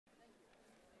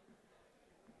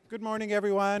Good morning,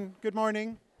 everyone. Good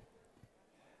morning.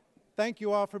 Thank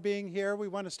you all for being here. We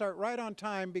want to start right on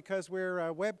time because we're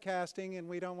webcasting and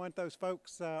we don't want those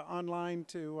folks online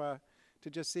to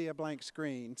just see a blank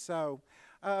screen. So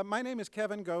my name is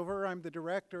Kevin Gover. I'm the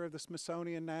director of the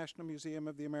Smithsonian National Museum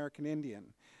of the American Indian.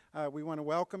 We want to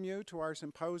welcome you to our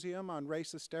symposium on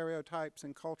racist stereotypes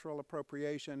and cultural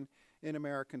appropriation in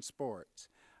American sports.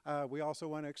 We also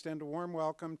want to extend a warm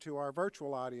welcome to our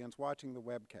virtual audience watching the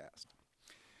webcast.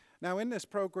 Now, in this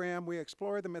program, we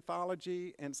explore the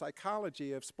mythology and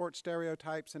psychology of sports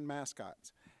stereotypes and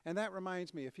mascots. And that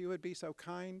reminds me, if you would be so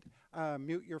kind,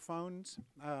 mute your phones,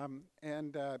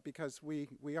 because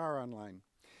we are online.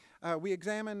 We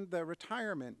examine the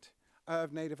retirement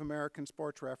of Native American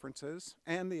sports references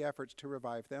and the efforts to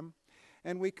revive them.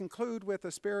 And we conclude with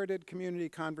a spirited community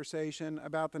conversation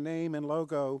about the name and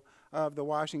logo of the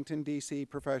Washington, D.C.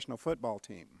 professional football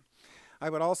team. I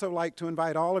would also like to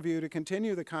invite all of you to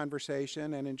continue the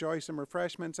conversation and enjoy some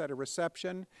refreshments at a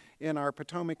reception in our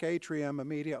Potomac atrium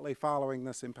immediately following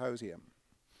the symposium.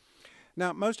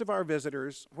 Now, most of our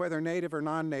visitors, whether native or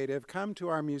non-native, come to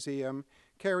our museum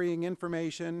carrying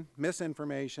information,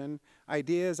 misinformation,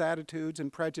 ideas, attitudes,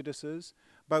 and prejudices,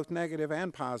 both negative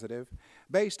and positive,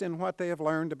 based in what they have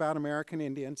learned about American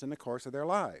Indians in the course of their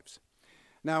lives.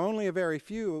 Now, only a very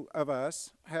few of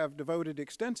us have devoted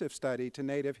extensive study to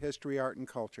Native history, art, and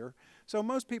culture, so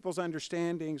most people's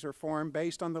understandings are formed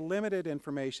based on the limited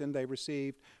information they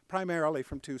received primarily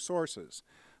from two sources: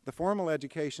 the formal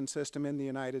education system in the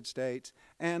United States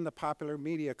and the popular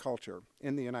media culture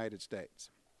in the United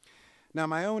States. Now,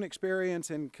 my own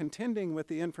experience in contending with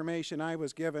the information I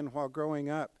was given while growing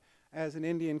up as an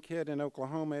Indian kid in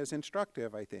Oklahoma is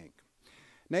instructive, I think.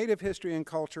 Native history and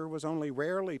culture was only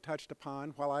rarely touched upon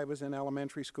while I was in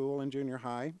elementary school and junior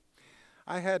high.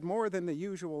 I had more than the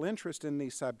usual interest in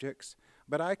these subjects,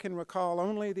 but I can recall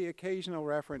only the occasional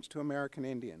reference to American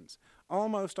Indians,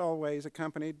 almost always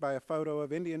accompanied by a photo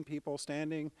of Indian people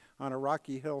standing on a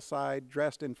rocky hillside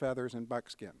dressed in feathers and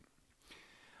buckskin.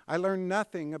 I learned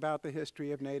nothing about the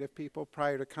history of Native people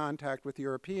prior to contact with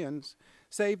Europeans,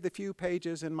 save the few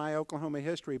pages in my Oklahoma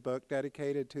history book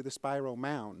dedicated to the Spiral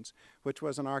Mounds, which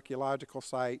was an archaeological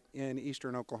site in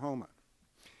eastern Oklahoma.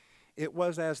 It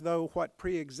was as though what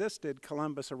pre-existed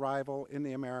Columbus' arrival in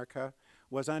the America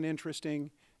was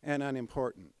uninteresting and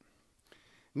unimportant.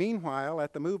 Meanwhile,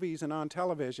 at the movies and on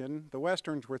television, the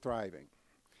Westerns were thriving.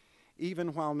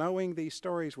 Even while knowing these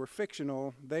stories were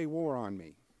fictional, they wore on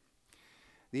me.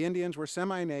 The Indians were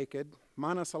semi-naked,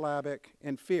 monosyllabic,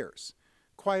 and fierce,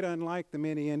 quite unlike the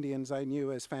many Indians I knew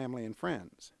as family and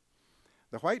friends.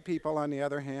 The white people, on the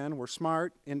other hand, were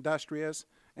smart, industrious,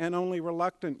 and only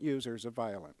reluctant users of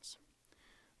violence.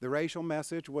 The racial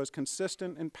message was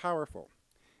consistent and powerful.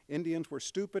 Indians were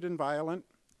stupid and violent,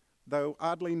 though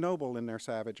oddly noble in their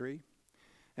savagery,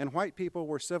 and white people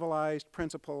were civilized,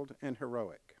 principled, and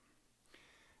heroic.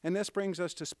 And this brings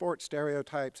us to sports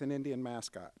stereotypes and Indian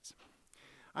mascots.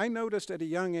 I noticed at a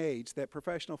young age that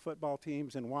professional football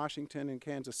teams in Washington and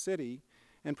Kansas City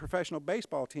and professional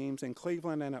baseball teams in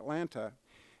Cleveland and Atlanta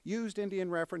used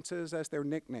Indian references as their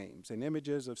nicknames and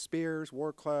images of spears,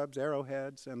 war clubs,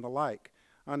 arrowheads, and the like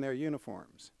on their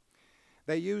uniforms.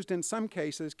 They used, in some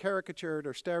cases, caricatured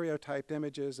or stereotyped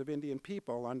images of Indian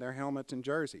people on their helmets and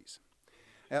jerseys.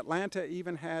 Atlanta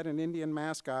even had an Indian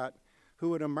mascot who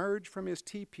would emerge from his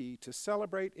teepee to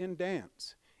celebrate in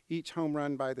dance each home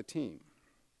run by the team.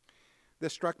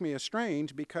 This struck me as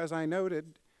strange because I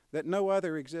noted that no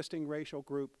other existing racial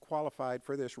group qualified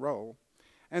for this role,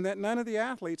 and that none of the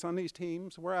athletes on these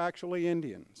teams were actually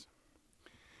Indians.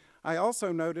 I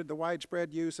also noted the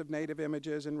widespread use of Native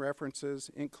images and references,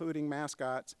 including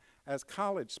mascots, as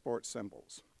college sports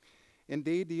symbols.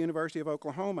 Indeed, the University of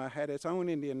Oklahoma had its own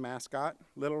Indian mascot,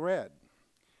 Little Red.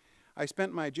 I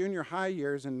spent my junior high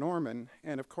years in Norman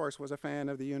and, of course, was a fan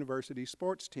of the university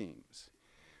sports teams.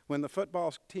 When the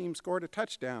football team scored a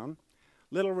touchdown,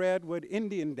 Little Red would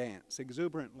Indian dance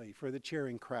exuberantly for the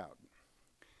cheering crowd.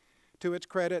 To its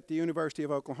credit, the University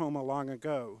of Oklahoma long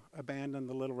ago abandoned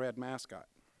the Little Red mascot.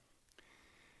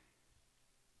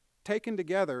 Taken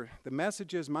together, the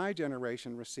messages my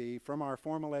generation received from our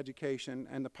formal education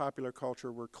and the popular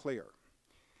culture were clear.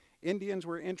 Indians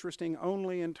were interesting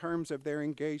only in terms of their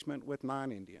engagement with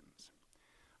non-Indians.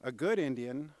 A good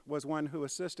Indian was one who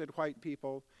assisted white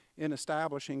people in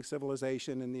establishing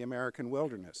civilization in the American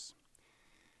wilderness.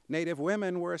 Native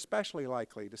women were especially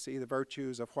likely to see the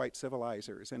virtues of white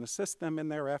civilizers and assist them in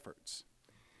their efforts.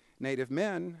 Native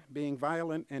men, being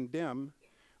violent and dim,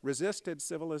 resisted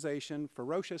civilization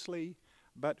ferociously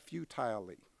but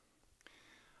futilely.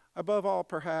 Above all,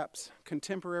 perhaps,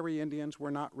 contemporary Indians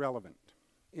were not relevant.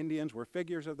 Indians were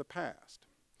figures of the past.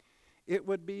 It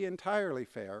would be entirely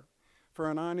fair for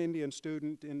a non-Indian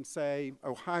student in, say,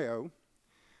 Ohio,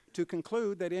 to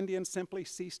conclude that Indians simply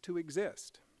ceased to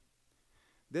exist.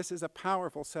 This is a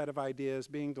powerful set of ideas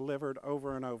being delivered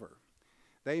over and over.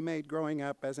 They made growing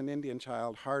up as an Indian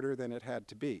child harder than it had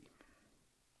to be.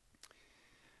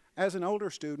 As an older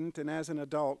student and as an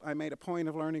adult, I made a point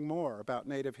of learning more about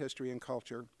Native history and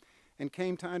culture and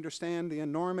came to understand the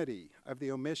enormity of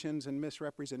the omissions and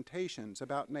misrepresentations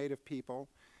about Native people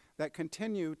that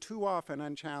continue too often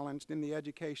unchallenged in the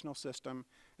educational system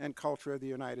and culture of the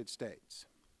United States.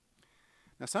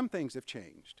 Now, some things have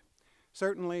changed.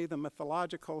 Certainly, the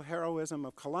mythological heroism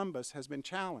of Columbus has been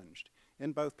challenged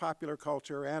in both popular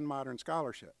culture and modern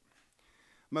scholarship.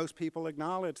 Most people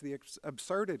acknowledge the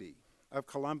absurdity of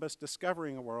Columbus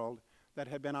discovering a world that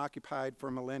had been occupied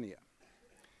for millennia.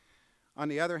 On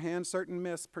the other hand, certain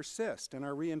myths persist and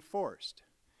are reinforced.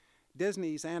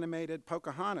 Disney's animated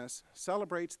Pocahontas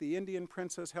celebrates the Indian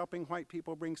princess helping white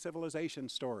people bring civilization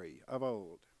story of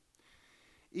old.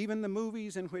 Even the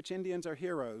movies in which Indians are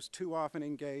heroes too often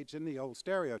engage in the old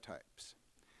stereotypes.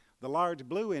 The large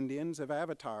blue Indians of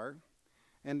Avatar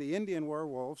and the Indian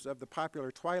werewolves of the popular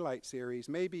Twilight series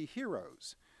may be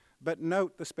heroes, but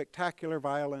note the spectacular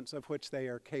violence of which they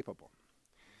are capable.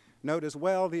 Note as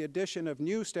well the addition of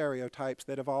new stereotypes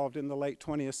that evolved in the late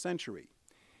 20th century.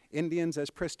 Indians as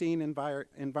pristine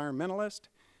environmentalists,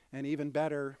 and even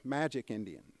better, magic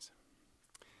Indians.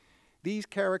 These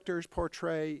characters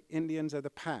portray Indians of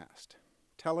the past.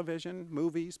 Television,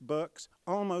 movies, books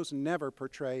almost never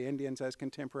portray Indians as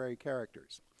contemporary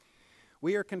characters.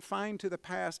 We are confined to the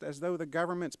past as though the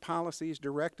government's policies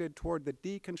directed toward the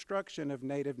deconstruction of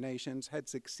Native nations had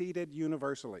succeeded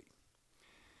universally.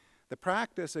 The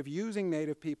practice of using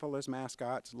Native people as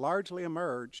mascots largely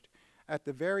emerged at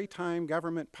the very time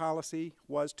government policy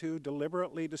was to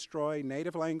deliberately destroy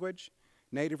Native language,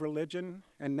 Native religion,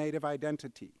 and Native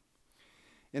identity.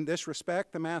 In this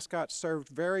respect, the mascots served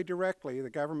very directly the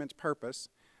government's purpose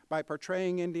by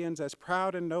portraying Indians as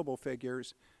proud and noble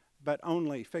figures, but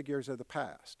only figures of the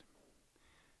past.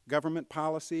 Government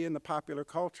policy and the popular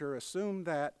culture assumed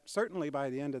that, certainly by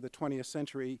the end of the 20th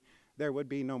century, there would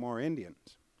be no more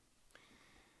Indians.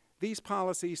 These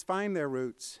policies find their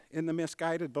roots in the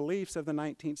misguided beliefs of the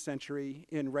 19th century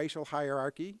in racial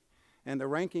hierarchy and the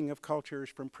ranking of cultures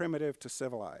from primitive to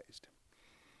civilized.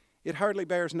 It hardly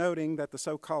bears noting that the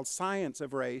so-called science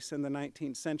of race in the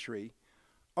 19th century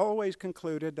always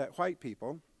concluded that white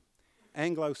people,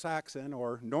 Anglo-Saxon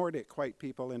or Nordic white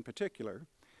people in particular,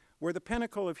 were the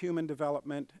pinnacle of human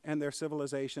development and their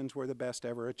civilizations were the best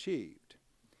ever achieved.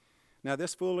 Now,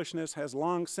 this foolishness has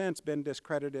long since been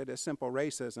discredited as simple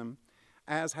racism,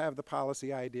 as have the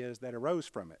policy ideas that arose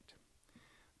from it.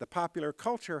 The popular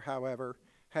culture, however,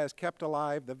 has kept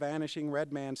alive the vanishing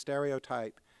red man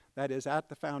stereotype that is at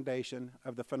the foundation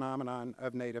of the phenomenon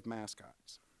of Native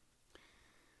mascots.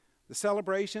 The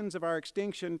celebrations of our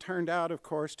extinction turned out, of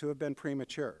course, to have been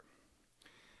premature.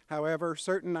 However,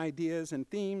 certain ideas and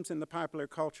themes in the popular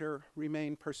culture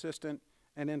remain persistent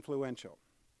and influential.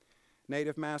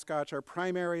 Native mascots are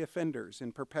primary offenders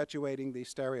in perpetuating these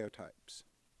stereotypes.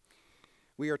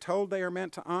 We are told they are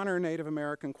meant to honor Native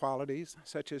American qualities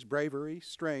such as bravery,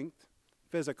 strength,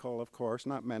 physical, of course,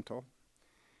 not mental,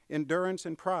 endurance,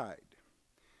 and pride.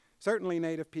 Certainly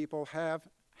Native people have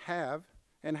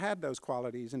and had those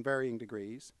qualities in varying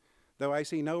degrees, though I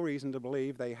see no reason to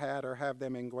believe they had or have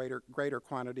them in greater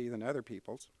quantity than other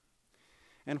peoples.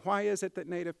 And why is it that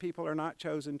Native people are not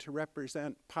chosen to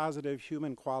represent positive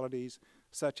human qualities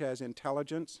such as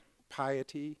intelligence,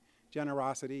 piety,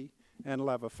 generosity, and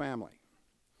love of family?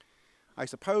 I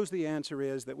suppose the answer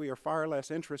is that we are far less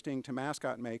interesting to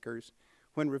mascot makers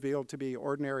when revealed to be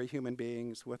ordinary human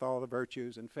beings with all the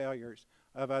virtues and failures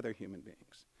of other human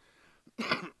beings.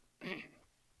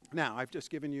 Now, I've just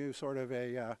given you sort of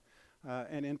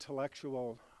an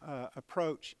intellectual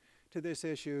approach to this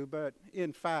issue, but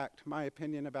in fact, my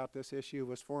opinion about this issue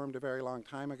was formed a very long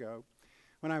time ago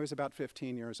when I was about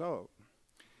 15 years old.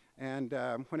 And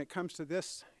when it comes to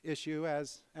this issue,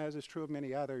 as is true of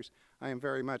many others, I am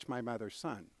very much my mother's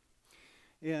son.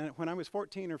 When I was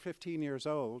 14 or 15 years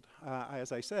old,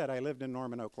 as I said, I lived in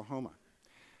Norman, Oklahoma.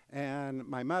 And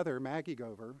my mother, Maggie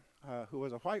Gover, who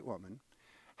was a white woman,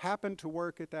 happened to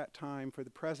work at that time for the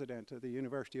president of the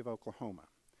University of Oklahoma,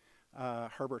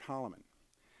 Herbert Holloman.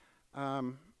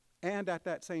 And at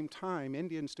that same time,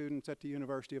 Indian students at the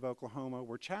University of Oklahoma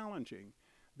were challenging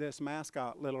this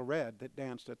mascot, Little Red, that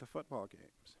danced at the football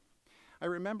games. I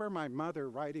remember my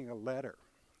mother writing a letter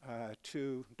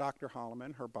to Dr.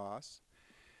 Holloman, her boss,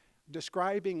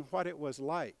 describing what it was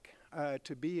like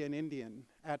to be an Indian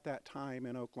at that time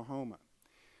in Oklahoma,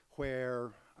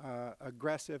 where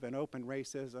aggressive and open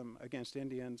racism against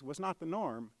Indians was not the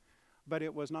norm, but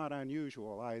it was not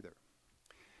unusual either.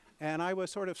 And I was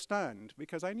sort of stunned,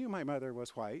 because I knew my mother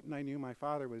was white and I knew my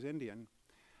father was Indian,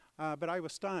 but I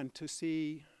was stunned to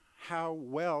see how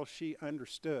well she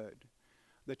understood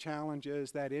the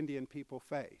challenges that Indian people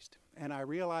faced. And I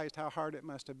realized how hard it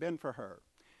must have been for her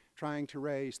trying to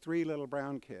raise 3 little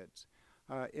brown kids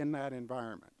in that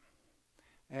environment.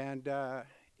 And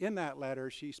in that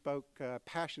letter, she spoke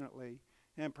passionately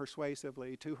and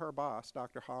persuasively to her boss,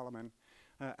 Dr. Holloman,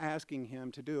 asking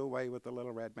him to do away with the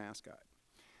little red mascot.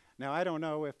 Now, I don't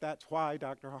know if that's why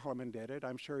Dr. Holloman did it.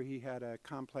 I'm sure he had a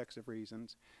complex of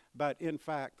reasons. But in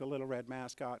fact, the little red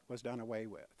mascot was done away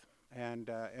with. And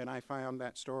I found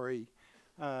that story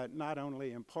not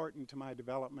only important to my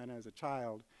development as a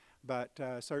child, but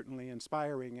certainly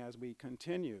inspiring as we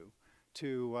continue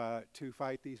to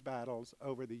fight these battles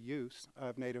over the use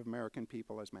of Native American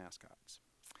people as mascots.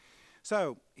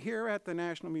 So here at the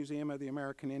National Museum of the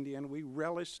American Indian, we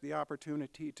relish the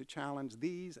opportunity to challenge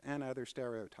these and other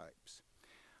stereotypes.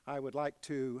 I would like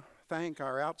to thank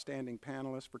our outstanding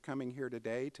panelists for coming here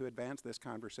today to advance this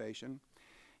conversation.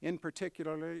 In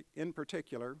particular,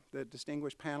 the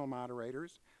distinguished panel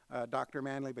moderators, Dr.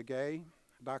 Manley Begay,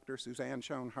 Dr. Suzanne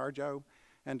Schoen-Harjo,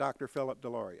 and Dr. Philip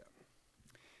Deloria.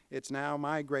 It's now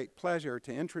my great pleasure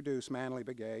to introduce Manley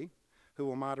Begay, who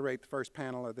will moderate the first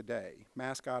panel of the day,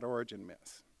 Mascot Origin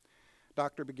Myth.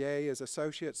 Dr. Begay is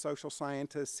Associate Social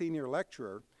Scientist Senior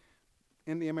Lecturer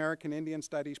in the American Indian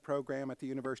Studies program at the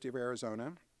University of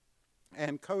Arizona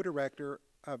and co-director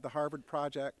of the Harvard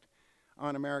Project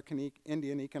on American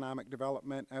Indian Economic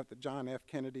Development at the John F.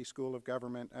 Kennedy School of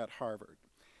Government at Harvard.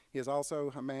 He is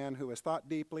also a man who has thought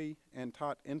deeply and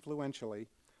taught influentially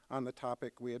on the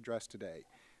topic we address today.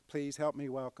 Please help me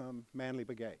welcome Manley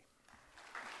Begay.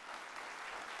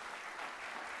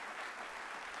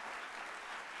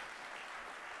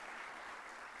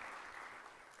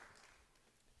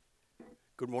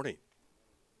 Good morning.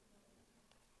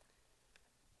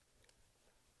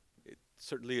 It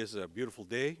certainly is a beautiful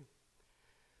day.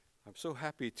 I'm so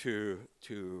happy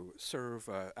to serve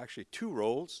actually 2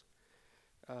 roles.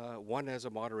 One as a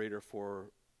moderator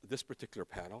for this particular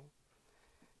panel,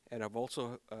 and I've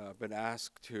also been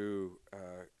asked to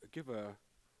give a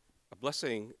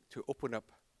blessing to open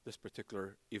up this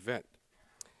particular event.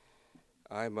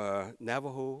 I'm a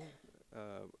Navajo,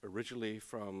 originally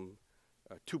from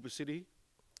Tuba City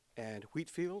and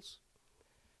Wheatfields,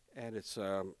 and it's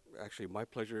actually my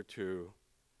pleasure to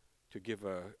give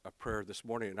a prayer this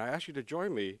morning. And I ask you to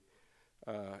join me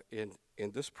in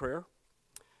this prayer.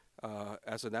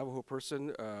 As a Navajo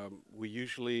person, we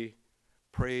usually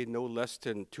pray no less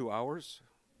than 2 hours.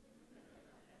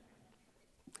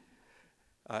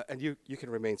 And you can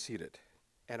remain seated.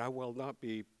 And I will not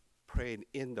be praying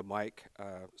in the mic,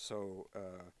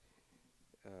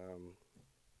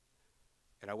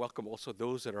 and I welcome also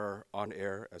those that are on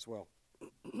air as well.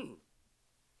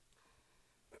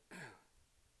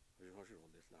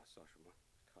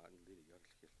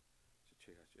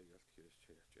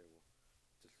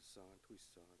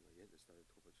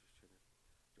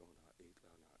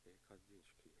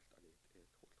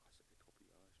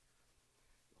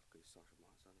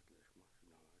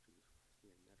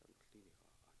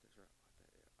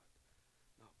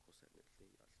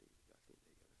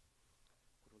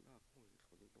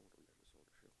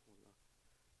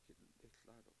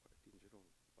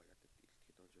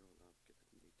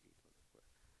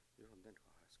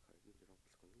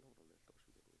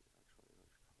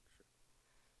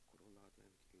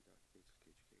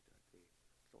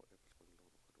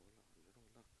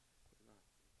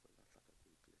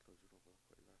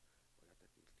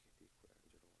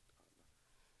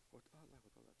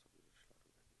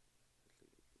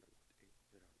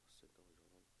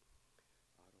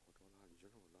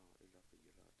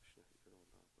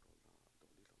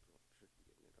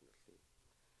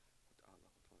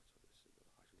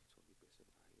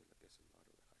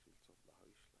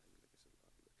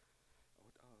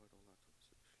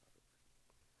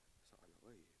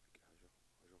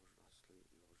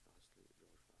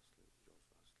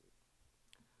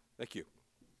 Thank you.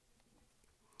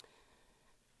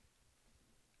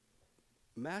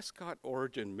 Mascot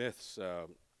origin myths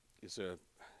is a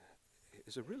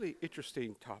really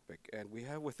interesting topic, and we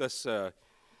have with us a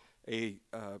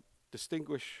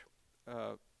distinguished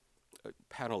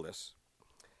panelist.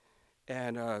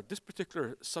 And this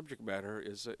particular subject matter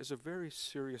is a very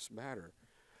serious matter.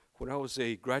 When I was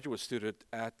a graduate student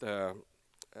at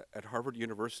at Harvard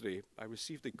University, I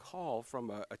received a call from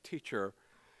a teacher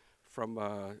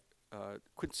from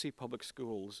Quincy Public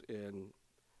Schools in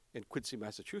Quincy,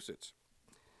 Massachusetts.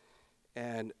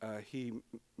 And he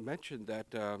mentioned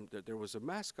that, that there was a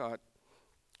mascot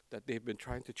that they've been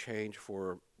trying to change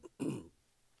for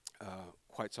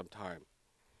quite some time.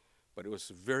 But it was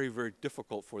very, very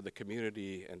difficult for the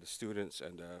community and the students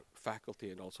and the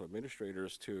faculty and also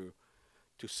administrators to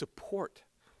support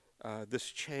this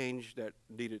change that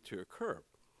needed to occur.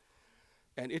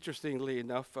 And interestingly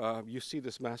enough, you see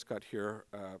this mascot here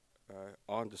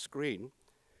on the screen.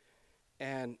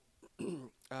 And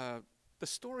the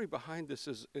story behind this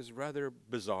is rather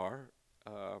bizarre,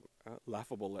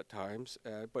 laughable at times,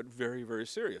 but very, very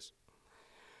serious.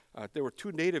 There were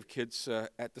two Native kids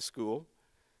at the school,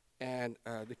 and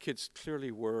the kids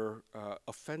clearly were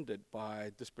offended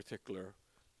by this particular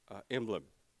emblem.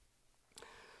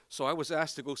 So I was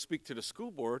asked to go speak to the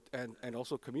school board and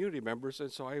also community members,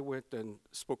 and so I went and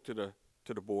spoke to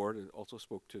the board and also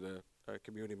spoke to the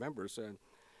community members,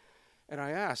 and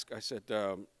I asked, I said,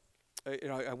 you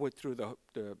know, I went through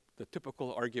the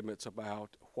typical arguments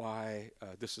about why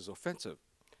this is offensive.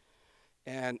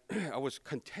 And I was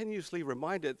continuously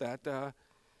reminded that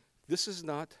this is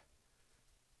not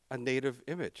a Native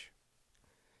image.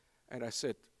 And I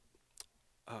said,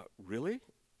 really?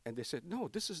 And they said, no,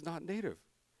 this is not Native.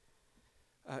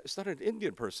 It's not an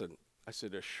Indian person. I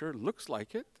said, it sure looks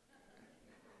like it.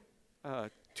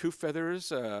 Two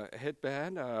feathers, a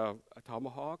headband, a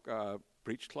tomahawk,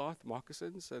 breechcloth,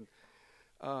 moccasins, and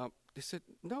they said,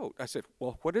 no. I said,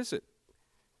 well, what is it?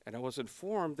 And I was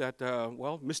informed that,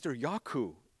 well, Mr.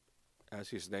 Yaku, as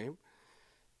his name,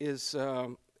 is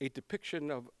a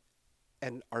depiction of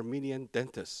an Armenian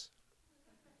dentist.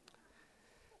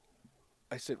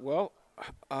 I said, well,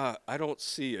 I don't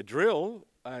see a drill.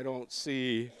 I don't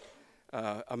see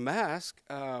a mask.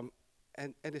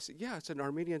 And they said, yeah, it's an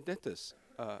Armenian dentist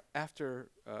after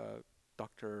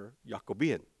Dr.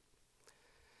 Yakubian.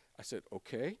 I said,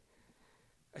 okay.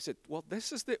 I said, well,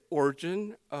 this is the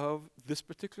origin of this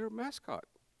particular mascot.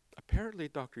 Apparently,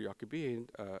 Dr. Yakubian,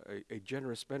 a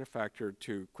generous benefactor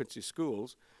to Quincy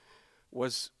schools,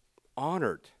 was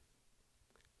honored.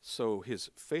 So his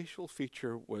facial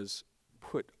feature was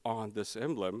put on this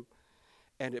emblem,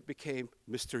 and it became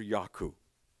Mr. Yaku.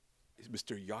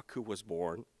 Mr. Yaku was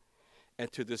born, and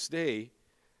to this day,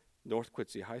 North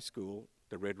Quincy High School,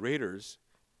 the Red Raiders,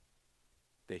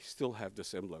 they still have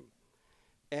this emblem.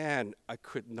 And I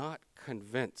could not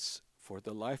convince, for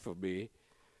the life of me,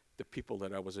 the people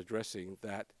that I was addressing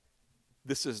that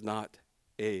this is not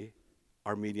a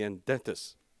Armenian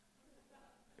dentist.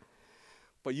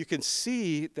 But you can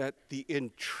see that the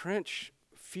entrenched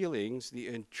feelings, the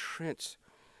entrenched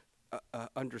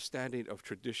understanding of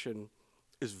tradition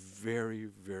is very,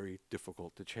 very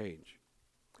difficult to change.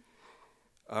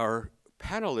 Our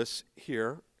panelists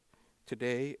here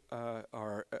today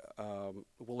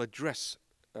will address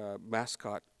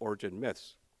mascot origin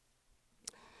myths.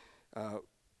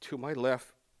 To my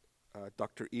left,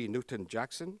 Dr. E. Newton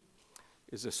Jackson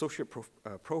is Associate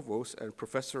Provost and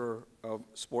Professor of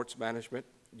Sports Management,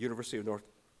 University of North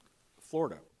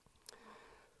Florida.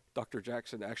 Dr.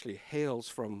 Jackson actually hails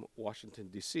from Washington,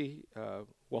 D.C.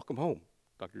 Welcome home,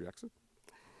 Dr. Jackson.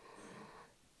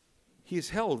 He's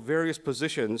held various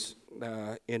positions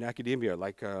in academia,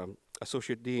 like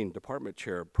Associate Dean, Department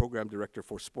Chair, Program Director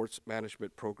for Sports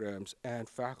Management Programs and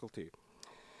Faculty.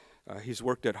 He's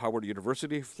worked at Howard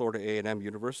University, Florida A&M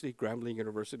University, Grambling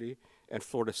University, and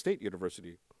Florida State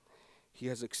University. He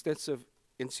has extensive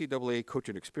NCAA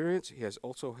coaching experience. He has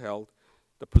also held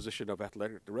the position of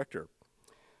Athletic Director.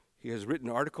 He has written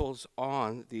articles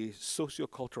on the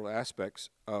sociocultural aspects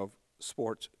of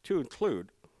sports to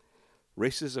include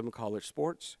racism in college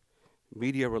sports,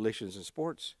 media relations in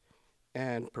sports,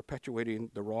 and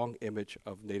perpetuating the wrong image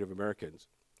of Native Americans.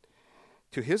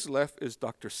 To his left is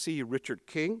Dr. C. Richard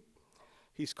King.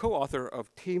 He's co-author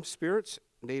of Team Spirits,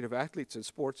 Native Athletes in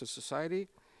Sports and Society,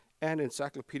 and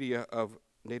Encyclopedia of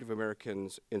Native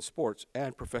Americans in Sports,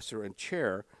 and professor and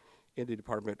chair in the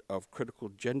Department of Critical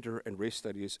Gender and Race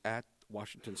Studies at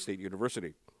Washington State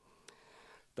University.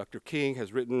 Dr. King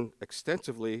has written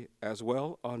extensively as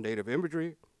well on Native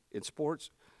imagery in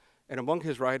sports, and among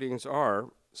his writings are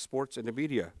Sports in the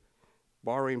Media,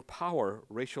 Borrowing Power,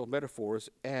 Racial Metaphors,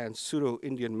 and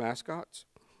Pseudo-Indian Mascots,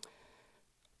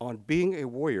 on Being a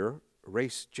Warrior,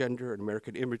 Race, Gender, and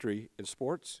American Imagery in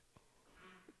Sports,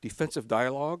 Defensive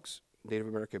Dialogues, Native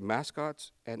American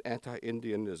Mascots, and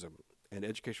Anti-Indianism and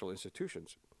Educational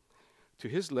Institutions. To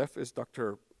his left is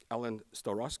Dr. Ellen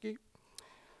Starosky.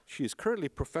 She is currently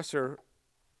professor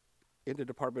in the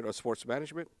Department of Sports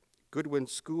Management, Goodwin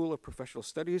School of Professional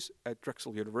Studies at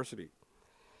Drexel University.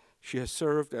 She has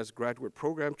served as graduate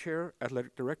program chair,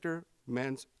 athletic director,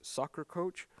 men's soccer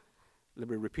coach, let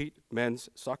me repeat, men's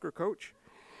soccer coach,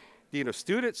 dean of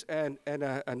students, and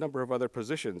a number of other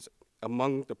positions.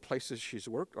 Among the places she's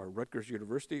worked are Rutgers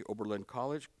University, Oberlin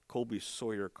College, Colby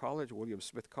Sawyer College, William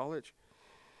Smith College.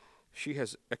 She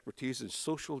has expertise in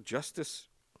social justice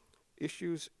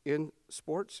issues in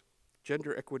sports,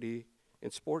 gender equity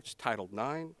in sports, Title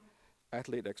IX,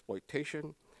 athlete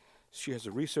exploitation. She has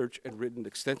researched and written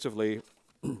extensively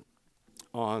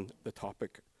on the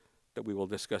topic that we will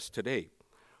discuss today.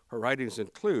 Her writings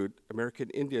include American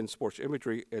Indian Sports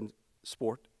Imagery in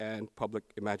Sport and Public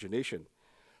Imagination,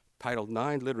 Title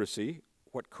IX Literacy,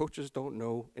 What Coaches Don't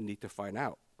Know and Need to Find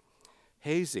Out,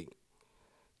 Hazing,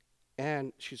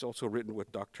 and she's also written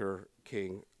with Dr.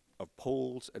 King of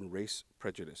Polls and Race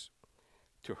Prejudice.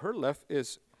 To her left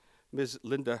is Ms.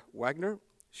 Linda Wagner.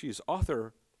 She's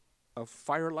author of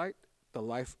Firelight, The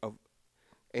Life of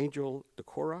Angel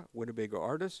Decorah, Winnebago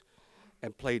artist,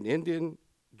 and Plain Indian,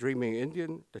 Dreaming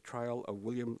Indian, The Trial of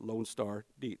William Lone Star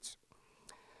Dietz.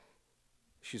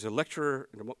 She's a lecturer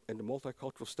in the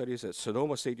multicultural studies at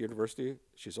Sonoma State University.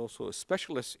 She's also a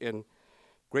specialist in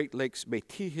Great Lakes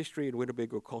Métis history and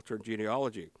Winnebago culture and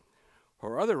genealogy.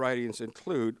 Her other writings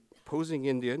include Posing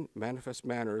Indian, Manifest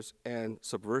Manners, and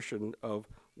Subversion of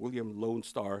William Lone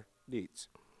Star Dietz.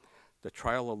 The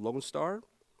Trial of Lone Star,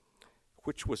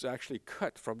 which was actually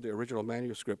cut from the original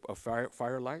manuscript of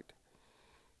Firelight,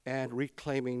 and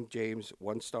Reclaiming James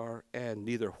One Star, and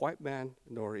Neither White Man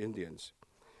Nor Indians.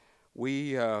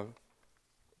 We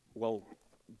will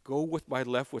go with my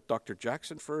left with Dr.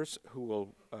 Jackson first, who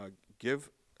will give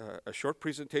a short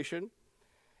presentation,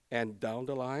 and down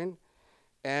the line,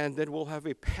 and then we'll have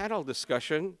a panel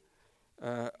discussion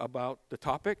about the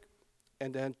topic,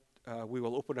 and then we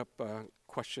will open up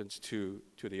questions to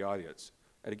the audience.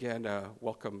 And again,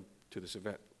 welcome to this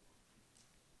event.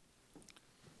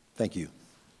 Thank you.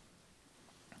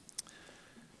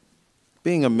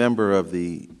 Being a member of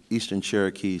the Eastern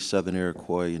Cherokee, Southern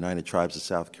Iroquois, United Tribes of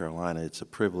South Carolina, it's a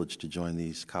privilege to join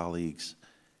these colleagues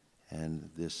and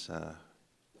this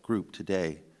group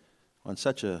today on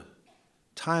such a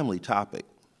timely topic,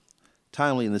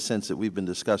 timely in the sense that we've been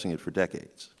discussing it for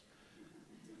decades.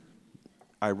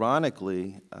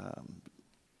 Ironically,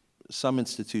 some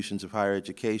institutions of higher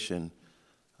education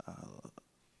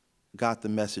got the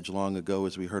message long ago,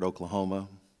 as we heard Oklahoma,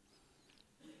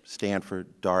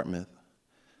 Stanford, Dartmouth,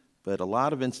 but a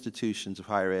lot of institutions of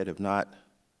higher ed have not,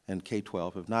 and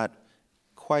K-12, have not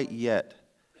quite yet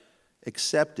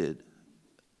accepted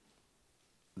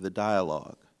the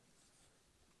dialogue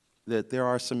that there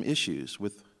are some issues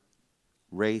with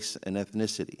race and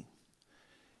ethnicity.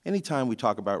 Anytime we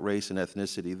talk about race and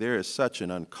ethnicity, there is such an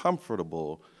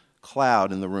uncomfortable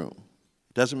cloud in the room.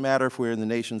 It doesn't matter if we're in the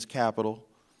nation's capital,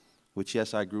 which,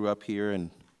 yes, I grew up here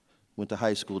and went to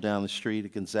high school down the street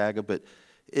at Gonzaga, but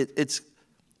it's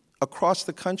across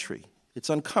the country.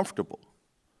 It's uncomfortable.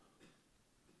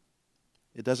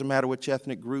 It doesn't matter which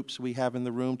ethnic groups we have in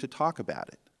the room to talk about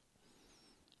it.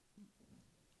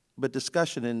 But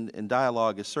discussion and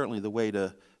dialogue is certainly the way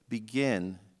to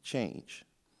begin change.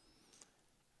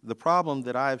 The problem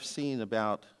that I've seen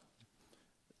about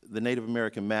the Native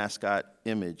American mascot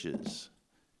images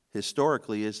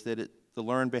historically is that the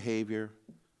learned behavior,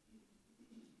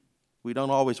 we don't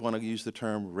always want to use the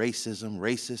term racism,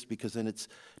 racist, because then it's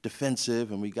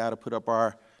defensive and we got to put up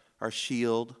our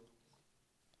shield.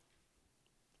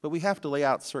 But we have to lay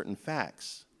out certain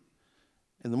facts.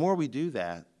 And the more we do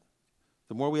that,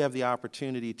 the more we have the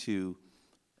opportunity to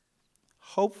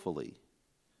hopefully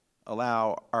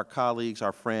allow our colleagues,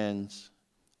 our friends,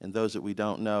 and those that we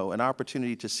don't know an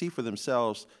opportunity to see for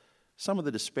themselves some of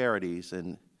the disparities,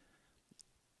 and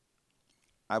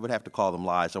I would have to call them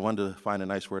lies. I wanted to find a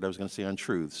nice word. I was going to say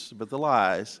untruths, but the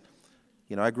lies.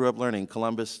 You know, I grew up learning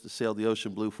Columbus sailed the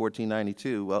ocean blue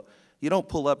 1492. Well, you don't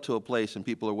pull up to a place and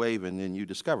people are waving and you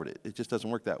discovered it. It just doesn't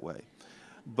work that way.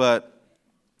 But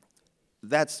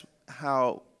that's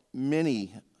how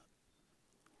many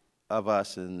of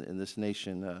us in this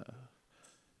nation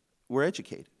were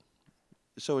educated.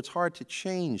 So it's hard to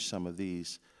change some of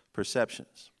these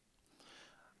perceptions.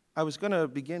 I was going to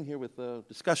begin here with a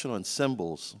discussion on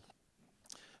symbols,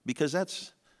 because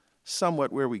that's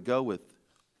somewhat where we go with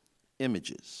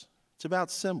images. It's about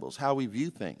symbols, how we view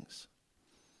things.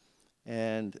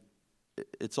 And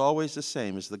it's always the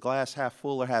same. Is the glass half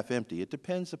full or half empty? It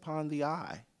depends upon the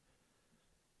eye.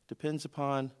 It depends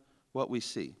upon what we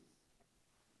see.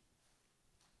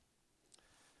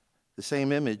 The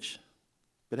same image,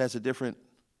 but has a different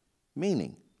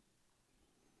meaning,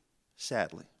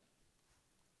 sadly.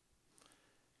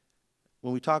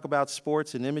 when we talk about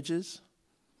sports and images,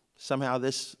 somehow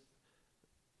this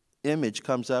image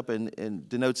comes up and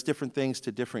denotes different things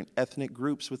to different ethnic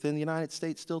groups within the United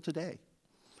States still today.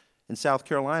 In South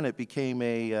Carolina, it became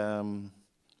a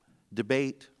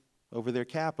debate over their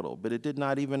capital, but it did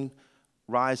not even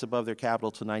rise above their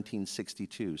capital till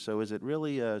 1962. So is it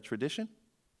really a tradition?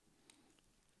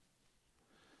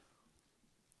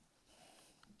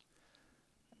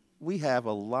 We have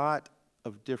a lot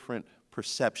of different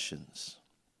perceptions.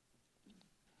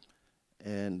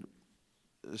 And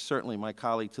certainly my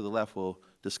colleague to the left will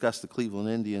discuss the Cleveland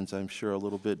Indians, I'm sure, a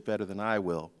little bit better than I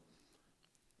will.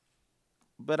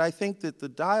 But I think that the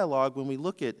dialogue, when we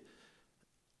look at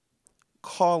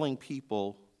calling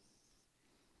people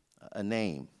a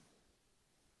name,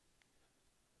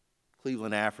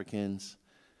 Cleveland Africans,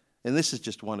 and this is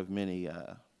just one of many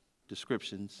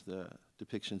descriptions,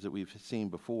 depictions that we've seen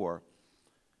before.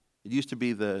 It used to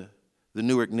be the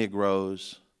Newark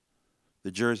Negroes,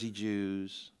 the Jersey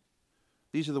Jews.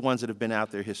 These are the ones that have been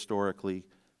out there historically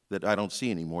that I don't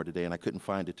see anymore today, and I couldn't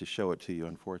find it to show it to you,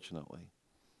 unfortunately.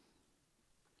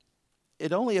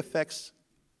 It only affects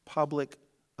public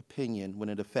opinion when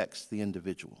it affects the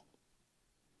individual.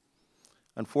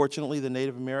 Unfortunately, the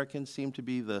Native Americans seem to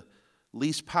be the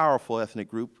least powerful ethnic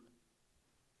group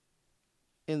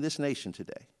in this nation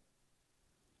today.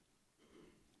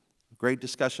 Great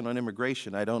discussion on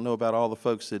immigration. I don't know about all the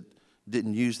folks that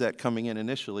didn't use that coming in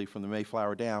initially from the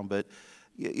Mayflower down, but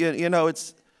you know,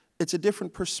 it's a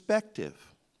different perspective.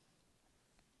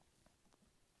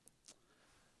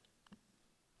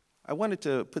 I wanted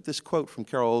to put this quote from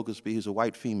Carol Oglesby, who's a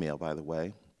white female, by the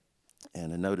way,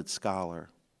 and a noted scholar.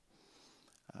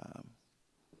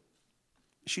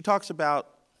 She talks about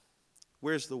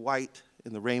where's the white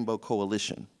in the Rainbow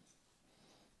Coalition.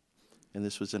 And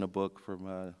this was in a book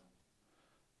from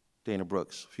Dana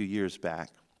Brooks a few years back.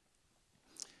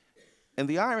 And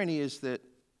the irony is that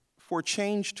for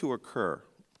change to occur,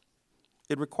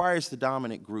 it requires the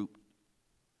dominant group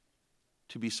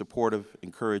to be supportive,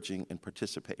 encouraging, and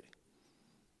participating.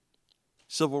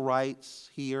 Civil rights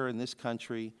here in this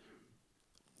country,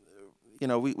 you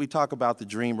know, we talk about the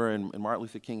dreamer, and Martin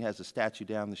Luther King has a statue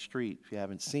down the street, if you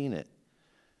haven't seen it.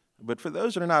 But for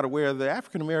those that are not aware, the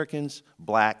African Americans,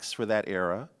 blacks for that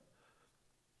era,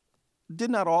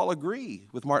 did not all agree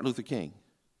with Martin Luther King.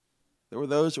 There were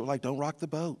those that were like, don't rock the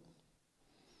boat.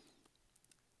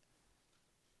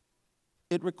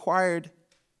 It required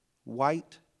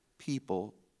white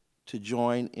people to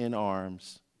join in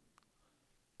arms,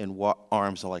 and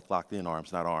arms are like locked in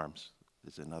arms, not arms,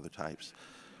 as in other types,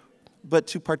 but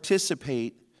to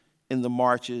participate in the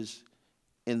marches,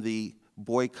 in the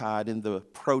boycott, in the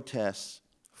protests,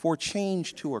 for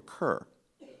change to occur.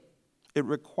 It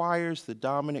requires the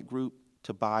dominant group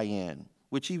to buy in,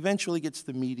 which eventually gets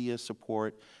the media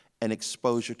support and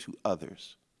exposure to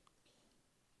others.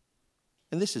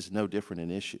 And this is no different an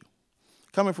issue.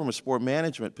 Coming from a sport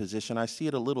management position, I see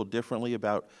it a little differently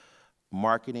about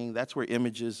marketing. That's where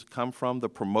images come from, the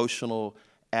promotional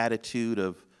attitude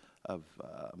of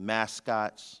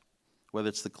mascots, whether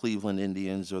it's the Cleveland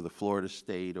Indians or the Florida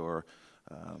State or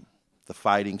the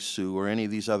Fighting Sioux or any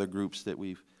of these other groups that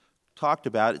we've talked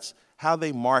about. It's how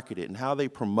they market it and how they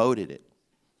promoted it.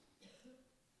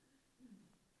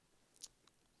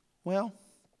 Well,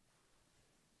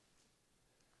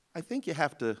 I think you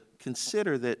have to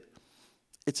consider that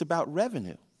it's about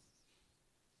revenue.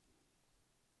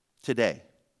 Today,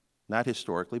 not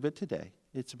historically, but today,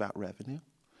 it's about revenue.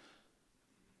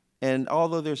 And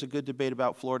although there's a good debate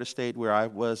about Florida State, where I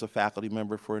was a faculty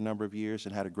member for a number of years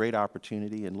and had a great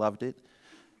opportunity and loved it,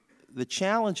 the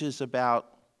challenges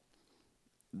about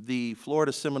the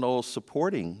Florida Seminoles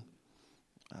supporting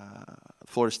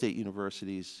Florida State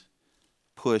University's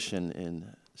push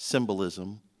and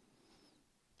symbolism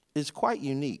is quite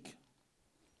unique,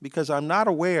 because I'm not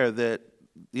aware that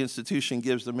the institution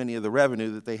gives them any of the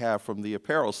revenue that they have from the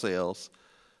apparel sales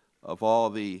of all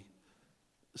the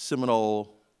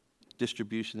Seminole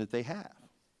distribution that they have.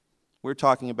 We're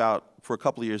talking about, for a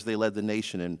couple of years, they led the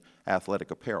nation in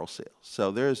athletic apparel sales.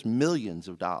 So there's millions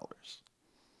of dollars.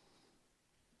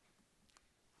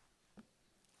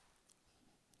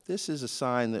 This is a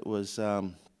sign that was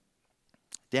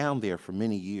down there for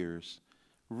many years.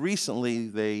 Recently,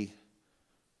 they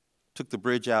took the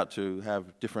bridge out to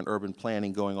have different urban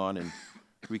planning going on and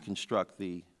reconstruct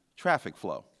the traffic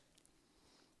flow.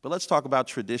 But let's talk about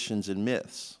traditions and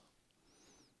myths.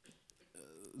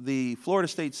 The Florida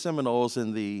State Seminoles,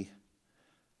 in the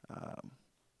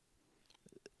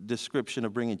description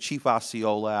of bringing Chief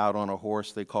Osceola out on a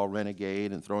horse they call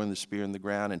Renegade and throwing the spear in the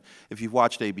ground, and if you've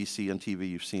watched ABC on TV,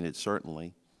 you've seen it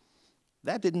certainly.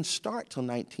 That didn't start till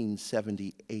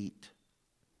 1978.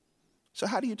 So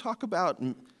how do you talk about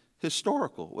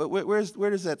historical? Where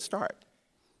does that start?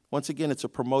 Once again, it's a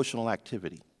promotional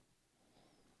activity.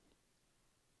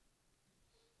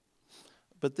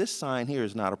 But this sign here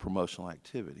is not a promotional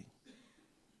activity.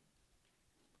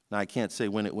 Now, I can't say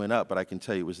when it went up, but I can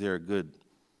tell you it was there a good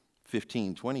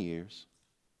 15, 20 years.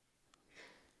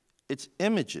 It's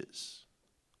images.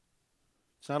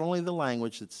 It's not only the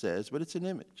language that says, but it's an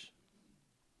image.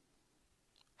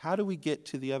 How do we get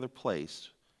to the other place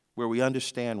where we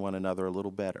understand one another a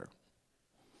little better?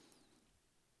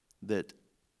 That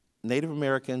Native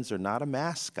Americans are not a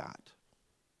mascot,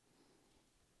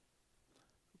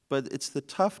 but it's the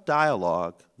tough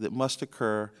dialogue that must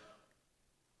occur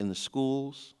in the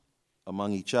schools,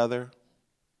 among each other.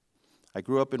 I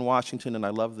grew up in Washington, and I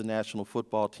love the national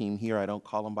football team here. I don't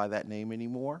call them by that name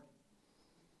anymore.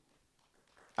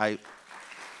 A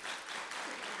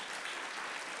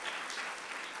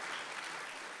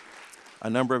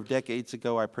number of decades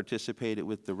ago, I participated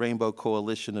with the Rainbow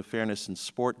Coalition of Fairness in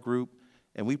Sport group,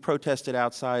 and we protested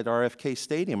outside RFK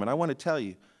Stadium. And I want to tell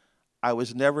you, I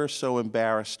was never so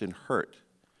embarrassed and hurt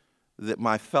that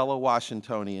my fellow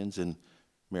Washingtonians and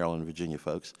Maryland and Virginia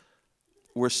folks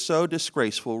were so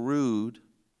disgraceful, rude.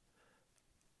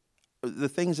 The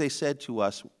things they said to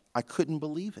us, I couldn't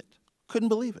believe it. Couldn't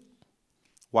believe it.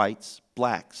 Whites,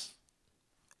 blacks,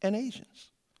 and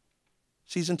Asians.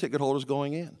 Season ticket holders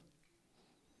going in.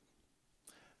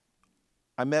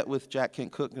 I met with Jack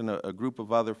Kent Cooke and a group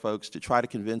of other folks to try to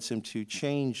convince him to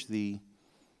change the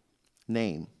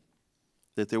name,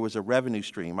 that there was a revenue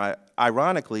stream.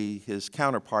 Ironically, his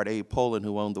counterpart, Abe Pollin,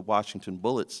 who owned the Washington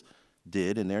Bullets,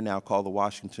 did, and they're now called the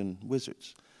Washington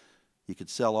Wizards. You could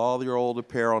sell all your old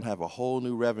apparel and have a whole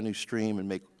new revenue stream and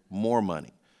make more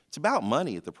money. It's about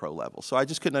money at the pro level, so I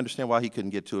just couldn't understand why he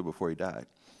couldn't get to it before he died.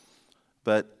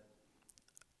 But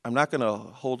I'm not going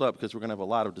to hold up because we're going to have a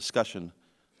lot of discussion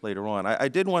later on. I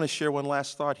did want to share one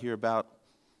last thought here about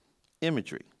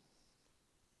imagery.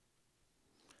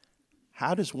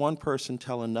 How does one person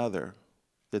tell another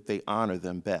that they honor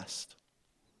them best?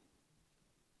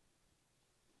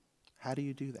 How do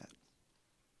you do that?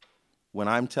 When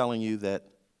I'm telling you that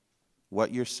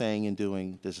what you're saying and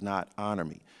doing does not honor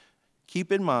me.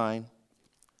 Keep in mind,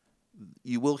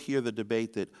 you will hear the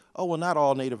debate that, oh, well, not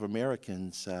all Native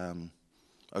Americans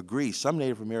agree. Some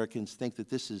Native Americans think that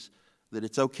that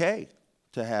it's okay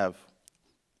to have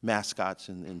mascots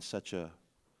in such a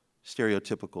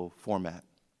stereotypical format.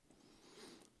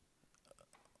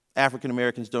 African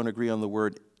Americans don't agree on the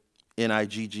word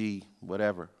NIGG,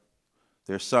 whatever.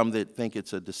 There's some that think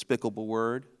it's a despicable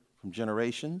word from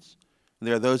generations, and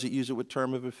there are those that use it with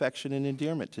term of affection and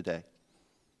endearment today.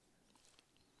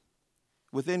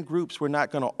 Within groups, we're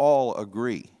not going to all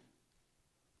agree.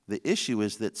 The issue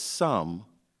is that some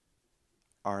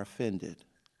are offended.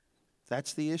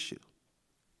 That's the issue.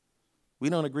 We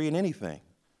don't agree in anything.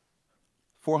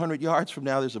 400 yards from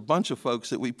now, there's a bunch of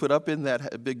folks that we put up in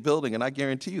that big building, and I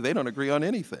guarantee you they don't agree on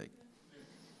anything.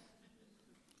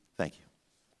 Thank you.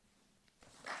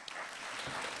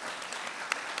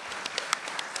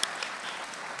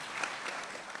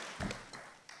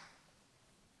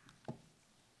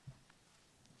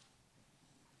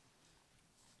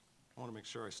 I want to make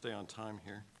sure I stay on time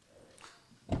here.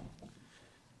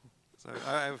 So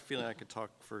I have a feeling I could talk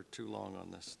for too long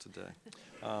on this today.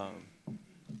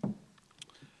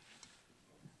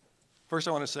 First,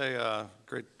 I want to say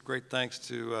great thanks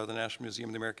to the National Museum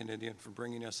of the American Indian for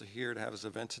bringing us here to have this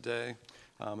event today.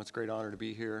 It's a great honor to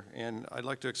be here. And I'd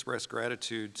like to express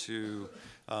gratitude to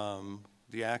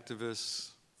the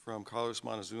activists from Carlos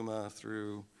Montezuma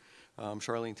through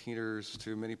Charlene Teeters,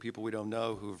 to many people we don't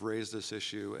know who have raised this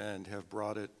issue and have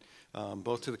brought it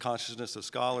both to the consciousness of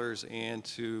scholars and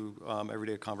to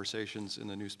everyday conversations in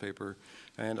the newspaper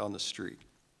and on the street.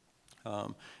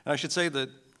 And I should say that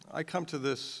I come to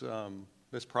this,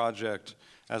 this project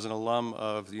as an alum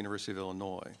of the University of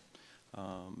Illinois.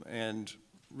 And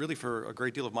really for a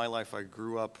great deal of my life, I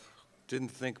grew up, didn't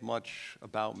think much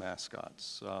about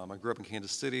mascots. I grew up in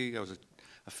Kansas City. I was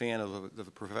a fan of the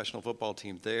professional football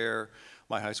team there.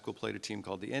 My high school played a team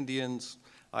called the Indians.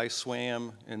 I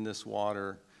swam in this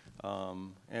water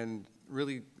and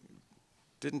really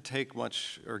didn't take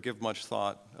much or give much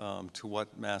thought to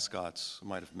what mascots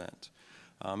might have meant.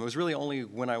 It was really only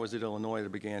when I was at Illinois that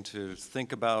I began to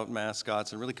think about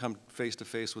mascots and really come face to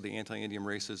face with the anti-Indian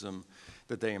racism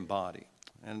that they embody.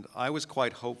 And I was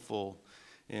quite hopeful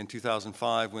in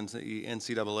 2005 when the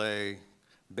NCAA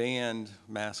banned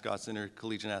mascots in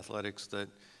intercollegiate athletics that,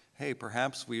 hey,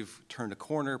 perhaps we've turned a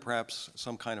corner, perhaps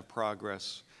some kind of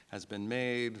progress has been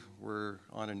made. We're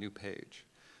on a new page.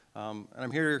 And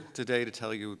I'm here today to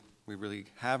tell you we really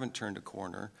haven't turned a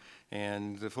corner,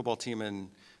 and the football team in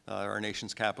our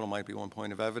nation's capital might be one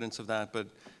point of evidence of that, but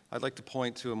I'd like to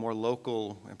point to a more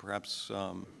local and perhaps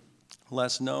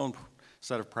less known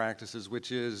set of practices,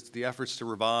 which is the efforts to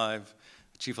revive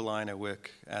Chief Illini Wick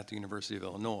at the University of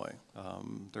Illinois.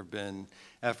 There have been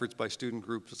efforts by student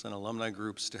groups and alumni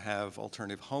groups to have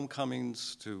alternative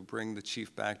homecomings, to bring the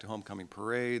chief back to homecoming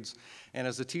parades, and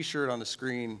as the t-shirt on the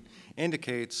screen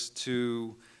indicates,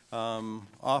 to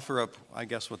offer up, I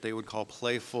guess, what they would call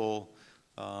playful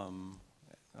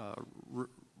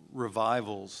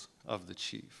revivals of the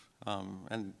chief.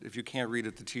 And if you can't read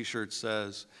it, the t-shirt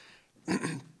says,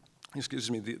 excuse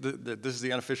me, this is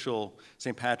the unofficial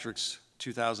St. Patrick's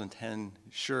 2010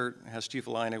 shirt. It has Chief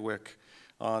Illini Wick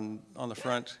on the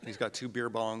front. He's got 2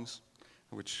 beer bongs,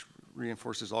 which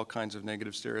reinforces all kinds of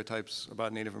negative stereotypes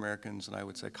about Native Americans and I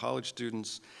would say college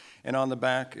students. And on the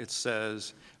back it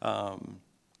says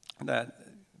that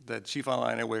Chief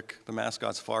Illini Wick, the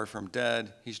mascot's far from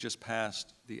dead. He's just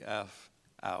passed the F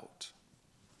out.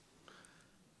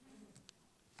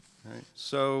 Right.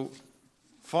 So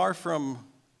far from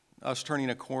us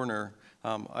turning a corner,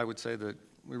 I would say that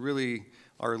we really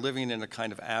are living in a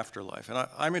kind of afterlife. And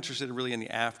I'm interested really in the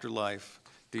afterlife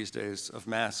these days of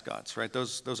mascots, right?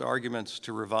 Those arguments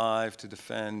to revive, to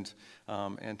defend,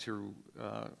 and to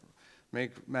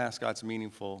make mascots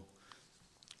meaningful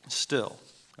still.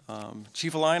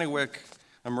 Chief Illini Wick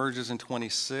emerges in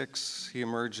 26. He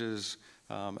emerges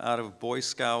out of Boy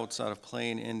Scouts, out of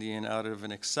playing Indian, out of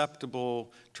an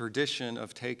acceptable tradition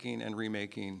of taking and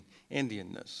remaking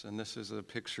Indianness. And this is a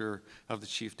picture of the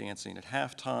chief dancing at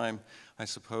halftime. I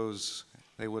suppose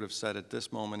they would have said at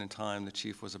this moment in time the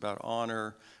chief was about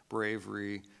honor,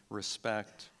 bravery,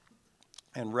 respect,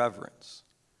 and reverence.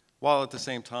 While at the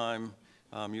same time,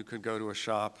 you could go to a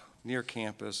shop near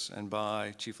campus and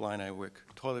buy Chief Illini Wick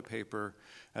toilet paper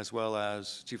as well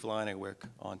as Chief Illini Wick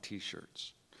on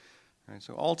t-shirts. Right,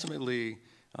 so ultimately,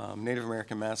 Native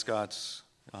American mascots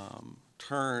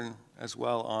turn as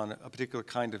well on a particular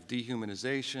kind of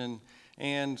dehumanization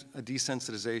and a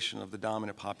desensitization of the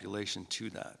dominant population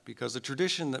to that. Because the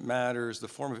tradition that matters, the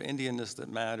form of Indianness that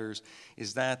matters,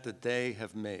 is that they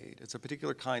have made. It's a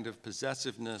particular kind of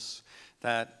possessiveness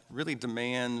that really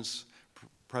demands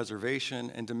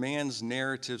preservation and demands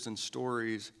narratives and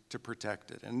stories to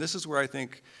protect it. And this is where I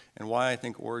think, and why I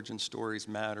think origin stories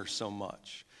matter so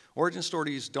much. Origin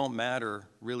stories don't matter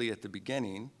really at the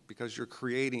beginning because you're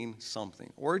creating something.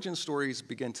 Origin stories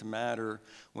begin to matter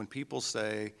when people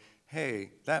say,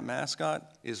 hey, that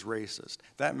mascot is racist.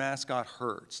 That mascot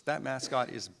hurts. That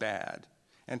mascot is bad.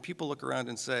 And people look around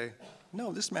and say,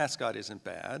 no, this mascot isn't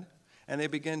bad. And they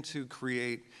begin to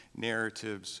create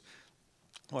narratives,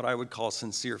 what I would call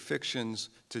sincere fictions,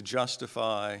 to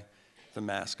justify the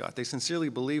mascot. They sincerely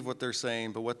believe what they're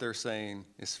saying, but what they're saying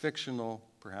is fictional.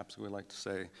 Perhaps we would like to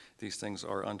say these things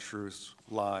are untruths,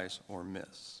 lies, or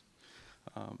myths.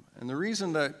 And the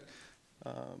reason that,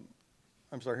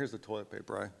 I'm sorry, here's the toilet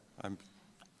paper. I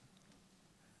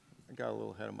got a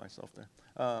little ahead of myself there.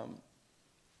 And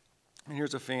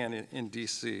here's a fan in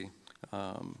DC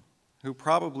who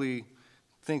probably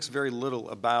thinks very little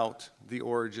about the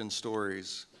origin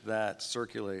stories that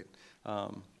circulate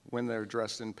when they're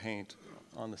dressed in paint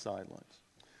on the sidelines.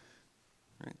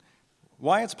 Right?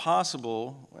 Why it's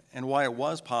possible and why it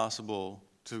was possible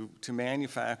to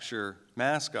manufacture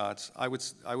mascots, I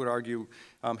would argue,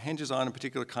 hinges on a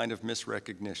particular kind of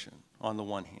misrecognition on the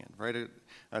one hand, right?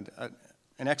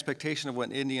 An expectation of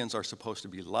what Indians are supposed to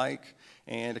be like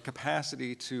and a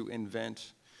capacity to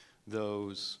invent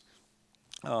those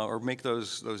or make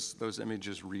those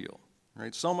images real,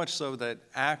 right? So much so that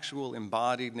actual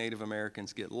embodied Native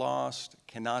Americans get lost,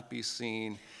 cannot be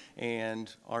seen,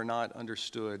 and are not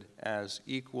understood as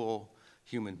equal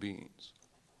human beings.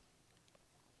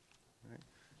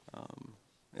 Right?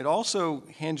 It also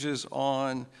hinges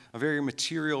on a very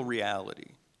material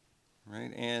reality,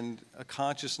 right? And a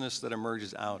consciousness that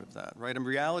emerges out of that, right? A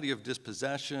reality of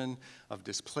dispossession, of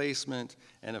displacement,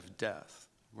 and of death,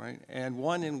 right? And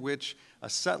one in which a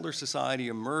settler society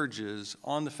emerges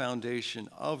on the foundation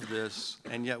of this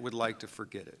and yet would like to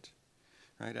forget it,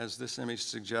 right? As this image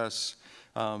suggests,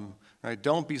 right?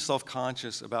 Don't be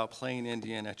self-conscious about playing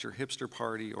Indian at your hipster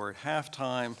party or at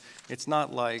halftime. It's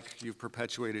not like you've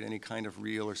perpetuated any kind of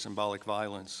real or symbolic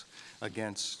violence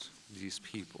against these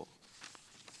people,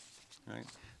 right?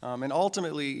 And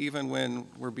ultimately, even when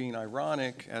we're being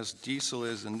ironic, as Diesel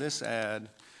is in this ad,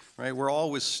 right? We're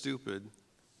always stupid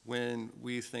when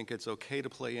we think it's okay to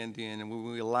play Indian and when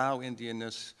we allow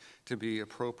Indianness to be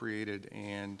appropriated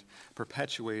and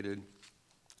perpetuated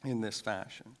in this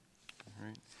fashion. All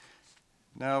right.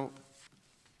 Now,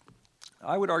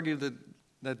 I would argue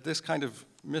that this kind of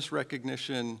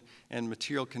misrecognition and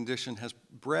material condition has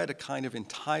bred a kind of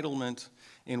entitlement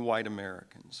in white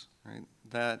Americans, right,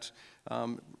 that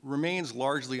remains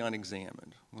largely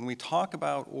unexamined. When we talk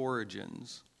about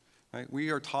origins, right, we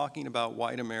are talking about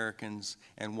white Americans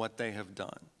and what they have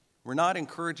done. We're not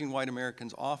encouraging white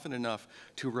Americans often enough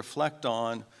to reflect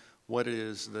on what it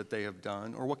is that they have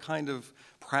done or what kind of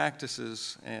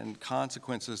practices and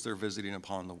consequences they're visiting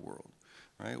upon the world.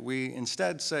 Right? We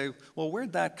instead say, well,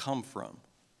 where'd that come from?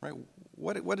 Right?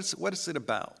 What is it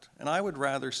about? And I would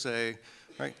rather say,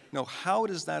 right, no, how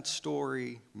does that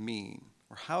story mean?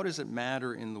 Or how does it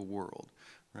matter in the world?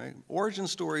 Right? Origin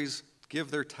stories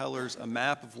give their tellers a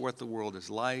map of what the world is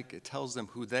like. It tells them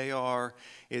who they are.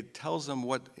 It tells them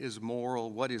what is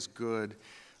moral, what is good.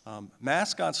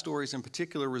 Mascot stories in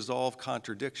particular resolve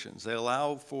contradictions. They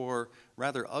allow for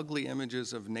rather ugly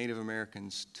images of Native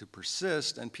Americans to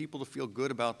persist and people to feel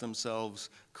good about themselves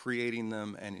creating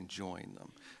them and enjoying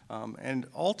them. And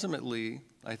ultimately,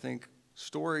 I think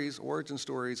stories, origin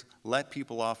stories, let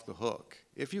people off the hook.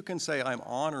 If you can say, I'm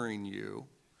honoring you,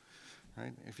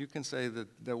 right? If you can say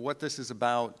that what this is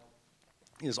about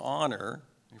is honor,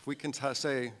 if we can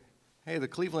say, hey, the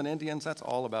Cleveland Indians, that's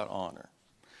all about honor.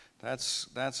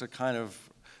 That's a kind of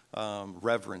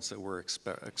reverence that we're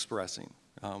expressing.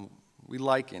 We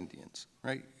like Indians,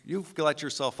 right? You've let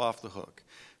yourself off the hook,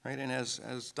 right? And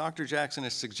as Dr. Jackson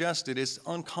has suggested, it's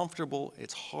uncomfortable,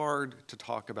 it's hard to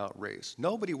talk about race.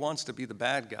 Nobody wants to be the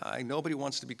bad guy. Nobody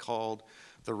wants to be called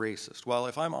the racist. Well,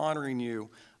 if I'm honoring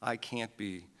you, I can't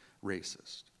be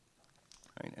racist,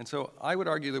 right? And so I would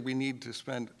argue that we need to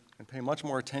spend and pay much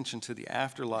more attention to the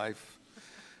afterlife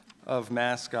of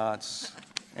mascots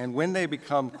and when they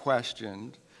become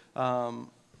questioned,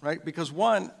 right? Because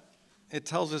one, it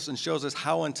tells us and shows us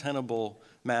how untenable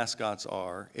mascots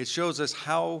are. It shows us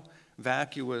how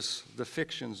vacuous the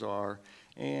fictions are.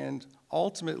 And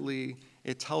ultimately,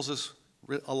 it tells us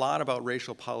a lot about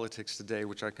racial politics today,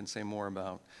 which I can say more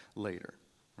about later,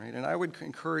 right? And I would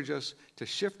encourage us to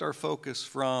shift our focus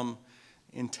from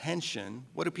intention,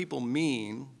 what do people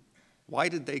mean, why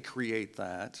did they create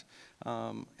that,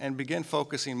 and begin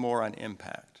focusing more on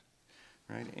impact,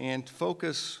 right? And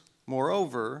focus,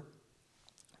 moreover,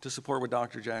 to support what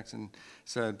Dr. Jackson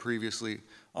said previously,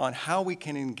 on how we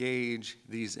can engage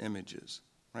these images,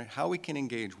 right? How we can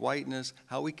engage whiteness,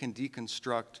 how we can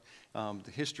deconstruct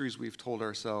the histories we've told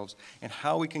ourselves, and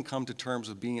how we can come to terms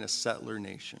with being a settler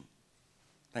nation.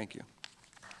 Thank you.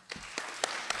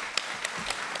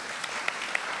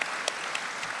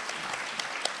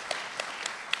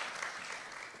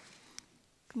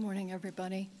 Good morning,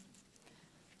 everybody.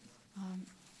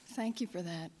 Thank you for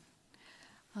that.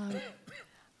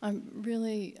 I'm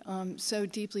really so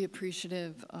deeply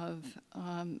appreciative of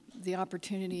the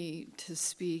opportunity to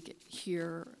speak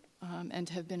here and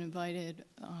to have been invited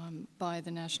by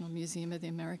the National Museum of the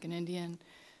American Indian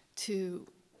to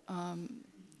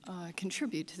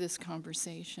contribute to this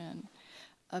conversation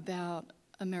about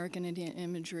American Indian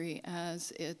imagery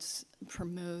as it's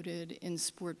promoted in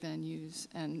sport venues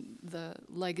and the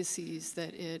legacies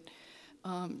that it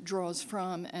draws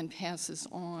from and passes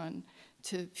on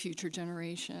to future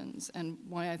generations, and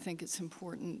why I think it's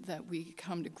important that we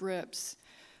come to grips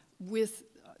with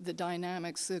the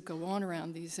dynamics that go on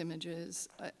around these images.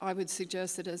 I would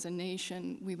suggest that as a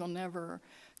nation, we will never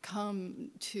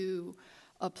come to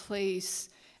a place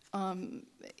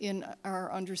in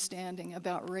our understanding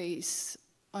about race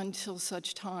until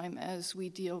such time as we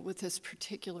deal with this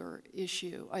particular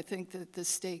issue. I think that the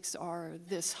stakes are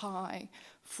this high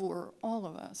for all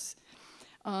of us.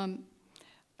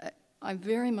 I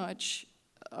very much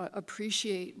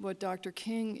appreciate what Dr.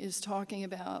 King is talking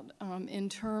about in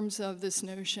terms of this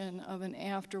notion of an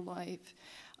afterlife,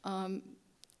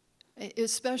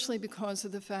 especially because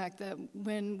of the fact that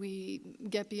when we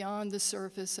get beyond the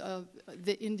surface of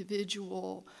the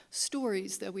individual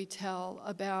stories that we tell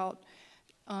about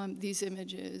these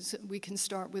images, we can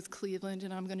start with Cleveland,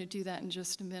 and I'm going to do that in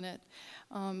just a minute.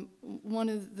 One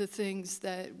of the things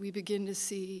that we begin to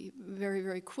see very,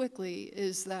 very quickly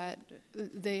is that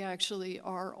they actually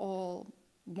are all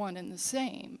one and the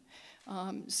same.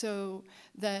 So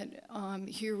that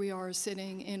here we are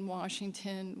sitting in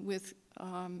Washington with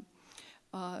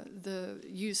the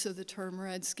use of the term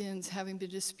Redskins having been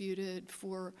disputed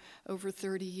for over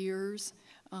 30 years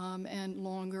and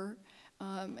longer.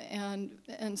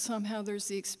 and somehow there's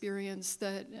the experience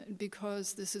that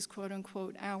because this is quote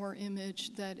unquote our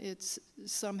image, that it's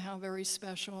somehow very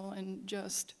special and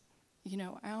just, you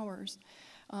know, ours.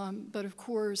 But of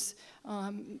course,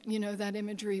 you know, that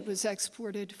imagery was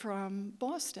exported from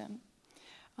Boston.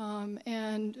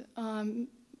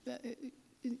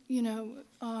 You know,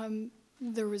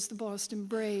 there was the Boston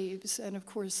Braves, and of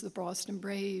course the Boston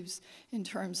Braves, in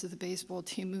terms of the baseball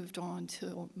team, moved on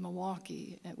to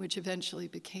Milwaukee, which eventually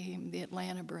became the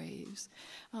Atlanta Braves.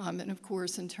 And of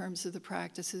course, in terms of the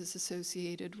practices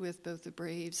associated with both the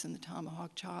Braves and the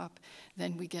tomahawk chop,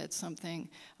 then we get something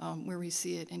where we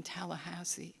see it in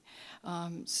Tallahassee.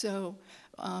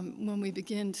 When we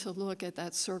begin to look at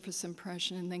that surface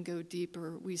impression and then go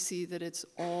deeper, we see that it's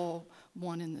all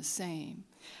one and the same.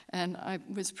 And I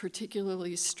was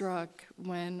particularly struck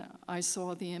when I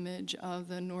saw the image of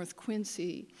the North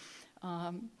Quincy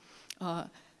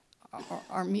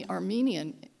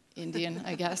Armenian Indian,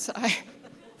 I guess.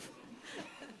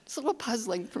 It's a little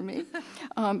puzzling for me,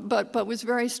 but was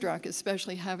very struck,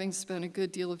 especially having spent a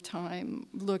good deal of time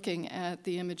looking at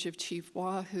the image of Chief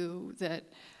Wahoo, that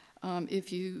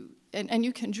if you, and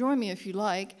you can join me if you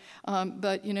like,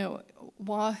 but you know,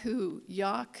 Wahoo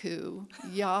Yaku,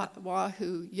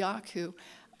 Wahoo Yaku,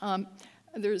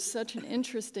 there's such an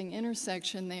interesting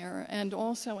intersection there, and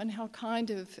also in how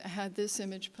kind of had this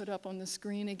image put up on the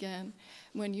screen again.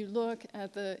 When you look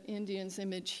at the Indians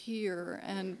image here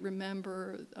and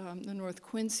remember the North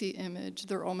Quincy image,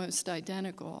 they're almost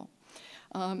identical.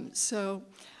 So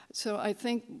I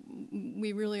think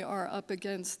we really are up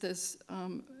against this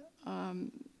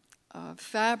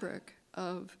fabric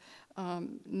of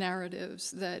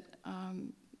narratives that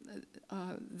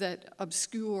that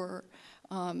obscure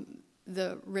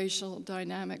the racial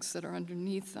dynamics that are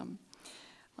underneath them.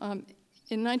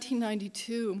 In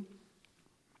 1992,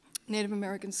 Native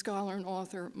American scholar and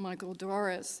author Michael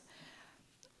Doris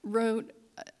wrote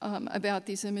about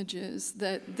these images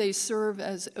that they serve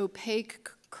as opaque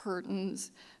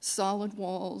curtains, solid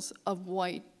walls of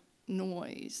white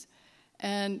noise.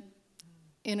 And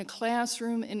in a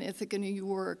classroom in Ithaca, New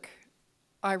York,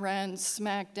 I ran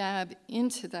smack dab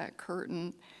into that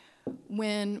curtain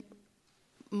when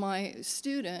my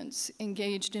students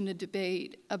engaged in a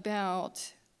debate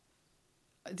about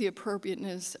the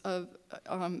appropriateness of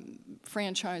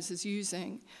franchises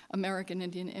using American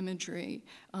Indian imagery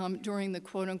during the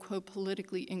quote-unquote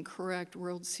politically incorrect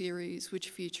World Series, which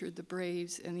featured the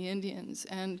Braves and the Indians.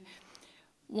 And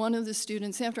one of the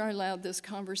students, after I allowed this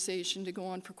conversation to go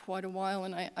on for quite a while,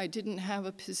 and I didn't have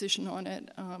a position on it,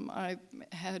 I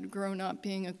had grown up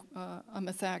being a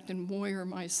Methacton warrior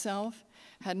myself,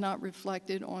 had not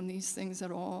reflected on these things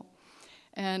at all.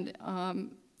 And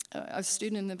a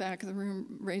student in the back of the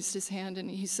room raised his hand and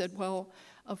he said, well,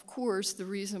 of course, the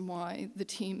reason why the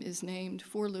team is named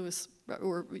for Lewis,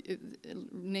 or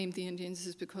named the Indians,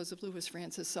 is because of Lewis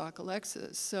Francis Sauk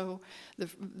Alexis, so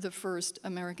the first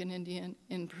American Indian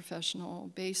in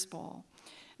professional baseball.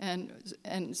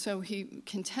 And so he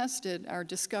contested our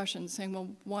discussion, saying, well,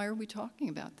 why are we talking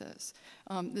about this?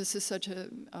 This is such a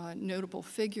notable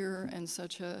figure and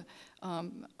such a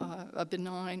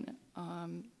benign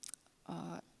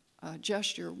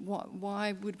gesture.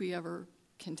 Why would we ever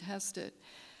contest it?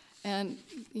 And,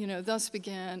 you know, thus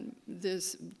began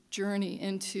this journey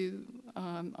into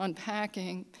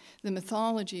unpacking the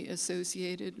mythology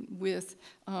associated with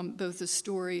both the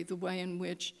story, the way in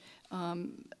which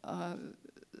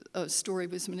a story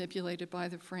was manipulated by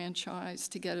the franchise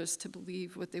to get us to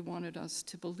believe what they wanted us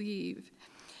to believe.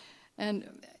 And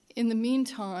in the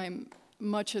meantime,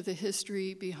 much of the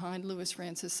history behind Lewis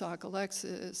Francis Sauk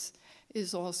Alexis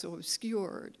is also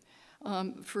obscured.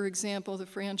 For example, the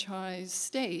franchise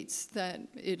states that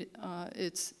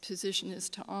its position is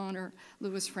to honor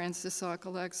Lewis Francis Sauk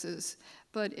Alexis,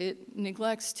 but it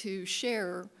neglects to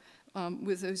share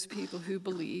with those people who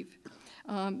believe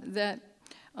that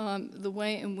the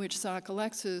way in which Sauk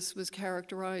Alexis was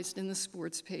characterized in the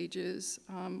sports pages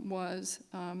was,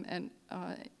 and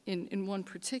in one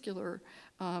particular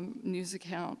news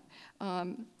account,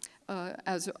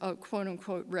 as a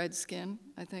quote-unquote redskin,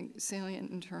 I think salient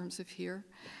in terms of here,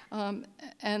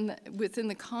 and within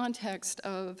the context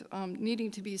of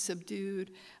needing to be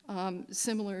subdued,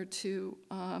 similar to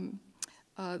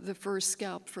the first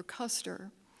scalp for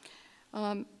Custer.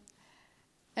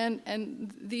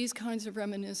 And these kinds of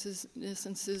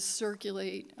reminiscences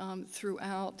circulate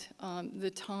throughout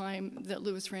the time that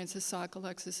Lewis Francis Sauk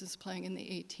Alexis is playing in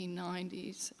the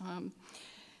 1890s.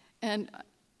 And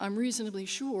I'm reasonably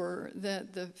sure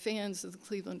that the fans of the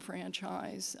Cleveland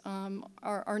franchise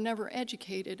are never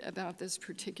educated about this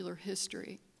particular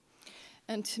history.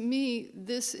 And to me,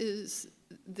 this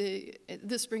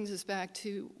brings us back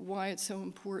to why it's so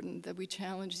important that we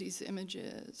challenge these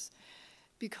images.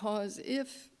 Because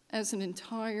if, as an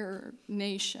entire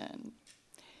nation,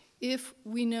 if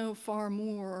we know far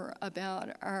more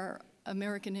about our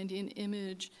American Indian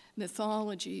image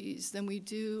mythologies than we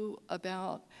do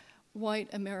about white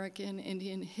American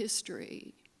Indian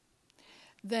history,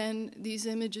 then these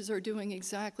images are doing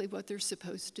exactly what they're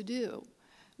supposed to do,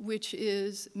 which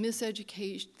is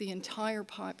miseducate the entire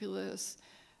populace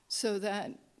so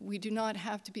that we do not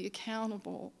have to be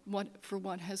accountable for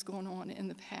what has gone on in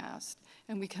the past.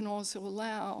 And we can also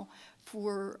allow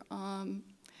for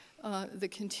the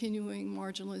continuing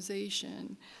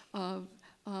marginalization of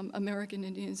American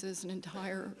Indians as an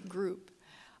entire group.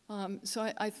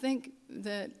 So I think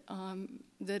that,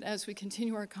 that as we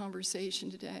continue our conversation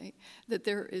today, that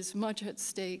there is much at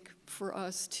stake for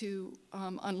us to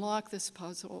unlock this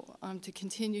puzzle, to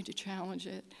continue to challenge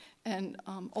it, and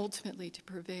ultimately to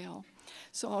prevail.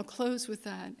 So I'll close with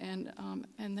that, and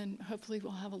then hopefully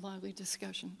we'll have a lively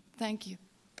discussion. Thank you.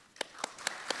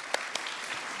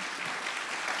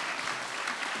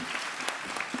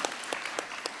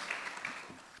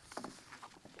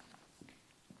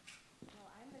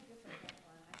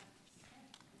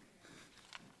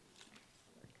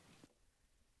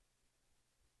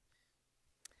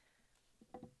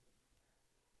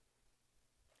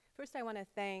 First, I want to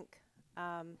thank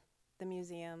the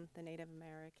museum, the Native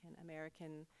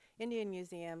American Indian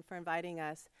Museum, for inviting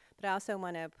us. But I also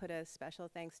want to put a special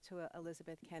thanks to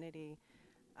Elizabeth Kennedy,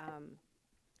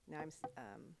 now I'm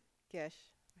Gish,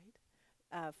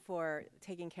 right? For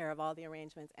taking care of all the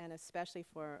arrangements, and especially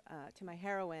to my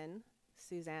heroine,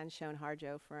 Suzanne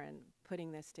Schoen-Harjo, for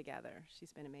putting this together.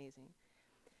 She's been amazing.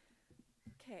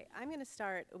 Okay, I'm going to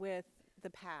start with the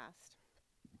past.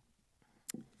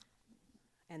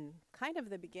 And kind of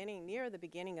the beginning, near the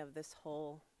beginning of this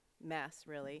whole mess,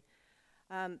 really.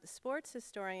 Sports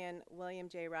historian William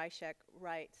J. Reichek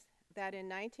writes that in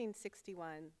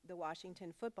 1961, the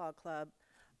Washington Football Club,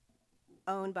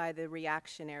 owned by the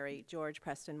reactionary George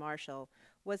Preston Marshall,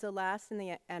 was the last in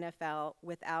the NFL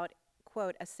without,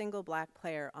 quote, a single black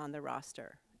player on the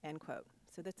roster, end quote.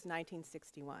 So that's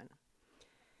 1961.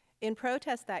 In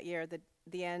protest that year, the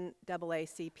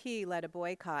NAACP led a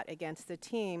boycott against the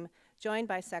team, joined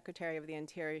by Secretary of the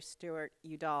Interior Stuart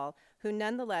Udall, who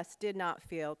nonetheless did not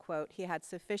feel, quote, he had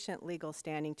sufficient legal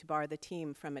standing to bar the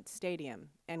team from its stadium,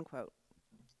 end quote.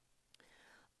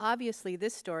 Obviously,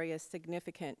 this story is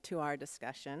significant to our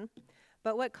discussion,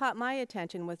 but what caught my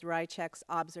attention was Reichek's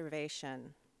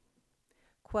observation.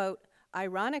 Quote,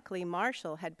 ironically,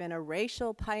 Marshall had been a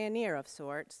racial pioneer of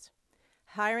sorts,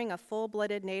 hiring a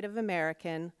full-blooded Native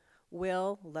American,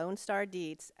 Will Lone Star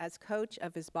Dietz, as coach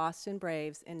of his Boston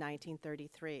Braves in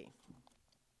 1933.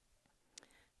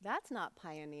 That's not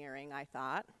pioneering, I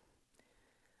thought.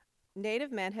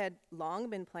 Native men had long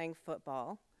been playing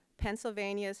football.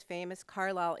 Pennsylvania's famous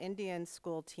Carlisle Indian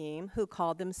school team, who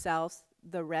called themselves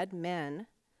the Red Men,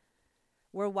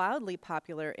 were wildly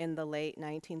popular in the late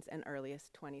 19th and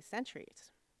earliest 20th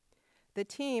centuries. The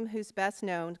team, whose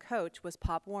best-known coach was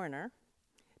Pop Warner,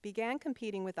 began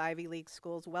competing with Ivy League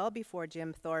schools well before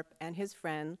Jim Thorpe and his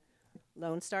friend,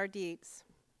 Lone Star Dietz,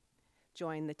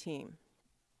 joined the team.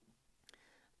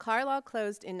 Carlisle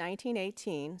closed in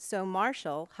 1918, so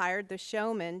Marshall hired the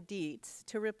showman Dietz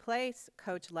to replace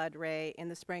Coach Lud Ray in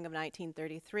the spring of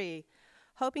 1933,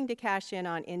 hoping to cash in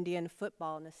on Indian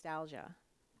football nostalgia.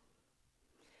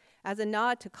 As a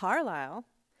nod to Carlisle,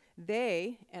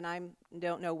 they, and I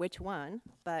don't know which one,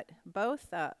 but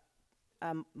both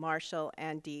Marshall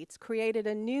and Dietz created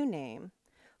a new name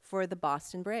for the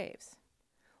Boston Braves,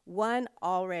 one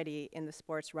already in the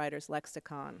sports writer's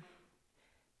lexicon.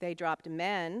 They dropped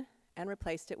men and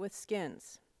replaced it with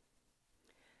skins.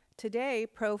 Today,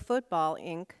 Pro Football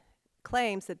Inc.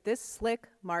 claims that this slick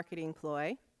marketing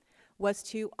ploy was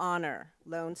to honor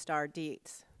Lone Star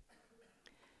Dietz.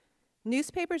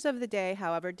 Newspapers of the day,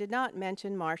 however, did not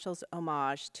mention Marshall's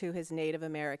homage to his Native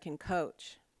American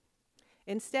coach.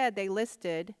 Instead, they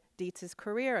listed Dietz's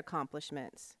career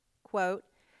accomplishments. Quote,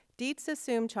 Dietz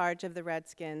assumed charge of the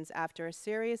Redskins after a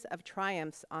series of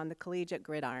triumphs on the collegiate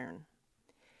gridiron.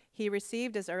 He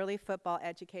received his early football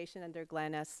education under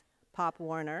Glenn S. Pop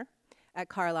Warner at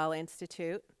Carlisle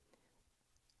Institute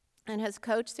and has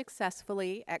coached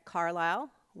successfully at Carlisle,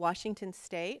 Washington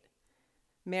State,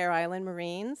 Mare Island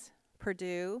Marines,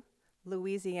 Purdue,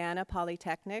 Louisiana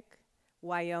Polytechnic,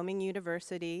 Wyoming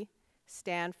University,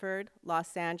 Stanford,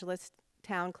 Los Angeles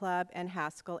Town Club, and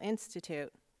Haskell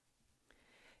Institute.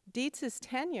 Dietz's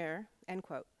tenure, end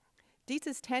quote,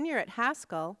 Dietz's tenure at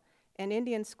Haskell an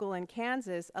Indian school in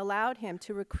Kansas allowed him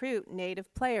to recruit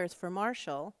native players for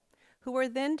Marshall, who were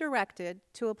then directed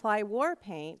to apply war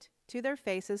paint to their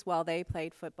faces while they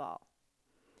played football.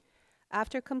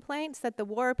 After complaints that the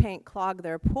war paint clogged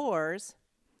their pores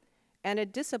and a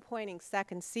disappointing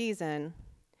second season,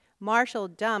 Marshall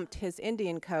dumped his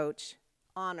Indian coach,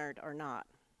 honored or not.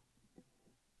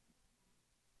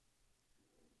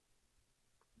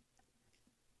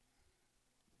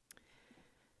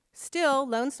 Still,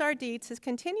 Lone Star Dietz has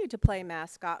continued to play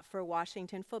mascot for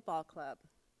Washington Football Club.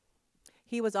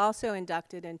 He was also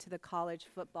inducted into the College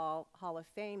Football Hall of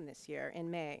Fame this year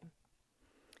in May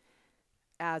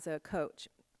as a coach.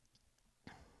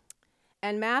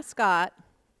 And mascot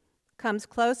comes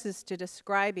closest to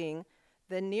describing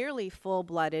the nearly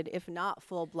full-blooded, if not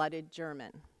full-blooded,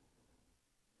 German.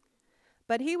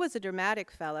 But he was a dramatic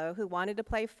fellow who wanted to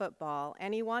play football,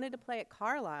 and he wanted to play at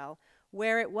Carlisle,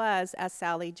 where it was, as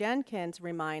Sally Jenkins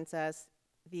reminds us,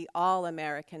 the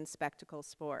all-American spectacle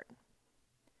sport.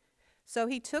 So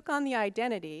he took on the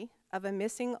identity of a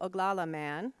missing Oglala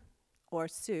man, or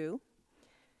Sioux,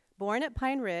 born at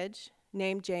Pine Ridge,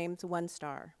 named James One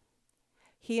Star.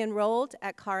 He enrolled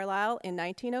at Carlisle in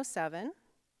 1907,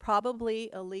 probably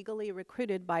illegally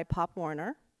recruited by Pop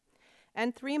Warner,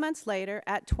 and 3 months later,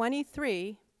 at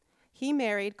 23, he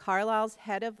married Carlisle's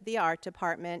head of the art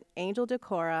department, Angel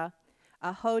Decora,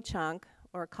 a Ho-Chunk,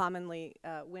 or commonly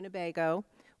Winnebago,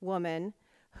 woman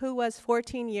who was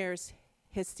 14 years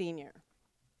his senior.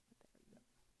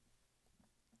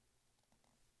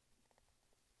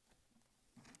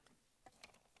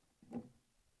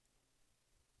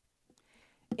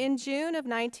 In June of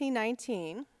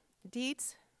 1919,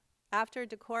 Dietz, after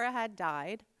Decora had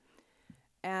died,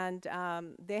 and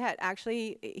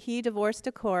he divorced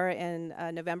Decora in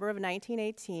November of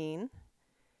 1918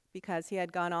 because he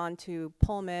had gone on to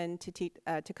Pullman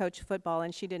to coach football,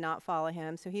 and she did not follow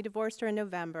him. So he divorced her in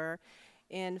November.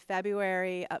 In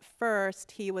February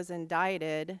 1st, he was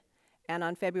indicted, and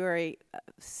on February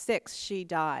 6th, she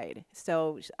died.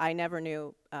 So I never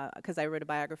knew, because I wrote a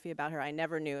biography about her, I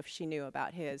never knew if she knew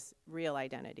about his real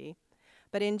identity.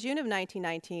 But in June of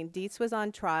 1919, Dietz was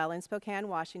on trial in Spokane,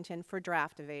 Washington for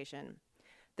draft evasion.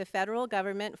 The federal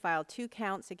government filed 2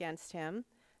 counts against him,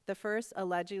 the first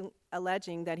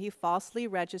alleging that he falsely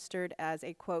registered as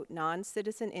a, quote,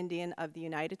 non-citizen Indian of the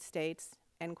United States,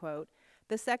 end quote.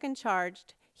 The second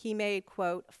charged he made,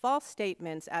 quote, false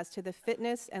statements as to the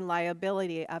fitness and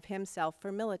liability of himself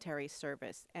for military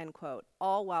service, end quote,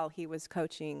 all while he was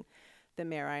coaching the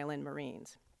Mare Island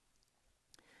Marines.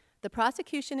 The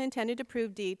prosecution intended to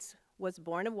prove Dietz was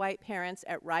born of white parents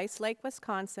at Rice Lake,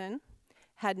 Wisconsin,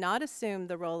 had not assumed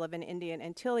the role of an Indian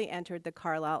until he entered the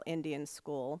Carlisle Indian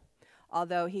School,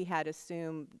 although he had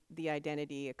assumed the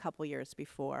identity a couple years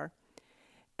before,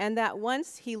 and that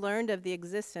once he learned of the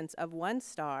existence of One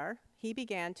Star, he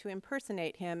began to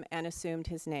impersonate him and assumed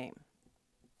his name.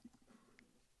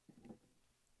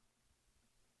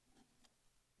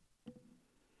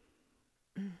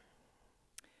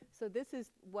 So this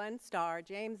is One Star,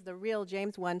 the real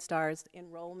James One Star's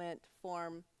enrollment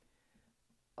form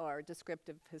or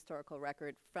descriptive historical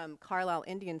record from Carlisle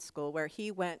Indian School, where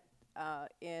he went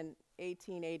in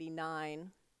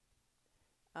 1889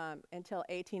 until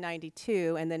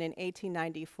 1892, and then in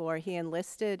 1894 he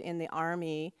enlisted in the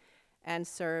Army and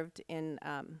served in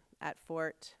at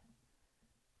Fort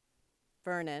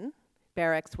Vernon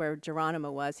barracks where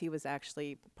Geronimo was. He was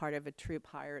actually part of a troop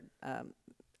hired,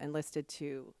 enlisted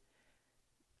to,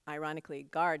 ironically,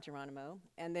 guard Geronimo.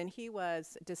 And then he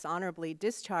was dishonorably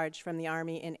discharged from the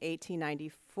Army in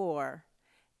 1894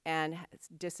 and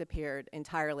disappeared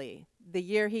entirely. The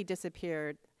year he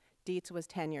disappeared, Dietz was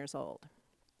 10 years old.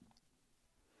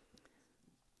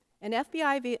 An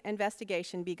FBI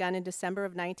investigation begun in December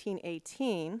of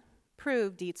 1918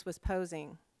 proved Dietz was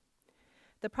posing.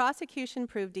 The prosecution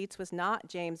proved Dietz was not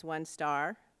James One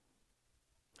Star,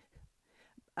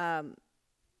 was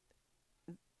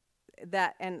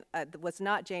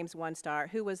not James One Star,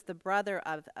 who was the brother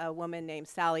of a woman named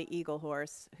Sally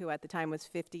Eaglehorse, who at the time was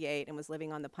 58 and was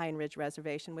living on the Pine Ridge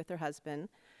Reservation with her husband,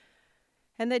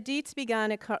 and that Dietz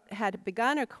had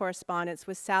begun a correspondence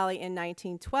with Sally in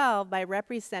 1912 by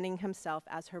representing himself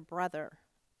as her brother.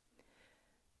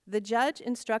 The judge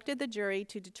instructed the jury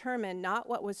to determine not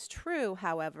what was true,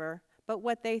 however, but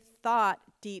what they thought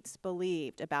Dietz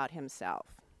believed about himself.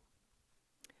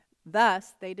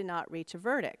 Thus, they did not reach a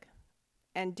verdict,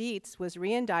 and Dietz was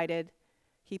re-indicted.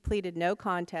 He pleaded no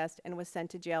contest and was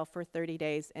sent to jail for 30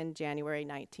 days in January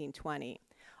 1920.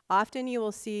 Often you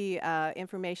will see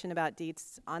information about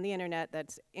Dietz on the internet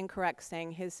that's incorrect,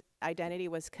 saying his identity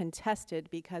was contested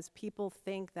because people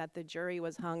think that the jury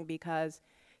was hung because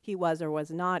he was or was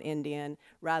not Indian,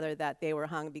 rather that they were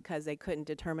hung because they couldn't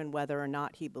determine whether or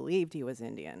not he believed he was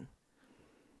Indian.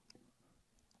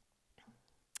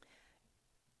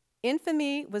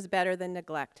 Infamy was better than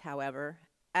neglect, however.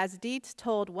 As Dietz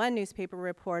told one newspaper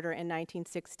reporter in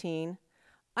 1916,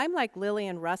 "I'm like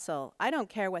Lillian Russell. I don't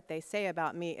care what they say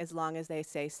about me as long as they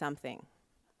say something."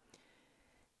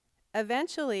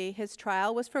 Eventually, his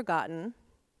trial was forgotten,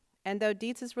 and though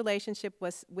Dietz's relationship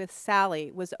with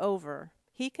Sally was over,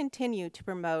 he continued to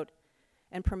promote,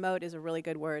 and promote is a really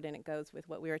good word, and it goes with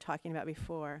what we were talking about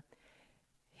before,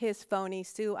 his phony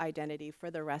Sioux identity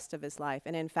for the rest of his life.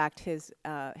 And in fact, his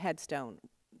headstone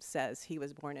says he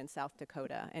was born in South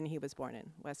Dakota, and he was born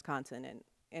in Wisconsin,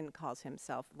 and calls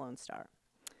himself Lone Star.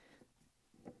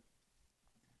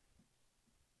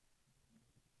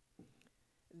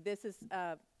 This is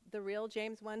the real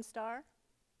James One Star,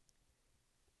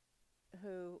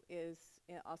 who is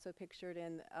also pictured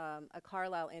in a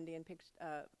Carlisle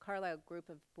Carlisle group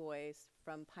of boys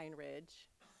from Pine Ridge.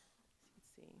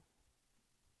 Let's see.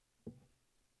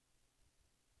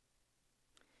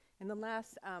 And the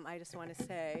last, I just want to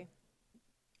say,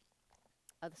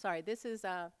 sorry, this is,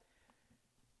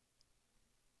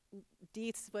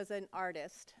 Dietz was an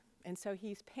artist, and so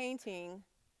he's painting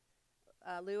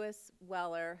Lewis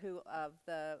Weller, who of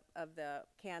the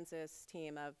Kansas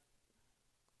team of,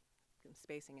 I'm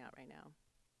spacing out right now,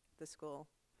 the school.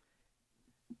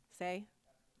 Say?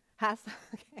 Haas?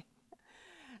 Okay.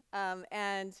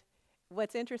 And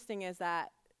what's interesting is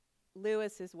that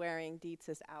Lewis is wearing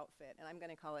Dietz's outfit, and I'm going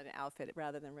to call it an outfit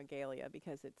rather than regalia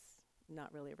because it's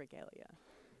not really regalia.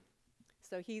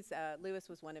 So Lewis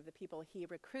was one of the people he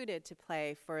recruited to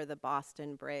play for the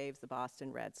Boston Braves, the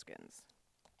Boston Redskins.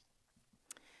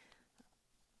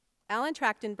 Alan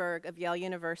Trachtenberg of Yale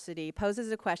University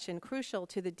poses a question crucial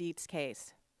to the Dietz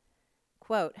case.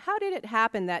 Quote, "How did it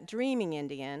happen that dreaming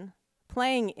Indian,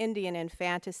 playing Indian in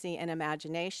fantasy and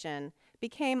imagination,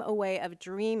 became a way of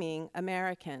dreaming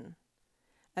American,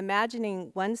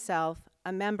 imagining oneself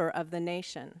a member of the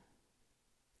nation?"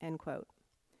 End quote.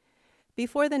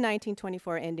 Before the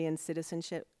 1924 Indian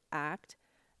Citizenship Act,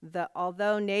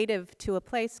 although native to a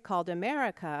place called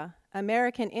America,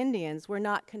 American Indians were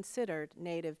not considered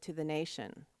native to the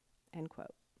nation, end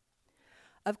quote.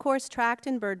 Of course,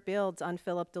 Trachtenberg builds on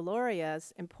Philip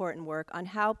Deloria's important work on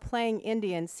how playing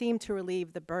Indian seemed to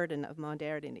relieve the burden of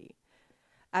modernity.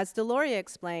 As Deloria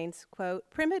explains, quote,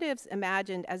 "Primitives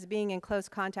imagined as being in close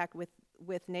contact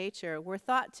with nature were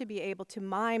thought to be able to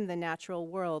mime the natural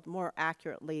world more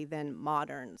accurately than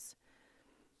moderns,"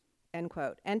 end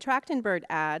quote. And Trachtenberg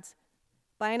adds,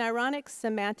 "By an ironic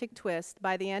semantic twist,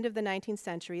 by the end of the 19th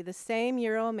century, the same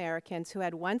Euro-Americans who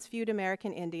had once viewed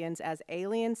American Indians as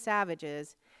alien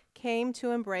savages came to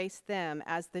embrace them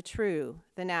as the true,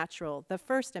 the natural, the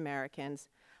first Americans,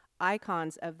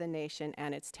 icons of the nation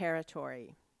and its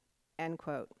territory," end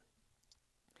quote.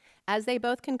 As they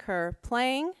both concur,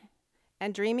 playing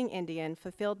and dreaming Indian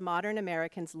fulfilled modern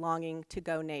Americans' longing to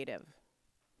go native.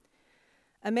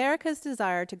 America's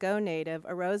desire to go native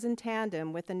arose in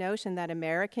tandem with the notion that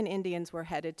American Indians were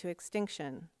headed to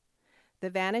extinction. The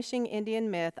vanishing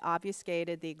Indian myth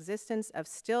obfuscated the existence of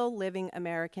still living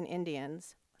American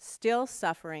Indians, still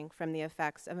suffering from the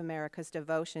effects of America's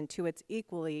devotion to its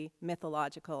equally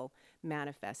mythological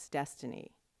manifest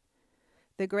destiny.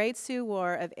 The Great Sioux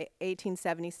War of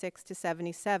 1876 to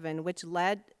 77, which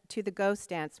led to the Ghost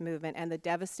Dance movement and the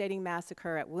devastating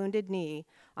massacre at Wounded Knee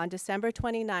on December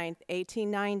 29,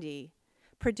 1890,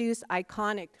 produced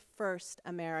iconic first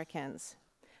Americans,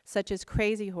 such as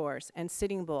Crazy Horse and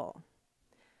Sitting Bull.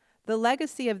 The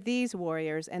legacy of these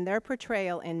warriors and their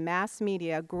portrayal in mass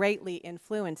media greatly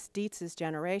influenced Dietz's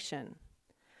generation.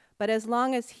 But as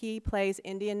long as he plays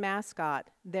Indian Mascot,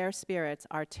 their spirits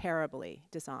are terribly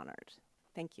dishonored.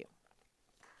 Thank you.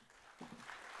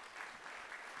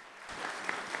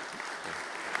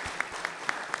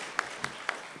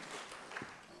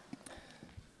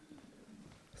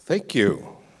 Thank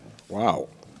you. Wow.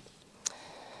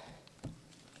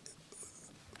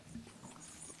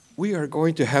 We are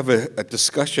going to have a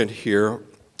discussion here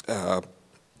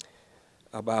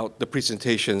about the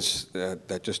presentations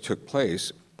that just took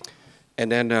place. And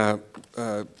then a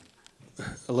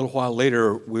little while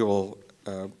later, we will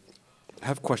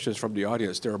have questions from the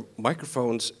audience. There are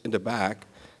microphones in the back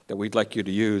that we'd like you to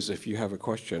use if you have a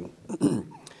question.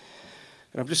 And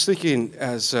I'm just thinking,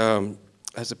 as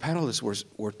the panelists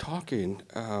were talking,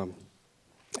 and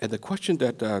the question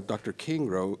that Dr. King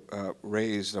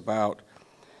raised about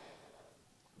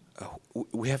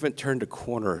we haven't turned a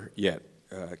corner yet.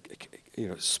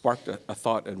 Sparked a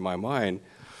thought in my mind,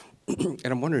 and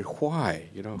I'm wondering why.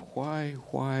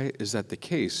 Why is that the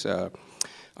case? I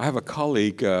have a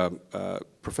colleague,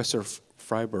 Professor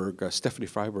Freiberg, Stephanie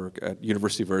Freiberg at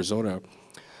University of Arizona,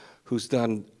 who's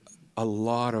done a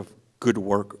lot of good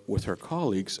work with her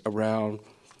colleagues around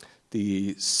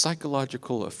the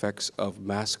psychological effects of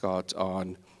mascots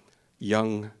on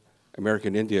young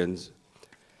American Indians.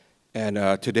 And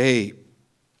today,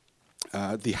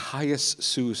 the highest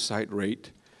suicide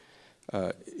rate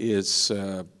is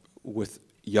with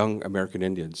young American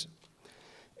Indians.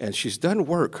 And she's done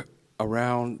work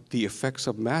around the effects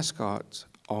of mascots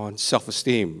on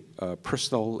self-esteem,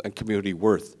 personal and community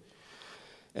worth.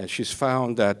 And she's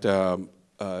found that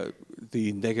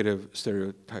the negative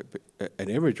stereotype and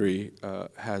imagery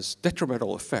has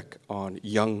detrimental effect on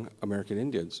young American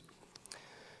Indians.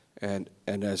 And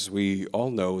as we all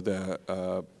know,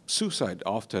 the suicide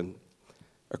often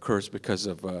occurs because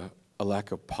of a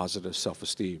lack of positive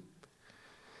self-esteem.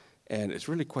 And it's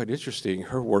really quite interesting.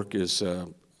 Her work is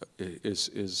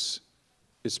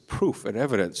proof and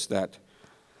evidence that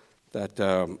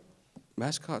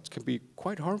mascots can be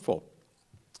quite harmful.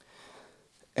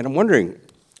 And I'm wondering,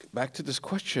 back to this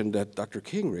question that Dr.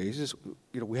 King raises,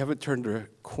 we haven't turned a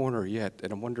corner yet,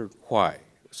 and I'm wondering why.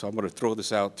 So I'm going to throw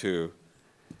this out to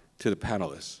the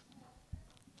panelists.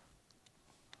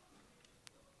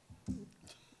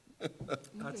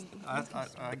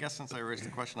 I guess since I raised the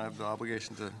question, I have the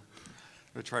obligation to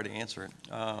try to answer it.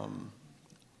 I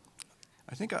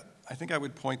think I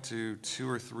would point to 2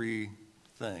 or 3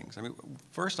 things. I mean,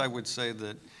 first I would say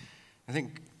that I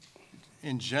think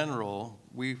in general,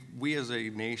 we as a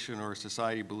nation or a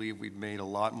society believe we've made a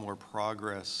lot more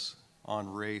progress on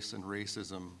race and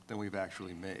racism than we've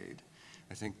actually made.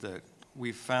 I think that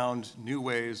we've found new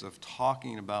ways of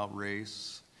talking about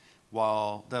race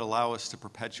that allow us to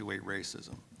perpetuate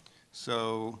racism.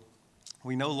 So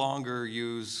we no longer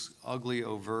use ugly,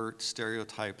 overt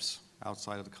stereotypes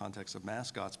outside of the context of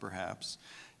mascots, perhaps,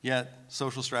 yet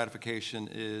social stratification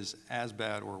is as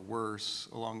bad or worse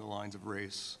along the lines of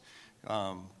race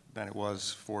than it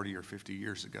was 40 or 50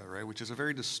 years ago, right? Which is a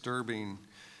very disturbing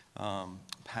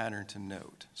pattern to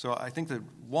note. So I think that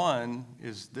one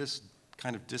is this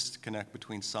kind of disconnect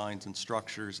between signs and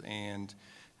structures and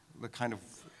the kind of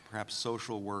perhaps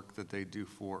social work that they do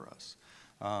for us.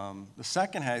 The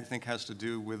second, I think, has to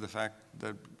do with the fact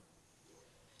that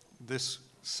this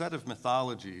set of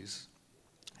mythologies,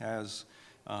 as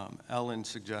Ellen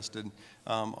suggested,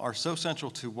 are so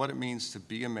central to what it means to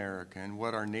be American,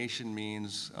 what our nation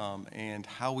means, and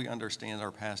how we understand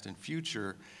our past and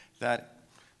future, that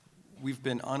we've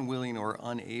been unwilling or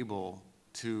unable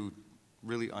to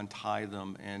really untie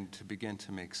them and to begin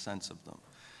to make sense of them.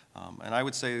 And I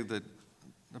would say that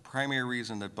the primary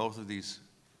reason that both of these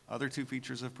other 2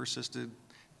 features have persisted,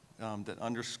 that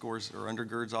underscores or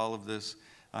undergirds all of this,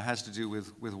 has to do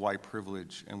with white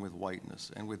privilege and with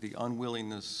whiteness and with the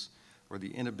unwillingness or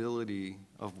the inability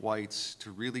of whites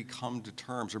to really come to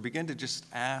terms or begin to just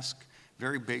ask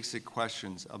very basic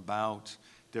questions about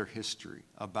their history,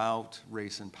 about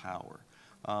race and power.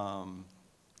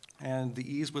 And the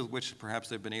ease with which perhaps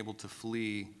they've been able to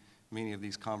flee many of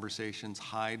these conversations,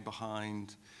 hide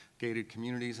behind gated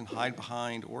communities and hide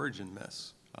behind origin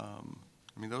myths. I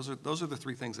mean, those are the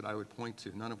 3 things that I would point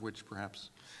to, none of which perhaps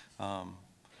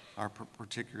are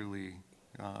particularly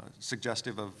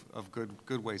suggestive of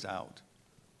good ways out.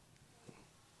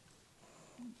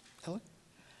 Ellen?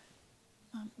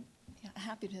 Yeah,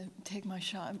 happy to take my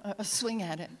shot, a swing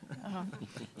at it,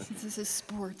 since this is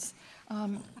sports.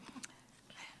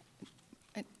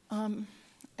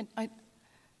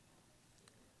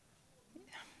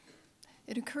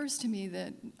 It occurs to me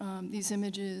that these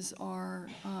images are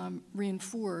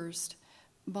reinforced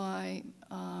by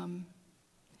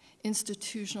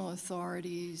institutional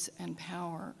authorities and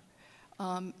power.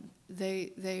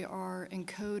 They are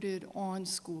encoded on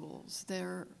schools.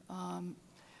 They're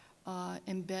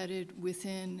embedded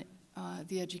within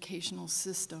the educational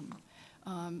system.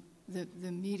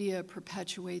 The media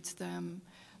perpetuates them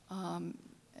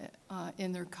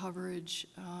in their coverage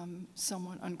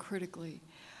somewhat uncritically.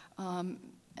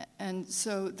 And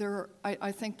so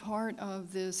I think part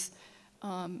of this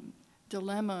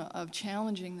dilemma of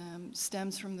challenging them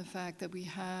stems from the fact that we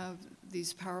have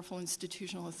these powerful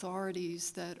institutional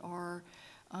authorities that are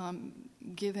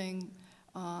giving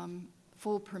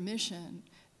full permission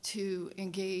to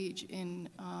engage in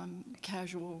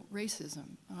casual racism,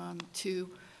 to,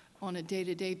 on a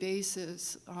day-to-day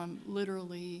basis,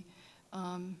 literally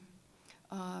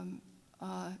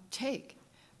take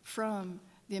from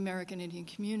the American Indian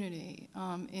community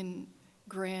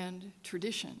grand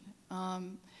tradition.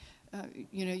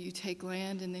 You know, you take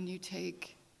land and then you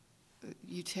take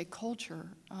culture.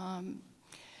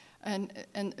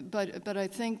 But I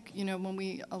think, you know, when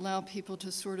we allow people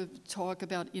to sort of talk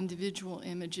about individual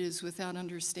images without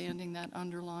understanding that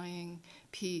underlying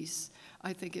piece,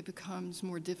 I think it becomes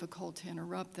more difficult to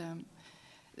interrupt them.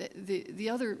 The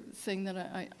other thing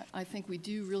that I think we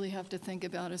do really have to think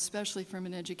about, especially from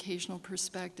an educational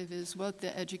perspective, is what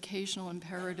the educational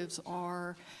imperatives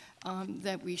are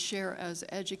that we share as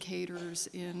educators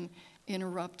in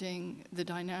interrupting the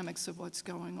dynamics of what's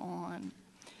going on.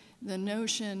 The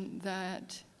notion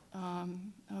that, oh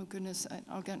goodness,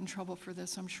 I'll get in trouble for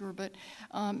this, I'm sure, but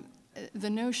the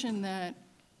notion that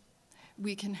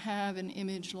we can have an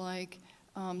image like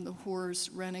the horse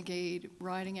renegade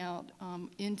riding out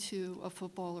into a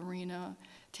football arena,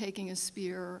 taking a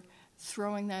spear,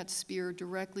 throwing that spear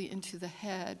directly into the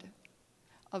head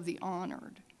of the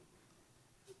honored,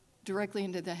 directly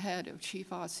into the head of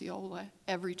Chief Osceola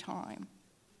every time,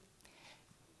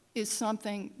 is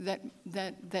something that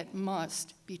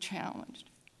must be challenged.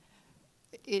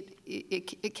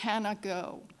 It cannot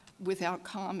go without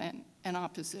comment and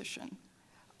opposition.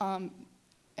 You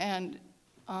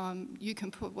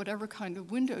can put whatever kind of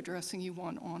window dressing you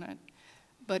want on it,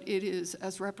 but it is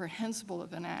as reprehensible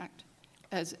of an act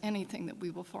as anything that we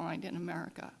will find in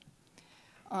America.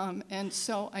 And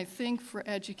so I think for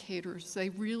educators, they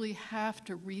really have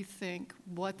to rethink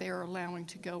what they are allowing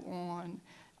to go on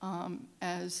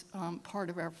as part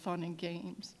of our fun and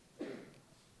games.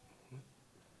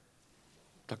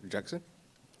 Dr. Jackson?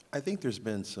 I think there's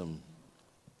been some,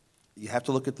 you have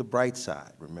to look at the bright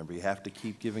side. Remember, you have to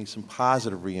keep giving some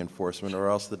positive reinforcement or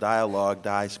else the dialogue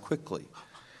dies quickly.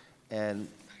 And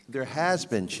there has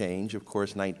been change. Of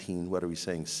course,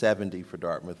 70 for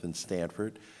Dartmouth and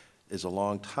Stanford is a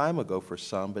long time ago for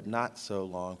some, but not so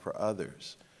long for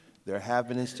others. There have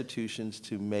been institutions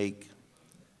to make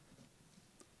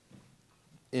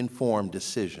informed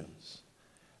decisions.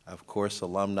 Of course,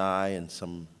 alumni and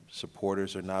some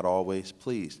supporters are not always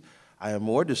pleased. I am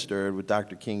more disturbed with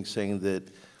Dr. King saying that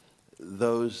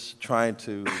those trying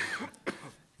to,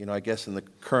 you know, I guess in the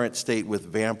current state with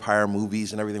vampire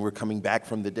movies and everything, we're coming back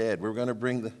from the dead. We're going to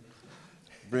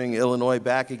bring Illinois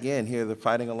back again. Here, they're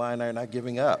fighting Illini, not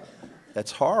giving up.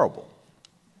 That's horrible.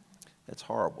 That's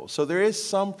horrible. So there is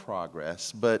some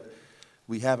progress, but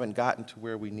we haven't gotten to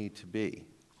where we need to be.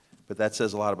 But that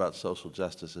says a lot about social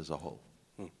justice as a whole.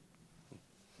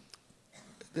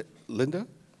 Linda?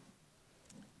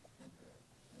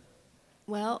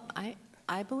 Well,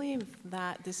 I believe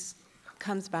that this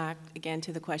comes back again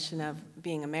to the question of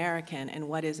being American and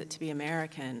what is it to be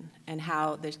American and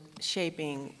how the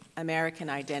shaping American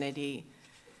identity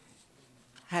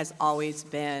has always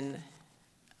been,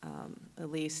 at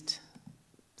least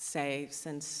say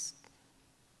since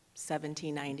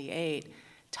 1798,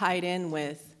 tied in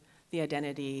with the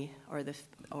identity or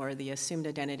the assumed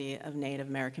identity of Native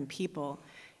American people.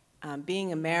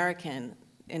 Being American,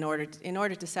 in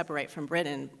order to separate from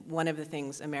Britain, one of the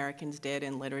things Americans did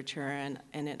in literature and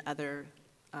in other,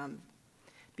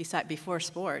 before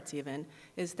sports even,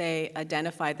 is they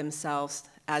identified themselves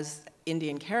as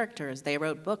Indian characters. They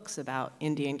wrote books about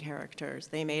Indian characters.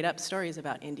 They made up stories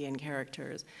about Indian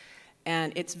characters.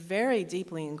 And it's very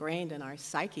deeply ingrained in our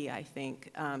psyche, I think,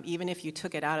 even if you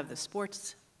took it out of the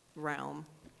sports realm,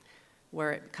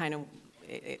 where it kind of,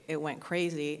 it went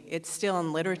crazy. It's still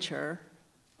in literature.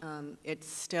 It's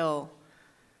still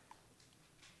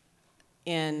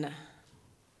in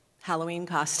Halloween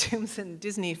costumes and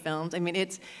Disney films. I mean,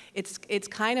 it's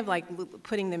kind of like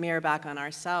putting the mirror back on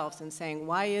ourselves and saying,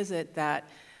 why is it that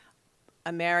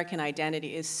American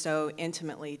identity is so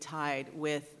intimately tied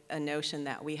with a notion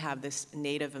that we have this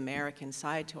Native American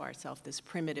side to ourselves, this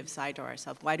primitive side to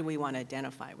ourselves? Why do we want to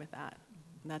identify with that?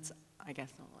 And that's, I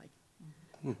guess, all like.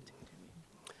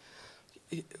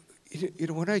 You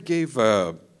know, when I gave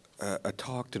a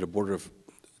talk to the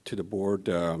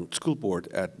school board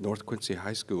at North Quincy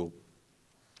High School,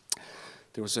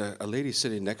 there was a lady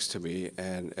sitting next to me,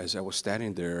 and as I was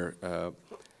standing there,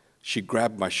 she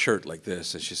grabbed my shirt like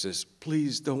this, and she says,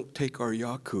 "Please don't take our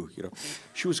yaku." You know,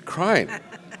 she was crying.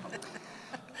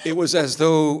 It was as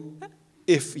though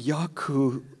if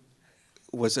yaku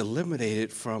was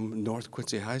eliminated from North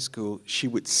Quincy High School, she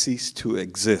would cease to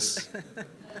exist.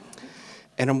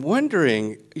 And I'm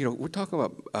wondering, you know, we're talking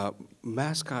about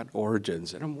mascot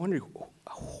origins, and I'm wondering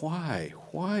why?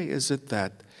 Why is it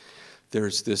that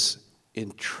there's this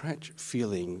entrenched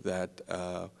feeling that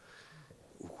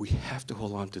we have to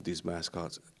hold on to these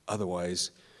mascots,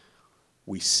 otherwise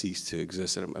we cease to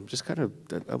exist? And I'm just kind of,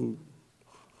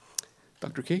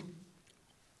 Dr. King?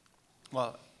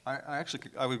 Well, I actually,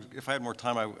 if I had more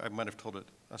time, I might have told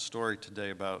a story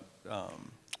today about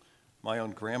my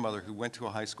own grandmother who went to a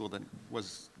high school that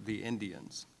was the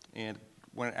Indians. And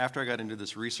after I got into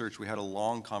this research, we had a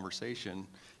long conversation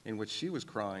in which she was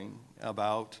crying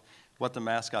about what the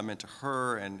mascot meant to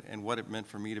her and what it meant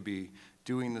for me to be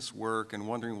doing this work and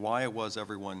wondering why it was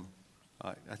everyone,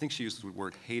 I think she used the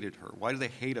word hated her. Why do they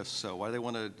hate us so? Why do they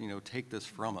want to take this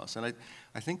from us? And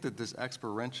I think that this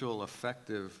experiential,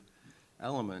 effective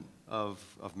element of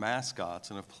mascots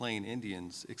and of playing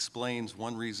Indians explains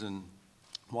one reason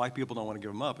why people don't want to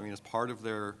give them up. I mean, it's part of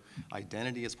their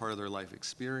identity, it's part of their life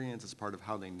experience, it's part of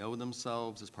how they know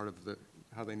themselves, it's part of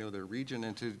how they know their region.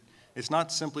 And it's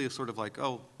not simply a sort of like,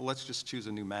 oh, well, let's just choose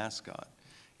a new mascot.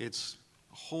 It's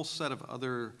a whole set of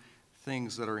other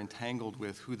things that are entangled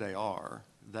with who they are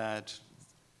that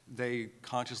they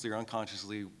consciously or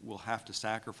unconsciously will have to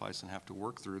sacrifice and have to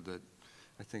work through that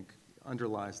I think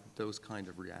underlies those kind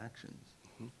of reactions.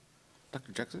 Mm-hmm.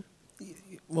 Dr. Jackson?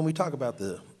 When we talk about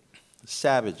the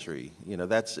savagery,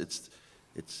 it's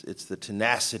the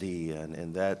tenacity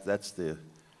and that's the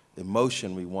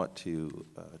emotion we want to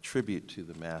attribute to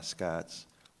the mascots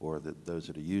or those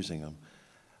that are using them.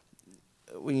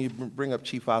 When you bring up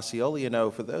Chief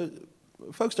Osceola, for those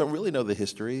folks don't really know the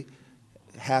history.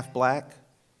 Half black,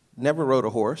 never rode a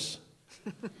horse.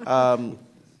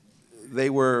 They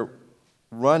were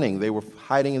running, they were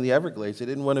hiding in the Everglades. They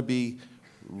didn't want to be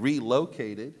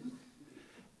relocated.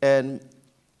 And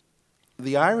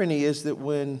the irony is that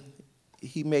when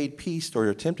he made peace or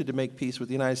attempted to make peace with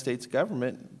the United States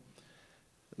government,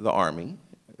 the Army,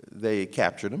 they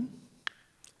captured him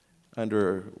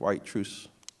under white truce,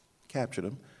 captured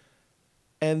him,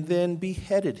 and then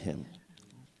beheaded him.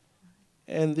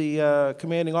 And the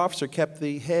commanding officer kept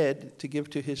the head to give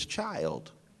to his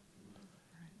child.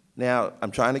 Now,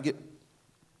 I'm trying to get,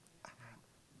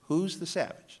 who's the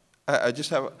savage? I just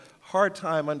have a hard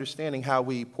time understanding how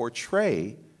we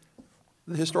portray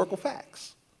the historical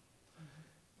facts.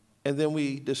 And then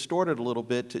we distort it a little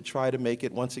bit to try to make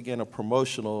it, once again, a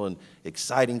promotional and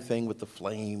exciting thing with the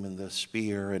flame and the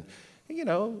spear and,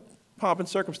 pomp and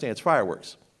circumstance,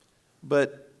 fireworks.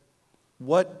 But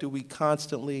what do we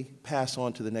constantly pass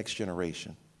on to the next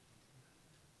generation?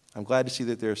 I'm glad to see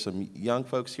that there are some young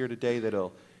folks here today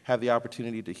that'll have the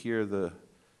opportunity to hear the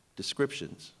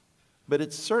descriptions. But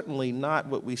it's certainly not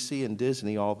what we see in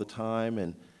Disney all the time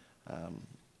and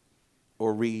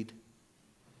or read.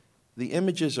 The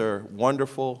images are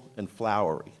wonderful and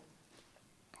flowery,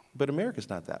 but America's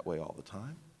not that way all the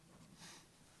time.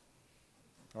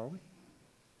 Are we?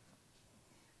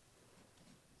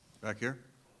 Back here?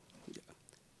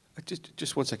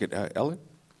 Just 1 second. Ellen?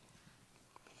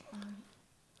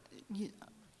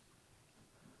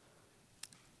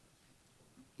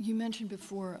 You mentioned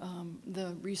before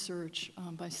the research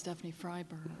by Stephanie Freiberg.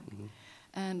 Mm-hmm.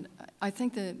 And I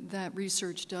think that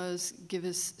research does give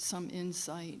us some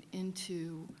insight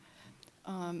into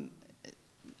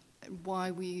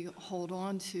why we hold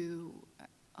on to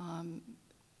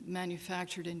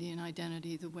manufactured Indian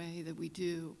identity the way that we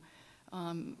do,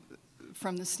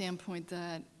 from the standpoint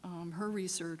that her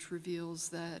research reveals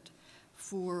that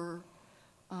for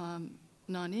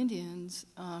non-Indians,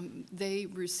 they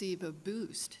receive a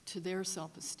boost to their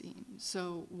self-esteem.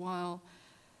 So while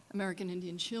American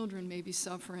Indian children may be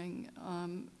suffering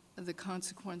the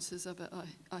consequences of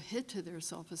a hit to their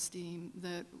self-esteem,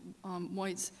 that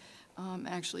whites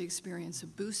actually experience a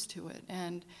boost to it.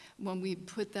 And when we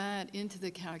put that into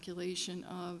the calculation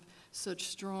of such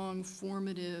strong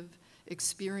formative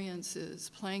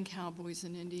experiences, playing cowboys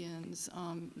and Indians,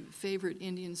 favorite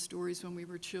Indian stories when we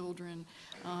were children,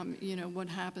 what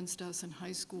happens to us in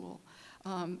high school,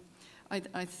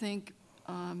 I think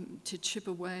to chip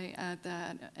away at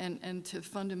that and to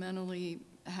fundamentally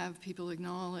have people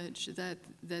acknowledge that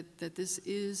this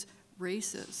is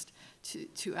racist,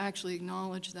 to actually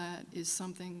acknowledge that is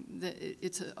something that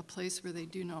it's a place where they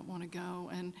do not want to go.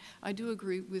 And I do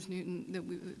agree with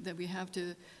Newton that we have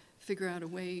to figure out a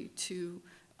way to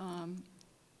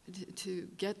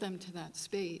get them to that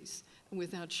space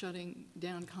without shutting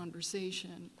down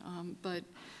conversation. But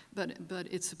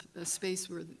it's a space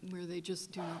where they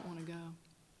just do not want to go.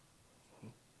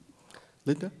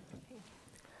 Linda?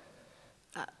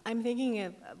 I'm thinking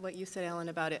of what you said, Ellen,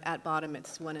 about it. At bottom,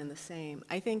 it's one and the same.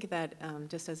 I think that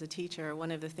just as a teacher,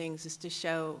 one of the things is to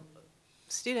show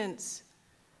students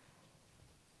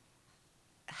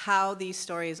how these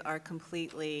stories are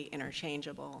completely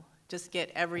interchangeable. Just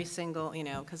get every single,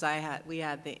 because we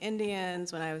had the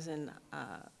Indians when I was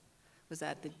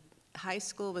at the high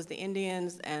school, was the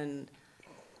Indians, and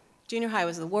junior high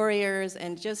was the Warriors,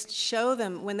 and just show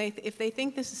them if they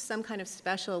think this is some kind of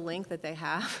special link that they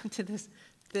have to this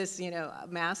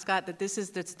mascot, that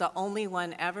that's the only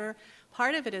one ever.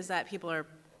 Part of it is that people are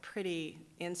pretty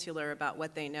insular about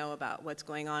what they know about what's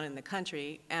going on in the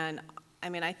country, and I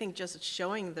mean, I think just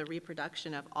showing the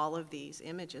reproduction of all of these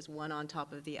images, one on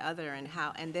top of the other,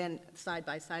 and then side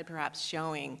by side, perhaps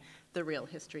showing the real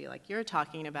history like you're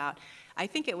talking about, I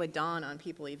think it would dawn on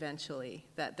people eventually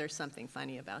that there's something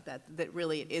funny about that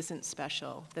really it isn't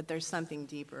special, that there's something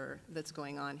deeper that's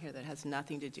going on here that has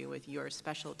nothing to do with your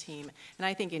special team. And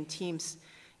I think in teams,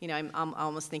 I'm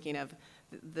almost thinking of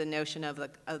the notion of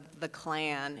the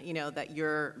clan, that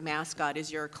your mascot is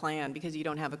your clan because you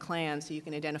don't have a clan, so you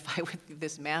can identify with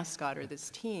this mascot or this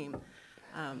team.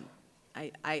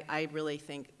 I really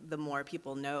think the more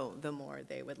people know, the more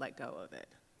they would let go of it.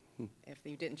 If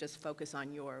you didn't just focus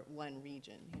on your one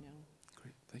region,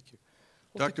 Great, thank you.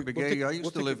 Dr. Begay, I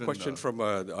used to live in... We'll take a question from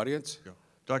the audience. Yeah.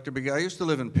 Dr. Begay, I used to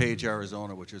live in Page,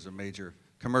 Arizona, which is a major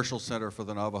commercial center for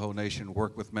the Navajo Nation,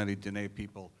 work with many Diné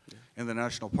people in the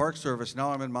National Park Service.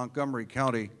 Now I'm in Montgomery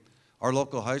County. Our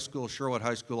local high school, Sherwood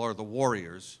High School, are the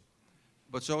Warriors,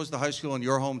 but so is the high school in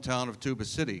your hometown of Tuba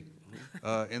City.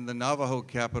 In the Navajo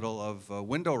capital of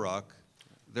Window Rock,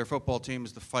 their football team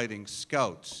is the Fighting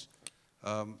Scouts.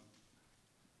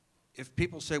 If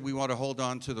people say we want to hold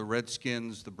on to the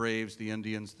Redskins, the Braves, the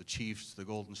Indians, the Chiefs, the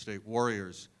Golden State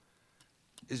Warriors,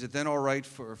 is it then all right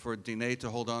for Diné to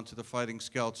hold on to the Fighting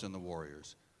Scouts and the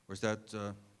Warriors? Or is that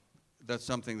that's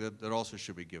something that also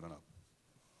should be given up?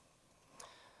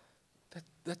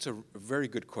 That's a very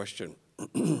good question.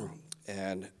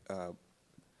 And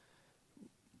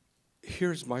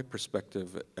here's my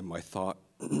perspective and my thought.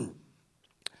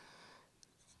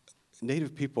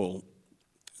 Native people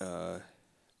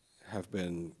have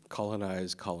been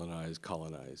colonized.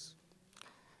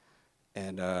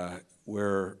 And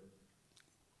we're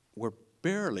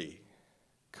barely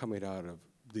coming out of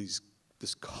this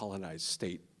colonized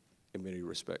state in many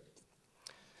respects.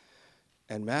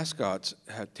 And mascots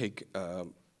take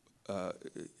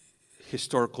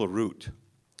historical root.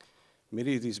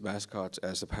 Many of these mascots,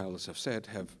 as the panelists have said,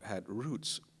 have had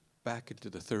roots back into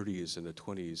the 30s and the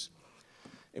 20s.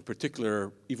 In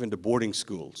particular, even the boarding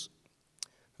schools.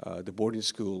 The boarding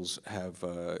schools have,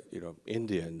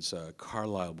 Indians,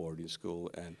 Carlisle boarding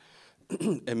school, and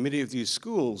and many of these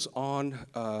schools on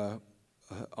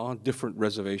different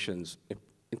reservations,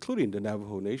 including the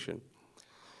Navajo Nation,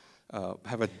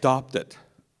 have adopted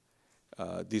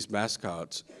these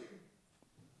mascots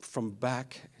from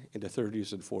back in the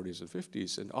 30s and 40s and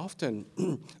 50s, and often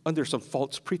under some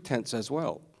false pretense as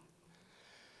well.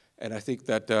 And I think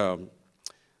that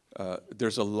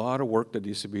there's a lot of work that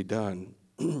needs to be done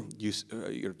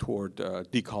toward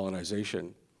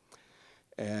decolonization.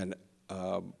 And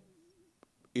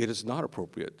it is not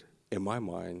appropriate, in my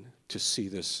mind, to see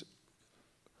this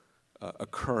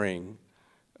occurring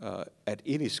at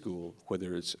any school,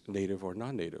 whether it's native or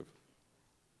non-native.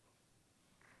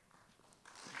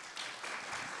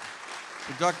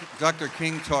 Dr.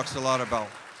 King talks a lot about,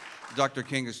 Dr.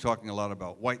 King is talking a lot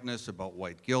about whiteness, about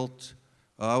white guilt.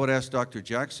 I would ask Dr.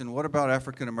 Jackson, what about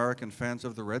African-American fans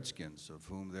of the Redskins, of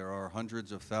whom there are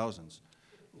hundreds of thousands?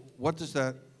 What does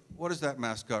that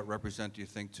mascot represent, do you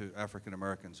think, to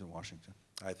African-Americans in Washington?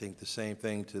 I think the same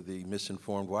thing to the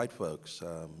misinformed white folks.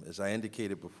 As I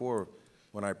indicated before,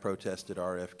 when I protested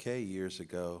RFK years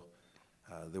ago,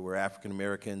 there were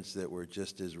African-Americans that were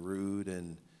just as rude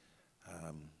and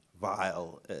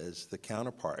vile as the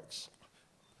counterparts.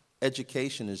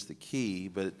 Education is the key,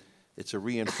 but it's a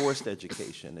reinforced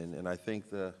education, and I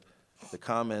think the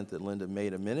comment that Linda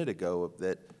made a minute ago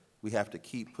that we have to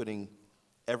keep putting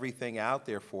everything out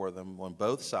there for them on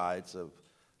both sides of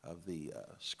the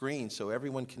screen so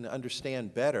everyone can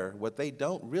understand better what they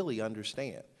don't really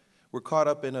understand. We're caught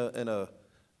up in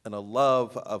a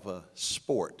love of a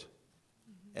sport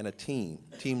and a team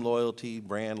loyalty,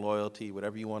 brand loyalty,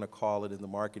 whatever you want to call it in the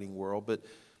marketing world, but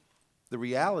the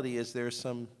reality is there's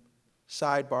some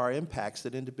sidebar impacts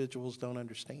that individuals don't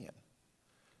understand.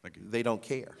 Thank you. They don't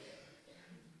care.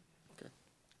 Okay.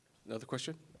 Another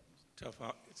question?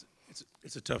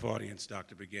 It's a tough audience,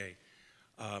 Dr. Begay.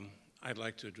 I'd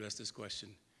like to address this question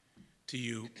to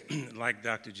you. Like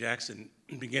Dr. Jackson,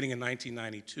 beginning in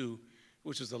 1992,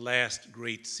 which was the last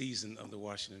great season of the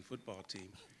Washington football team,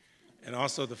 and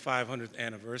also the 500th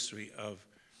anniversary of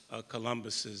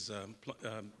Columbus's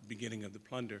beginning of the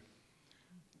plunder,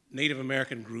 Native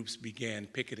American groups began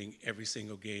picketing every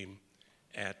single game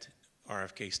at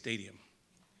RFK Stadium.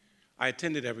 I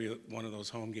attended every one of those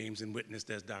home games and witnessed,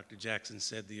 as Dr. Jackson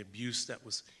said, the abuse that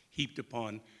was heaped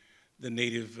upon the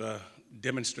Native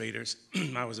demonstrators.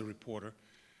 I was a reporter.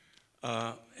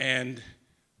 And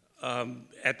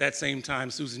at that same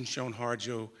time, Susan Schoen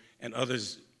Harjo and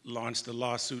others launched a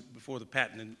lawsuit before the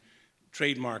Patent and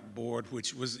Trademark Board,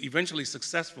 which was eventually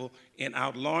successful in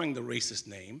outlawing the racist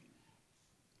name,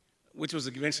 which was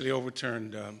eventually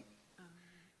overturned.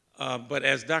 But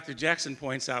as Dr. Jackson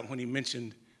points out when he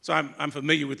mentioned, so I'm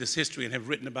familiar with this history and have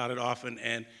written about it often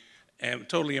and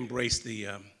totally embraced the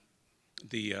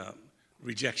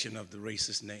rejection of the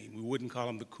racist name. We wouldn't call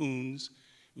them the Coons,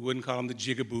 we wouldn't call them the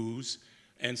Jigaboos,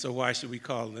 and so why should we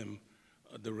call them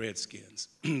the Redskins?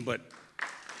 But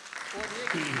or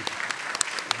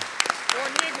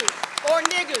niggers. Or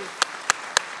niggers.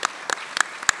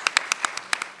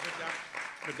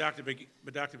 But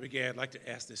Dr. Begay, I'd like to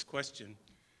ask this question,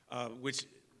 which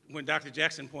when Dr.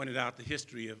 Jackson pointed out the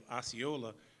history of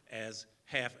Osceola as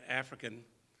half African,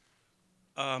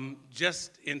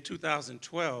 just in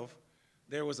 2012,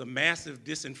 there was a massive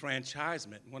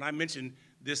disenfranchisement. When I mentioned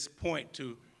this point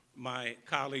to my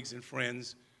colleagues and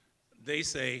friends, they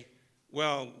say,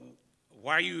 well,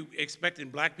 why are you expecting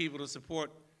black people to support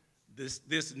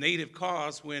this Native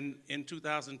cause when in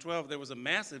 2012 there was a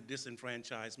massive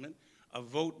disenfranchisement, a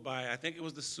vote by, I think it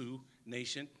was the Sioux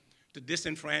Nation, to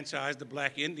disenfranchise the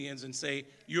black Indians and say,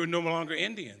 you're no longer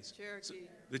Indians. Cherokee.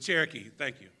 The Cherokee,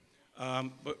 thank you.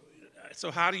 So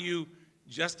how do you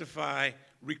justify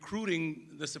recruiting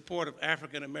the support of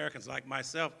African Americans like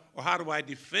myself, or how do I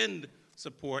defend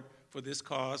support for this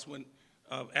cause when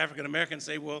African Americans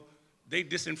say, well, they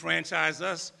disenfranchised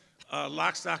us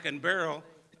lock, stock, and barrel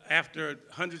after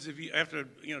hundreds of years, after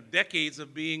decades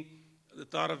of being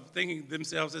thought of thinking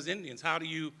themselves as Indians? How do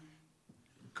you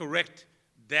correct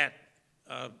that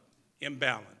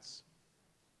imbalance?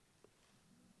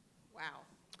 Wow.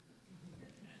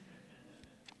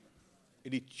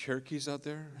 Any Cherokees out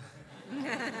there?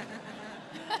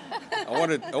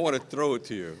 I want to throw it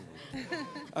to you.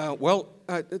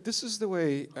 This is the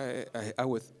way I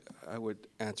would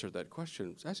answer that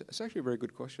question. It's actually a very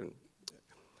good question.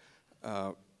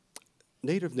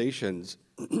 Native nations,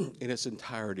 in its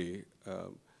entirety,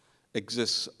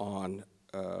 exists on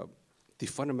the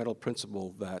fundamental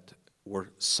principle that we're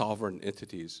sovereign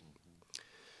entities.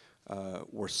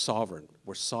 We're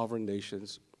sovereign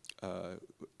nations.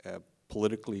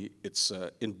 Politically, it's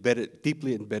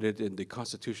deeply embedded in the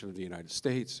Constitution of the United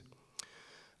States,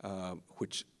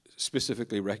 which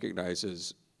specifically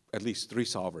recognizes at least three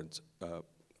sovereigns,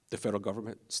 the federal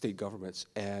government, state governments,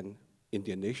 and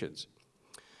Indian nations.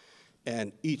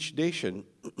 And each nation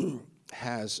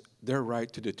has their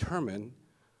right to determine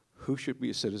who should be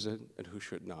a citizen and who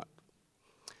should not.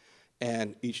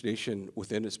 And each nation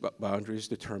within its boundaries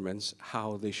determines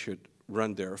how they should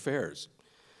run their affairs.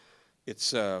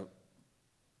 It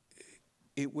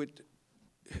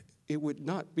would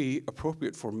not be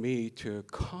appropriate for me to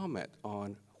comment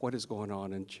on what is going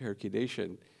on in Cherokee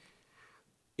Nation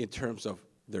in terms of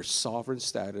their sovereign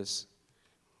status.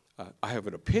 I have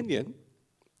an opinion.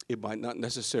 It might not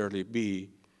necessarily be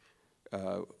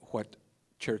what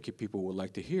Cherokee people would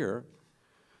like to hear,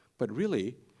 but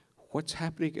really, what's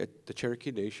happening at the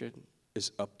Cherokee Nation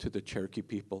is up to the Cherokee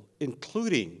people,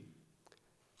 including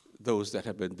those that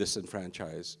have been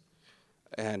disenfranchised.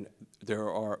 And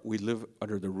we live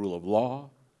under the rule of law,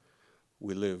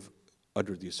 we live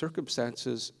under these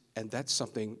circumstances, and that's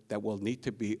something that will need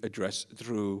to be addressed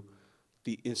through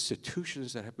the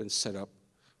institutions that have been set up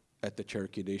at the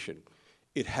Cherokee Nation.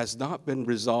 It has not been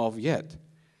resolved yet.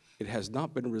 It has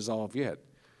not been resolved yet.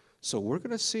 So we're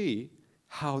going to see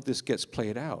how this gets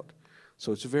played out.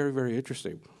 So it's very, very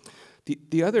interesting.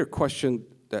 The other question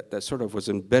that sort of was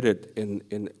embedded in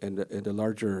the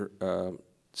larger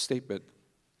statement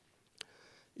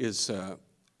is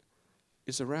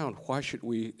around why should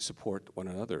we support one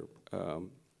another.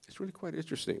 It's really quite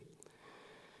interesting.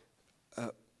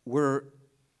 We're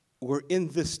in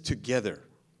this together.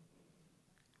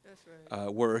 That's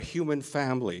right. We're a human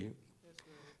family. That's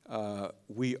right.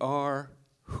 We are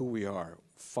who we are,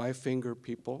 five-finger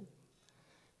people.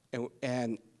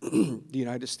 And the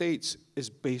United States is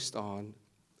based on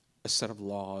a set of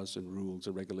laws and rules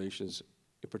and regulations,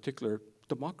 in particular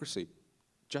democracy,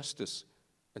 justice,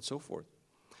 and so forth.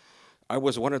 I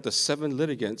was one of the 7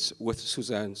 litigants with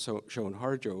Suzanne Schoen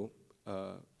Harjo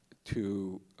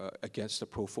against the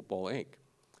Pro Football Inc.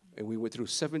 And we went through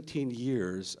 17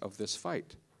 years of this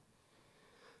fight.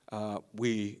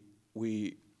 We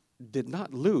did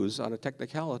not lose on a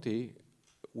technicality.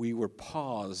 We were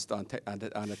paused on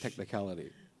a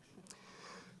technicality.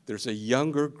 There's a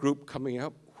younger group coming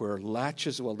up where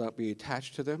latches will not be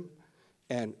attached to them.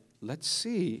 And let's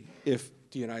see if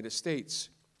the United States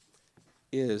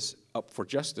is up for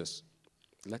justice.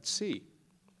 Let's see.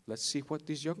 Let's see what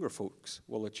these younger folks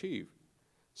will achieve.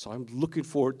 So I'm looking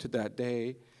forward to that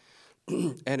day.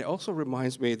 And it also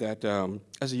reminds me that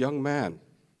as a young man,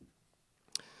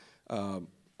 I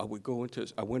would go into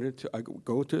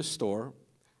a store.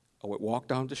 I would walk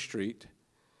down the street,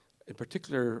 in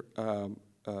particular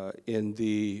in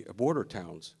the border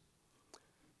towns.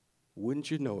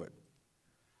 Wouldn't you know it,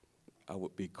 I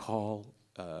would be called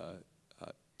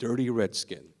dirty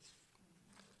redskin,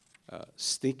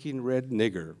 stinking red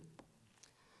nigger,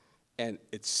 and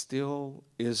it still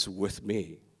is with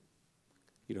me.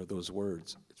 You know, those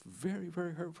words. It's very,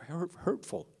 very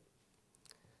hurtful.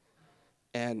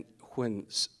 And when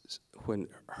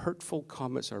hurtful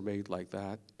comments are made like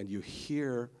that, and you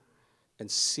hear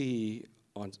and see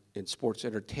in sports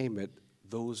entertainment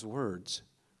those words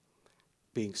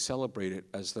being celebrated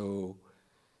as though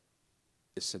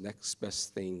it's the next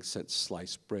best thing since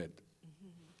sliced bread,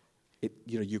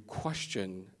 you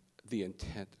question the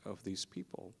intent of these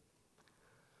people.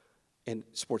 And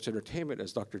sports entertainment,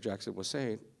 as Dr. Jackson was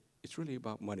saying, it's really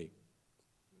about money.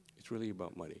 It's really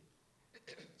about money.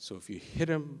 So if you hit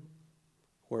them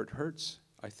where it hurts,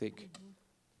 I think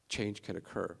change can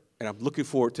occur. And I'm looking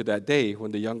forward to that day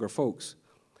when the younger folks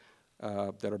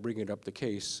that are bringing up the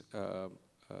case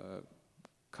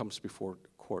comes before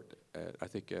court. I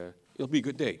think it'll be a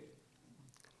good day.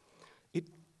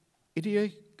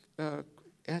 Any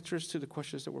answers to the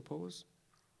questions that were posed?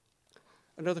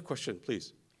 Another question,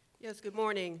 please. Yes, good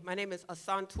morning. My name is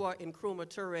Asantwa Nkrumah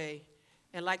Toure,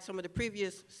 and like some of the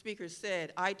previous speakers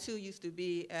said, I too used to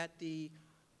be at the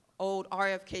old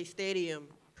RFK Stadium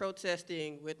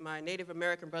protesting with my Native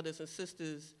American brothers and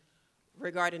sisters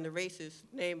regarding the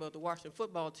racist name of the Washington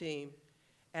football team,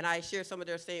 and I share some of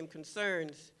their same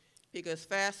concerns, because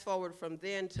fast forward from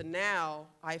then to now,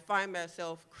 I find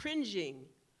myself cringing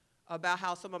about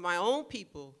how some of my own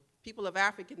people of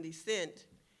African descent,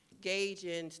 engage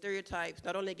in stereotypes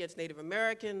not only against Native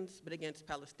Americans, but against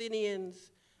Palestinians,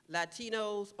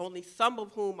 Latinos, only some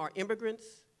of whom are immigrants,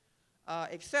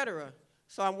 et cetera.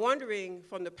 So I'm wondering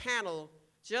from the panel,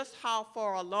 just how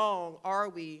far along are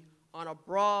we on a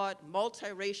broad,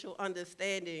 multiracial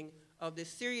understanding of the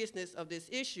seriousness of this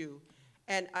issue?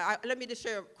 And let me just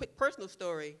share a quick personal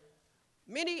story.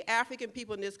 Many African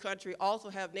people in this country also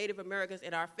have Native Americans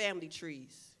in our family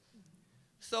trees.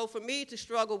 So for me to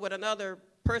struggle with another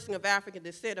person of African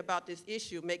descent about this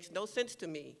issue makes no sense to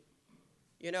me.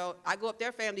 You know, I go up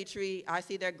their family tree, I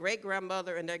see their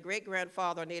great-grandmother and their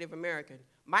great-grandfather are Native American.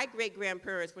 My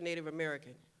great-grandparents were Native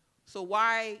American. So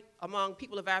why, among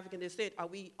people of African descent, are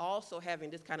we also having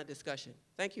this kind of discussion?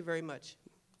 Thank you very much.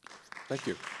 Thank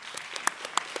you.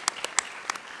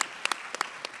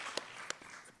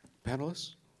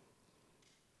 Panelists?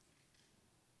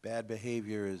 Bad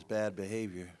behavior is bad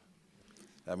behavior.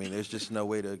 I mean, there's just no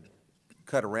way to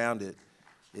cut around it.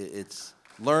 It's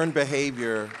learned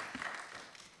behavior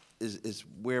is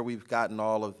where we've gotten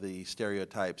all of the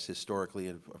stereotypes historically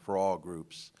and for all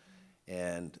groups.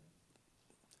 And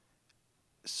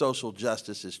social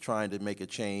justice is trying to make a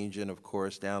change. And of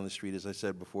course, down the street, as I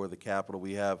said before, the Capitol,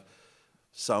 we have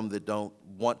some that don't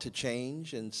want to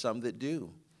change and some that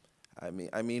do.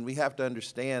 I mean, we have to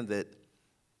understand that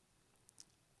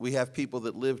we have people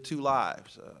that live two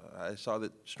lives. I saw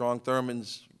that Strong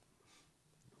Thurman's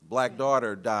black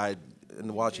daughter died in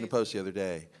the Washington Post the other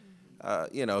day.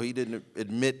 You know, he didn't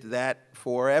admit that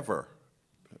forever.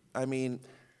 I mean,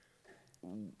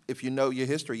 if you know your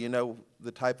history, you know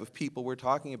the type of people we're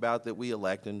talking about that we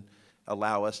elect and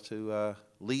allow us to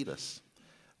lead us.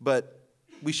 But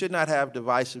we should not have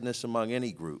divisiveness among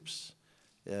any groups.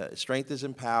 Strength is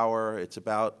in power. It's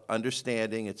about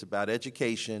understanding. It's about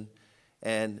education.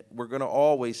 And we're going to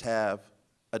always have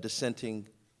a dissenting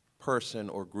person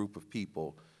or group of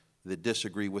people that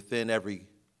disagree within every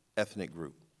ethnic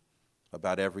group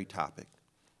about every topic.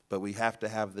 But we have to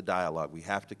have the dialogue. We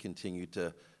have to continue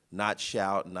to not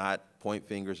shout, not point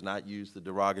fingers, not use the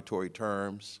derogatory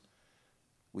terms.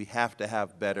 We have to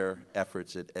have better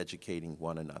efforts at educating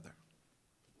one another.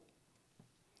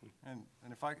 And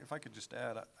if I could just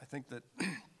add, I think that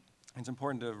it's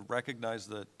important to recognize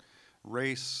that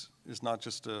race is not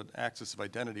just an axis of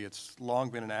identity. It's long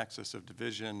been an axis of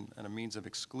division and a means of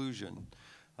exclusion.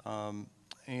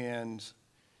 And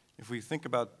if we think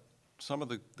about some of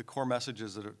the core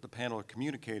messages that the panel are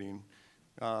communicating,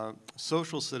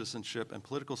 social citizenship and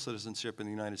political citizenship in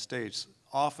the United States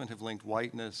often have linked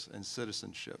whiteness and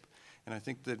citizenship. And I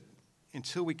think that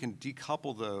until we can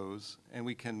decouple those and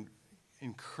we can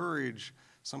encourage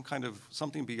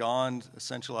something beyond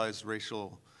essentialized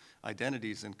racial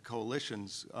identities and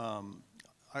coalitions,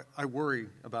 I worry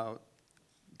about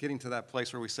getting to that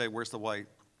place where we say, where's the white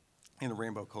in the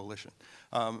Rainbow Coalition?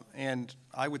 And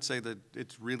I would say that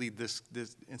it's really this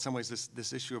in some ways,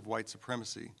 this issue of white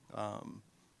supremacy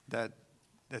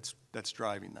that's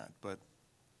driving that. But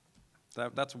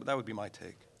that would be my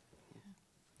take.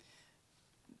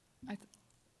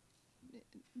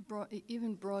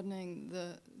 Even broadening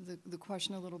the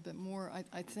question a little bit more,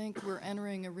 I think we're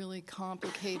entering a really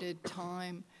complicated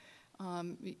time.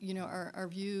 You know, our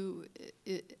view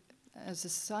as a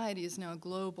society is now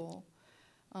global,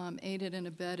 aided and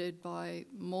abetted by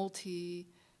multi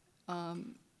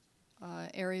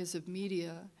areas of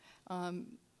media.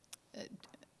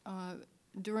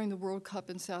 During the World Cup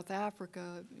in South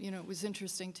Africa, you know, it was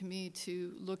interesting to me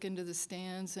to look into the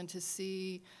stands and to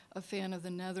see a fan of the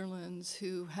Netherlands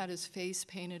who had his face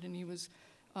painted, and he was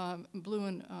blue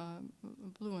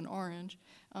and orange,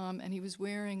 and he was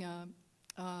wearing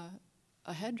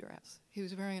a headdress. He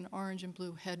was wearing an orange and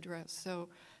blue headdress. So,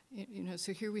 you know,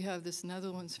 so here we have this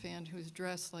Netherlands fan who's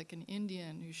dressed like an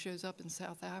Indian who shows up in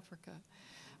South Africa.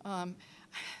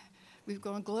 We've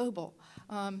gone global.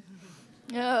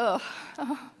 So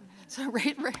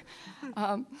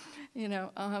you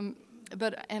know,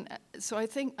 so I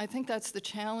think that's the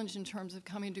challenge in terms of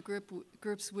coming to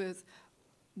grips with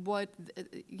what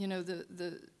you know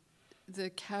the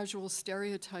casual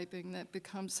stereotyping that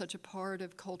becomes such a part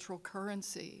of cultural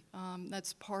currency.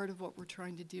 That's part of what we're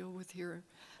trying to deal with here.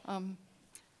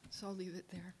 So I'll leave it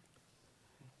there.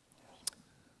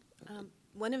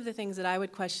 One of the things that I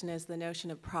would question is the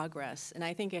notion of progress, and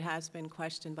I think it has been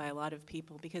questioned by a lot of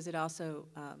people because it also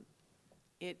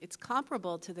it's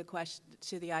comparable to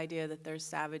the idea that there's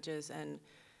savages and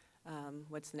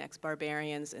what's the next,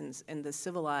 barbarians and the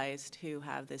civilized who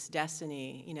have this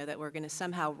destiny, you know, that we're going to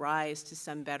somehow rise to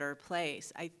some better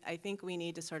place. I think we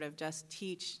need to sort of just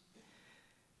teach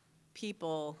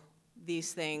people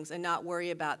these things and not worry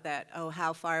about that, oh,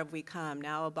 how far have we come?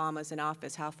 Now Obama's in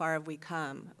office, how far have we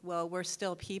come? Well, we're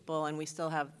still people and we still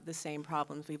have the same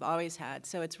problems we've always had.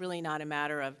 So it's really not a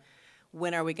matter of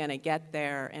when are we going to get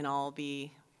there and all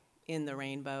be in the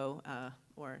rainbow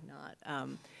or not,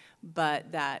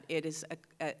 but that it is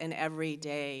an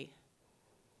everyday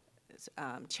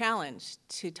challenge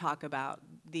to talk about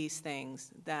these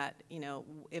things that, you know,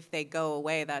 if they go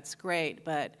away, that's great,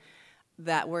 but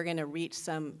that we're going to reach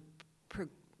some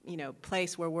you know,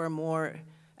 place where we're more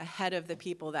ahead of the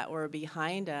people that were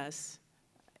behind us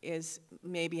is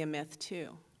maybe a myth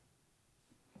too.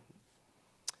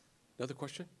 Another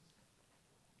question?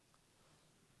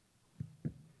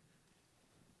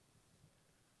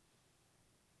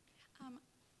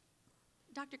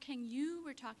 Dr. King, you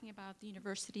were talking about the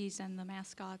universities and the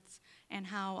mascots and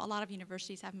how a lot of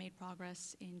universities have made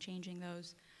progress in changing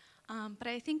those. But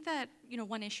I think that, you know,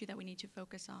 one issue that we need to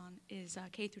focus on is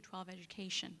K through 12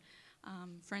 education.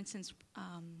 For instance,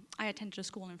 I attended a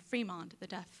school in Fremont, the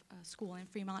deaf school in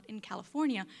Fremont in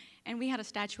California, and we had a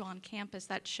statue on campus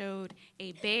that showed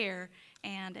a bear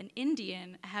and an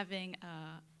Indian having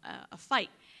a fight.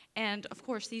 And of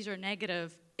course, these are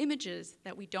negative images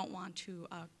that we don't want to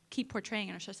keep portraying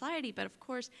in our society, but of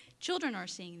course, children are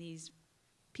seeing these,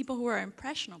 people who are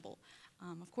impressionable.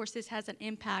 Of course, this has an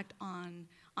impact on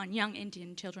young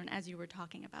Indian children, as you were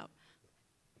talking about.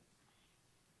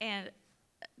 And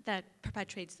that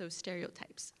perpetuates those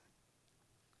stereotypes.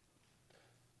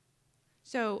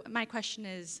 So my question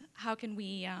is, how can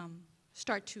we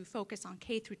start to focus on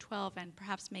K through 12 and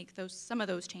perhaps make some of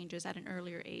those changes at an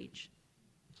earlier age?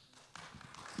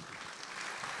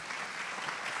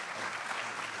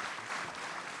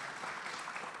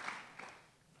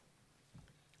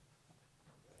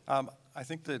 I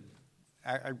think that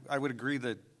I would agree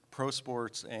that pro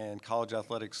sports and college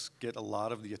athletics get a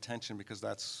lot of the attention because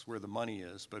that's where the money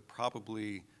is, but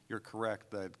probably you're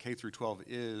correct that K through 12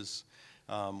 is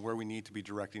where we need to be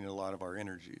directing a lot of our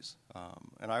energies.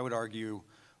 And I would argue,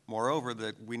 moreover,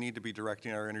 that we need to be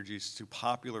directing our energies to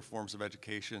popular forms of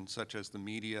education, such as the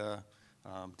media.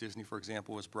 Disney, for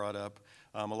example, was brought up.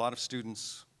 A lot of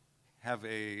students have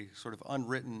a sort of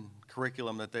unwritten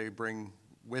curriculum that they bring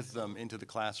with them into the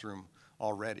classroom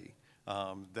already,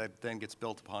 that then gets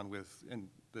built upon with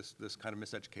this kind of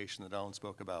miseducation that Ellen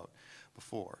spoke about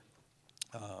before.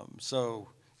 So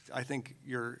I think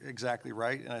you're exactly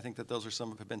right, and I think that those are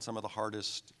have been some of the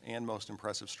hardest and most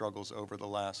impressive struggles over the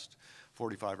last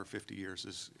 45 or 50 years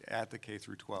is at the K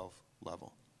through 12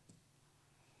 level.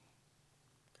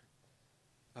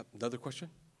 Another question?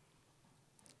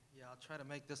 Yeah, I'll try to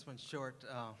make this one short.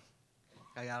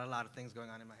 I got a lot of things going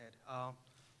on in my head.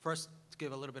 First, to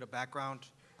give a little bit of background,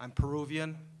 I'm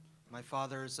Peruvian. My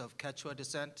father's of Quechua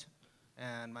descent,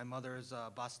 and my mother's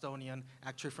Bostonian,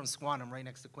 actually from Squantum, right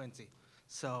next to Quincy.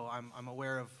 So I'm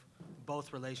aware of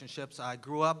both relationships. I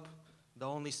grew up the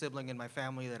only sibling in my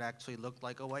family that actually looked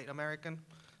like a white American.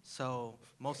 So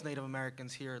most Native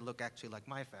Americans here look actually like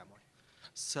my family.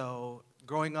 So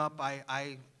growing up,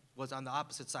 I was on the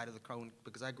opposite side of the coin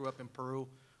because I grew up in Peru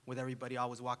with everybody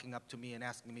always walking up to me and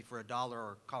asking me for $1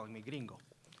 or calling me gringo.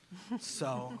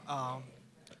 So,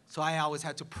 so I always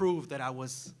had to prove that I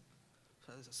was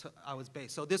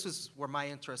based. So this is where my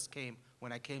interest came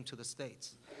when I came to the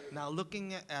States. Now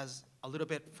looking as a little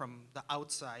bit from the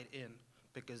outside in,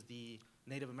 because the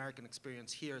Native American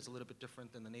experience here is a little bit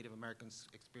different than the Native Americans'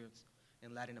 experience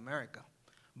in Latin America.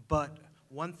 But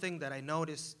one thing that I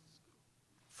noticed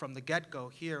from the get-go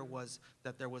here was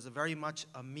that there was a very much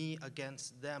a me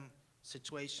against them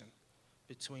situation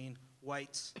between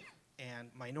whites and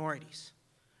minorities.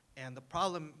 And the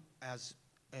problem, as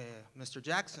Mr.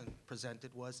 Jackson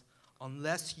presented, was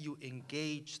unless you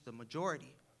engage the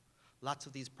majority, lots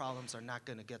of these problems are not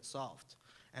going to get solved.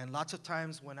 And lots of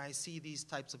times when I see these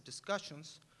types of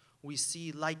discussions, we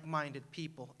see like-minded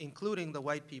people, including the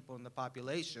white people in the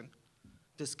population,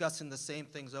 discussing the same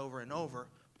things over and over,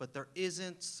 but there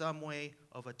isn't some way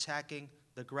of attacking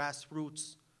the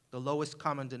grassroots, the lowest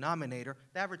common denominator.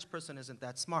 The average person isn't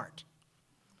that smart.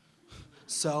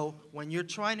 So when you're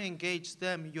trying to engage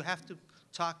them, you have to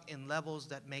talk in levels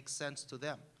that make sense to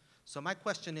them. So my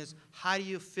question is, how do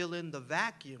you fill in the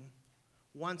vacuum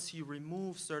once you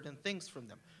remove certain things from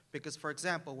them? Because, for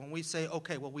example, when we say,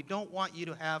 okay, well, we don't want you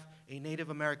to have a Native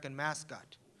American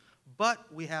mascot,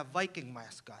 but we have Viking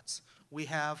mascots. We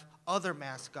have other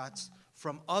mascots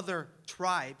from other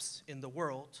tribes in the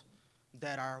world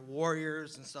that are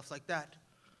warriors and stuff like that.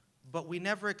 But we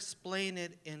never explain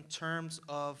it in terms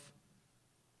of,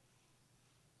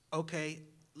 okay,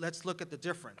 let's look at the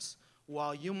difference.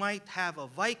 While you might have a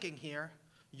Viking here,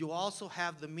 you also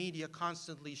have the media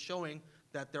constantly showing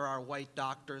that there are white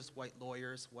doctors, white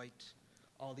lawyers,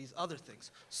 all these other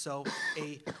things. So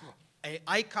a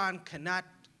icon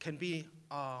can be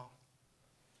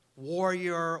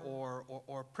warrior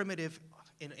or primitive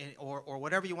or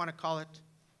whatever you want to call it,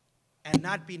 and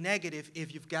not be negative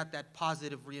if you've got that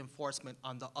positive reinforcement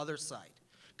on the other side.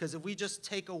 Because if we just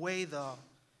take away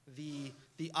the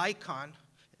icon,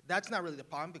 that's not really the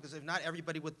problem, because if not,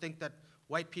 everybody would think that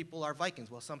white people are Vikings.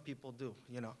 Well, some people do,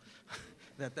 you know,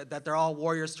 that they're all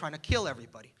warriors trying to kill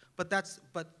everybody. But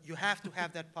you have to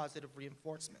have that positive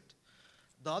reinforcement.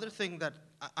 The other thing that,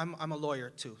 I'm a lawyer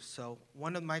too, so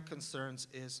one of my concerns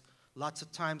is lots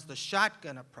of times the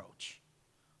shotgun approach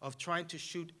of trying to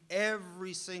shoot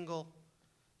every single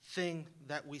thing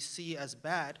that we see as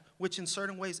bad, which in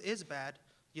certain ways is bad,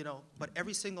 you know, but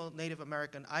every single Native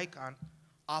American icon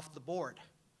off the board.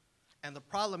 And the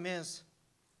problem is,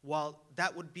 while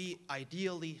that would be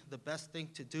ideally the best thing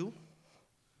to do,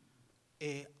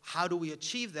 how do we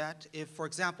achieve that if, for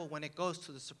example, when it goes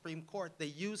to the Supreme Court, they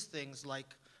use things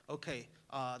like, okay,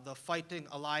 the fighting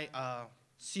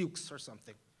Sioux or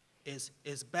something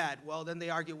is bad. Well, then they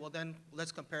argue, well, then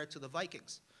let's compare it to the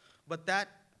Vikings. But that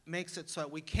makes it so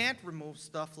we can't remove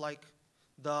stuff like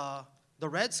the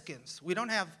Redskins. We don't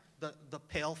have the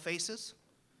pale faces.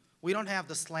 We don't have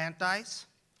the slant eyes,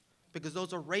 because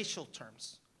those are racial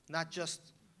terms, not just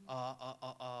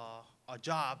a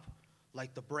job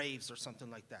like the Braves or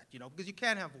something like that, you know, because you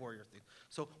can't have warrior things.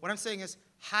 So what I'm saying is,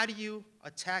 how do you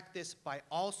attack this by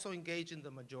also engaging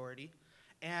the majority?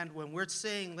 And when we're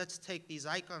saying, let's take these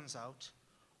icons out,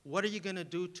 what are you going to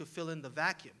do to fill in the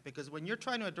vacuum? Because when you're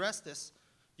trying to address this,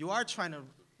 you are trying to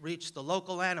reach the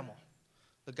local animal,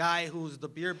 the guy who's the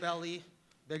beer belly,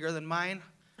 bigger than mine,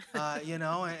 you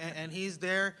know, and he's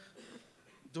there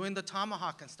doing the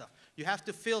tomahawk and stuff. You have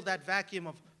to fill that vacuum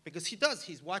of, because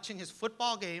he's watching his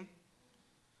football game,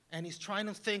 and he's trying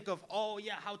to think of, oh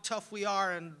yeah, how tough we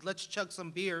are, and let's chug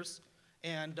some beers,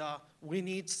 and we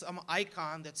need some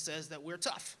icon that says that we're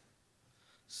tough.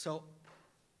 So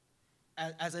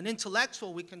as an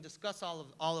intellectual, we can discuss all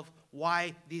of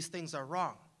why these things are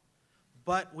wrong.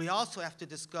 But we also have to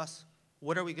discuss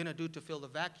what are we going to do to fill the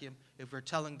vacuum if we're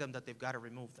telling them that they've got to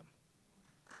remove them.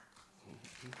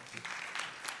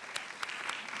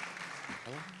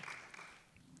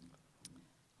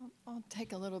 I'll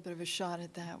take a little bit of a shot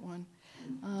at that one.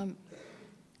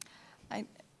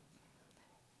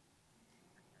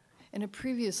 In a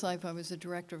previous life, I was a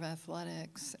director of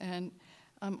athletics, and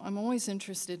I'm always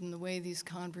interested in the way these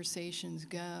conversations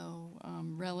go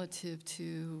relative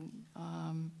to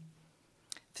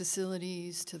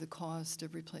facilities, to the cost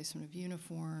of replacement of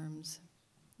uniforms,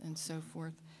 and so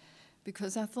forth.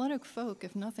 because athletic folk,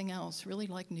 if nothing else, really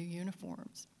like new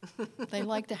uniforms. They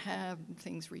like to have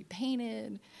things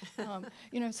repainted,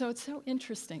 so it's so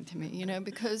interesting to me,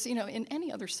 because, in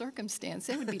any other circumstance,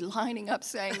 they would be lining up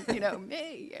saying,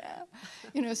 me,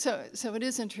 yeah. So it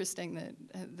is interesting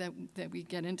that we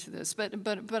get into this. But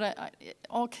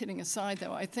all kidding aside,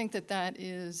 though, I think that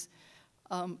is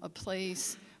a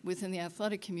place within the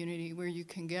athletic community where you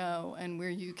can go and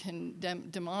where you can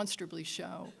demonstrably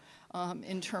show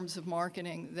in terms of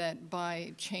marketing that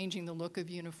by changing the look of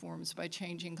uniforms, by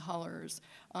changing colors,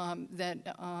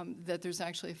 that there's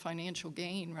actually a financial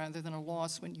gain rather than a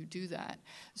loss when you do that.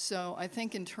 So I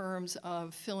think in terms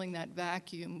of filling that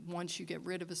vacuum once you get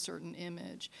rid of a certain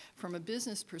image, from a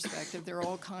business perspective, there are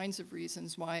all kinds of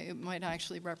reasons why it might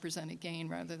actually represent a gain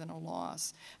rather than a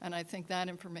loss. And I think that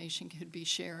information could be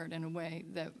shared in a way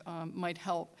that might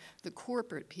help the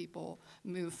corporate people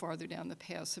move farther down the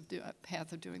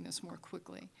path of doing this more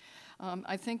quickly.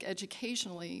 I think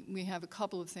educationally, we have a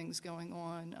couple of things going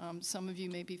on. Some of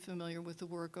you may be familiar with the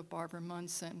work of Barbara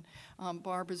Munson.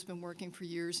 Barbara's been working for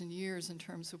years and years in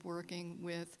terms of working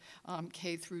with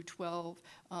K through 12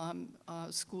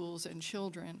 schools and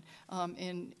children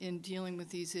in dealing with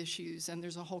these issues, and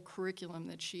there's a whole curriculum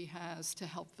that she has to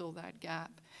help fill that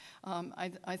gap.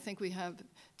 I think we have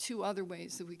two other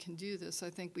ways that we can do this.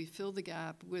 I think we fill the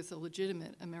gap with a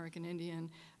legitimate American Indian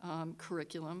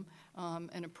curriculum,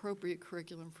 an appropriate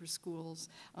curriculum for schools,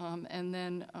 and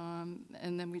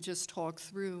then we just talk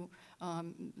through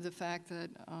the fact that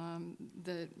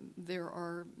there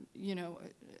are,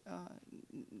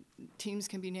 teams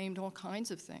can be named all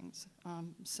kinds of things.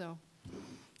 So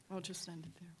I'll just end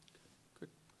it there. Good.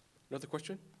 Another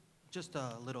question? Just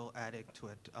a little adding to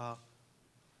it.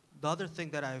 The other thing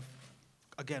that I've,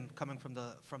 again, coming from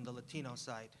the Latino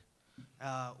side,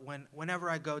 whenever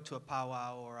I go to a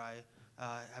powwow or I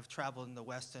have traveled in the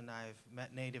West and I've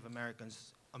met Native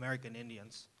Americans, American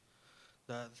Indians,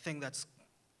 the thing that's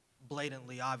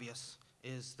blatantly obvious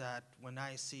is that when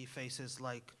I see faces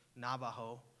like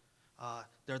Navajo,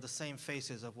 they're the same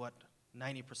faces of what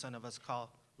 90% of us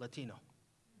call Latino.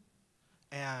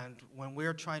 And when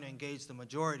we're trying to engage the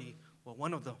majority, well,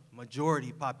 one of the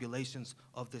majority populations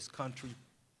of this country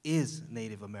is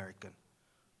Native American.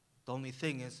 The only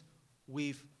thing is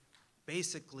we've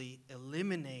basically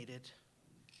eliminated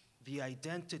the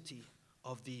identity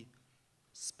of the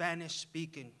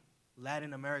Spanish-speaking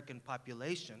Latin American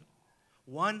population.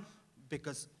 One,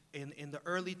 because in the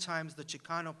early times, the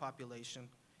Chicano population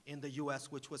in the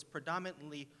US, which was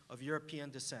predominantly of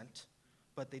European descent,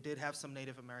 but they did have some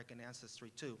Native American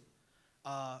ancestry too,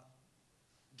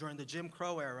 during the Jim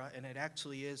Crow era, and it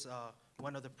actually is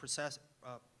one of the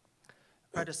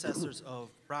predecessors of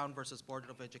Brown versus Board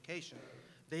of Education,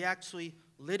 they actually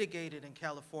litigated in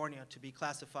California to be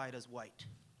classified as white.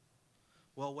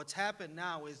 Well, what's happened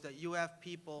now is that you have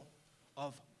people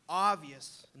of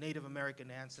obvious Native American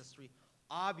ancestry,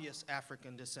 obvious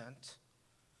African descent,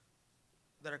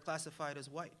 that are classified as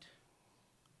white.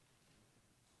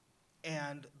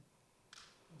 And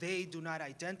they do not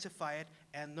identify it,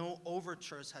 and no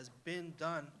overtures has been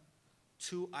done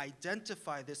to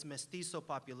identify this mestizo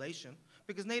population,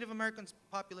 because Native American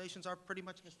populations are pretty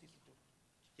much mestizo.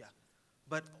 Yeah.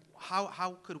 But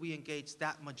how could we engage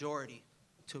that majority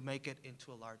to make it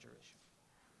into a larger issue?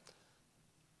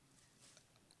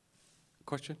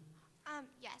 Question?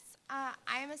 Yes.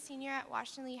 I am a senior at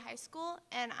Washington Lee High School,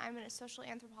 and I'm in a social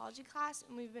anthropology class,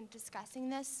 and we've been discussing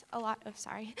this a lot. Oh,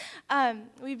 sorry.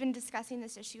 We've been discussing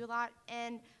this issue a lot,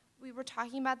 and we were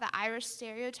talking about the Irish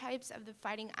stereotypes of the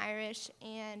Fighting Irish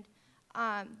and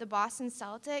the Boston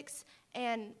Celtics,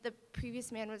 and the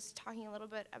previous man was talking a little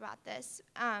bit about this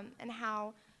and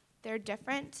how they're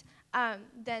different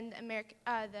than the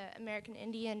American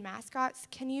Indian mascots.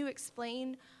 Can you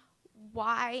explain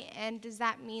why, and does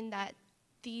that mean that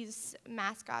these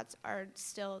mascots are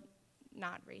still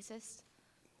not racist?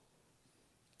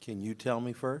 Can you tell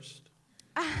me first?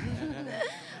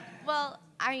 Well,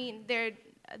 I mean,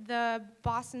 the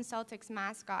Boston Celtics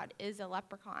mascot is a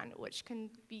leprechaun, which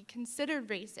can be considered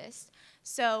racist.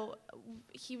 So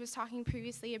he was talking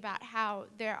previously about how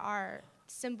there are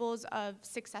symbols of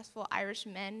successful Irish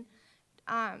men.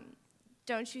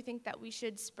 Don't you think that we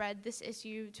should spread this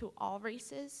issue to all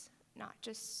races, not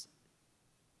just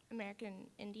American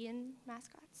Indian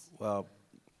mascots? Well,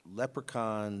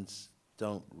 leprechauns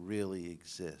don't really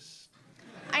exist.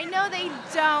 I know they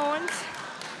don't.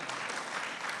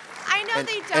 I know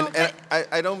they don't. And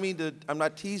I don't mean to, I'm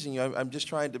not teasing you. I'm just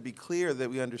trying to be clear that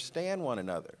we understand one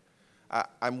another.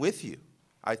 I'm with you.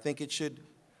 I think it should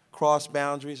cross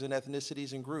boundaries and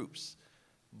ethnicities and groups.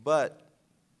 But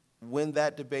when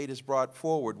that debate is brought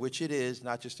forward, which it is,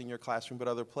 not just in your classroom but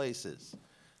other places,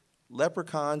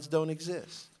 leprechauns don't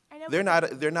exist. They're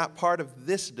not part of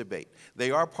this debate.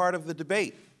 They are part of the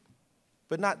debate,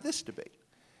 but not this debate.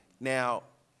 Now,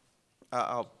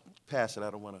 I'll pass it. I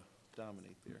don't want to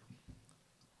dominate there.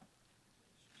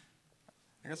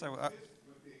 I guess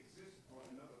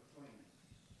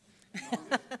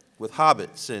with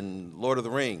hobbits and Lord of the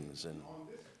Rings and. On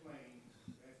this plane,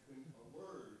 there's been a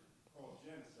word called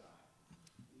genocide.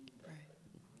 Right.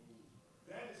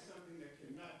 That is something that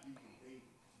cannot be debated.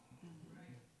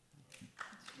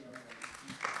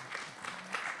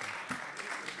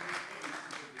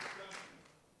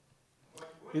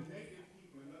 Right.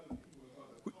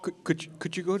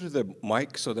 Could you go to the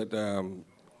mic so that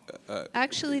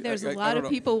actually, there's a lot of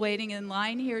people waiting in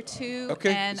line here too,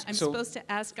 okay, and I'm supposed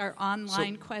to ask our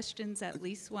online questions at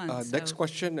least once. Next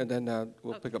question, and then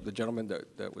we'll pick up the gentleman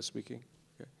that was speaking.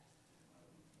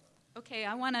 Okay,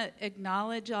 I want to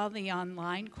acknowledge all the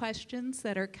online questions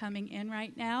that are coming in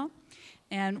right now.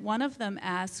 And one of them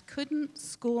asks, couldn't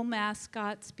school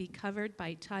mascots be covered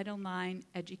by Title IX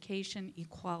education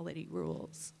equality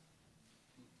rules?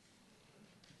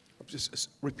 Just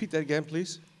repeat that again,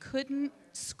 please. Couldn't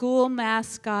school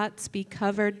mascots be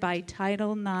covered by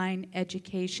Title IX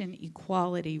education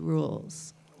equality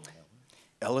rules?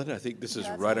 Ellen, I think this is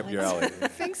right up your alley.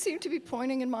 Things seem to be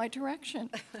pointing in my direction.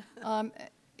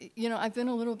 You know, I've been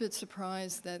a little bit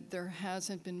surprised that there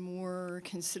hasn't been more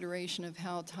consideration of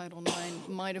how Title IX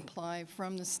might apply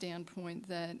from the standpoint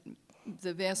that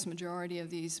the vast majority of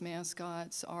these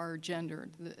mascots are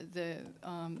gendered.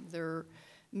 They're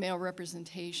male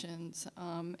representations,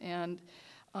 and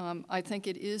I think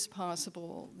it is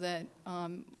possible that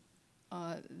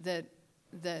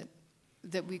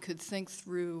that we could think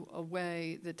through a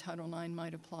way that Title IX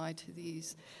might apply to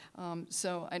these.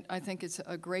 So I think it's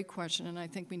a great question, and I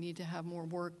think we need to have more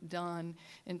work done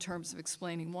in terms of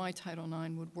explaining why Title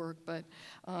IX would work, but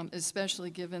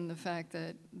especially given the fact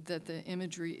that the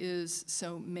imagery is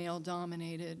so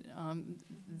male-dominated,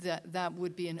 that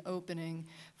would be an opening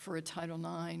for a Title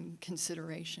IX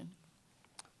consideration.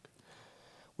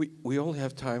 We only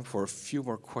have time for a few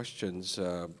more questions.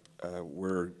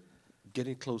 We're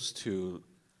getting close to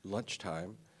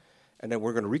lunchtime, and then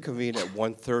we're going to reconvene at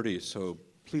 1:30. So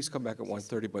please come back at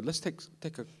 1:30. But let's take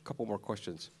a couple more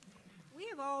questions. We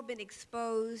have all been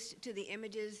exposed to the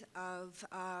images of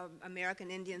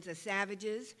American Indians as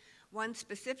savages. One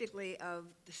specifically of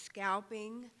the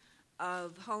scalping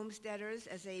of homesteaders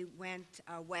as they went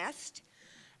west.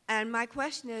 And my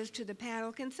question is to the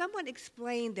panel: can someone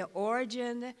explain the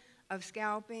origin of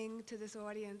scalping to this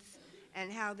audience, and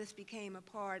how this became a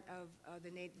part of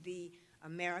the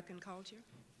American culture?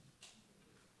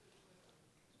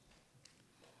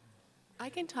 I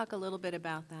can talk a little bit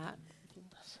about that.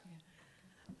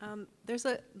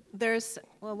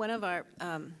 Well, one of our,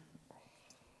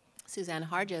 Suzanne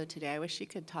Harjo today, I wish she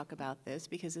could talk about this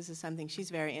because this is something she's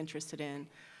very interested in.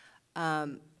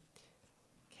 Can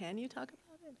you talk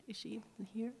about it? Is she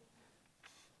here?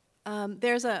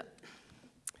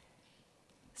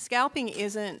 Scalping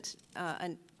isn't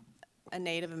a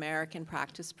Native American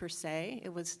practice per se.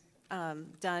 It was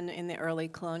done in the early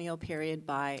colonial period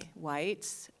by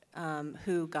whites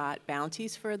who got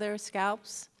bounties for their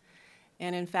scalps.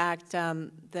 And in fact,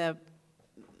 the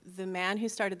man who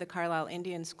started the Carlisle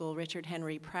Indian School, Richard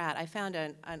Henry Pratt, I found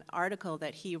an article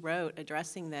that he wrote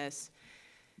addressing this.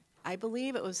 I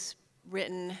believe it was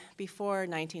written before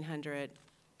 1900,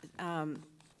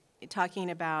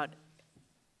 talking about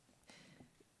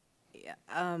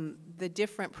the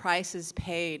different prices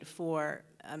paid for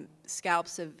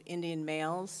scalps of Indian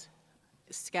males,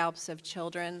 scalps of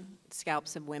children,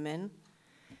 scalps of women.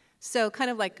 So kind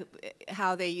of like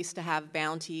how they used to have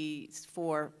bounties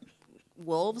for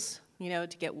wolves, you know,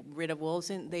 to get rid of wolves,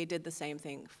 and they did the same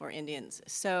thing for Indians.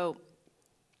 So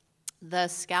the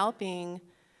scalping,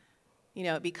 you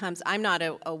know, it becomes, I'm not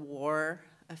a war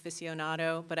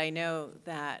aficionado, but I know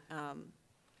that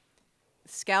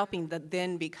scalping that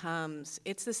then becomes,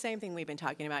 it's the same thing we've been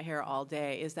talking about here all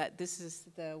day, is that this is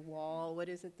the wall, what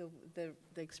is it, the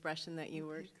expression that you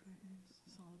were,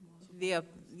 the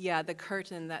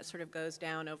curtain that sort of goes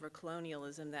down over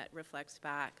colonialism that reflects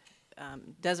back,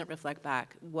 doesn't reflect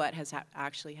back what has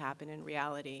actually happened in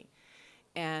reality.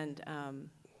 And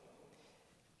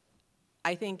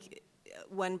I think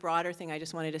one broader thing I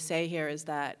just wanted to say here is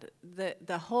that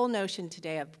the whole notion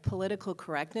today of political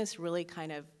correctness really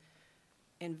kind of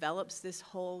envelops this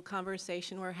whole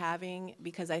conversation we're having,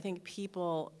 because I think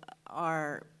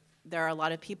there are a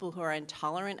lot of people who are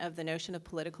intolerant of the notion of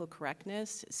political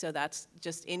correctness, so that's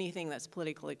just anything that's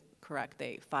politically correct.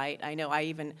 They fight. I know I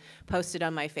even posted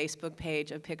on my Facebook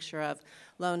page a picture of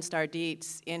Lone Star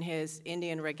Dietz in his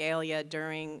Indian regalia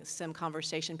during some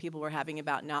conversation people were having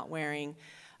about not wearing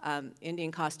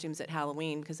Indian costumes at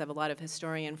Halloween, because I have a lot of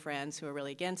historian friends who are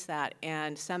really against that.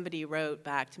 And somebody wrote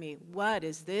back to me, "What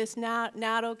is this not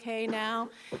okay now?"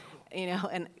 You know,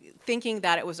 and thinking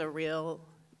that it was a real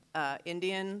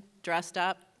Indian dressed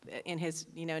up in his,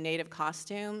 you know, native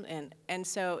costume, and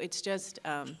so it's just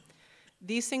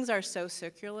these things are so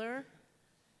circular,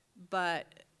 but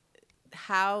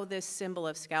how this symbol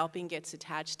of scalping gets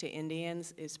attached to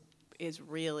Indians is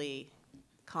really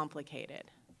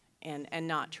complicated and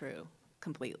not true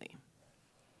completely.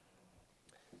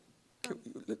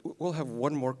 We'll have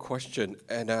one more question,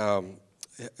 and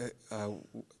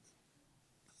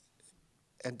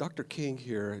Dr. King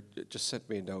here just sent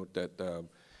me a note that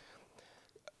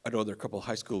I know there are a couple of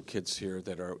high school kids here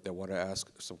that want to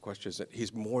ask some questions. That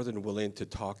he's more than willing to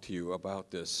talk to you about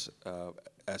this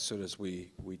as soon as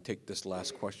we take this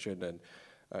last question and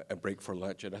break for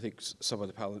lunch. And I think some of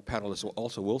the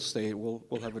panelists will stay.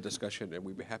 We'll have a discussion, and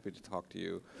we'd be happy to talk to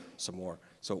you some more.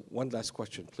 So one last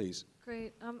question, please.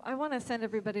 Great. I want to send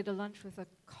everybody to lunch with a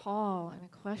call and a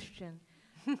question.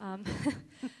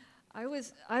 I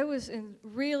was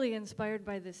really inspired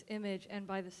by this image and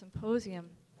by the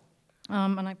symposium.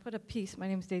 And I put a piece, my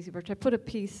name's Daisy Birch, I put a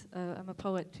piece, I'm a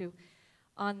poet too,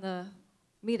 on the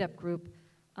meetup group.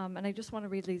 And I just want to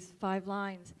read these 5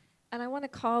 lines. And I want to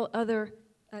call other,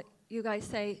 you guys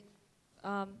say,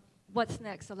 what's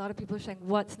next? A lot of people are saying,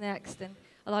 what's next? And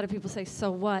a lot of people say,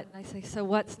 so what? And I say, so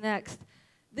what's next?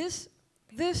 This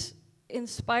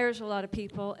inspires a lot of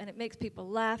people, and it makes people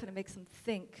laugh, and it makes them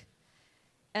think.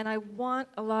 And I want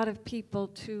a lot of people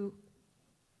to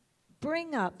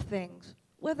bring up things,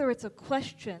 whether it's a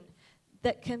question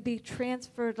that can be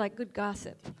transferred like good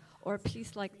gossip, or a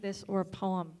piece like this, or a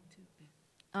poem,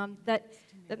 that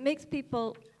makes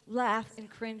people laugh and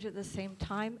cringe at the same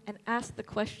time and ask the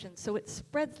question, so it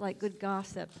spreads like good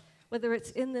gossip, whether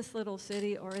it's in this little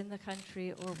city or in the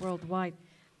country or worldwide.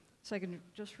 So I can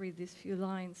just read these few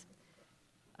lines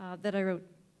that I wrote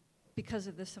because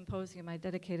of the symposium. I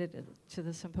dedicated it to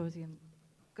the symposium.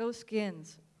 Go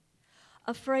Skins.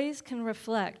 A phrase can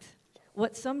reflect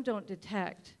what some don't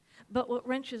detect, but what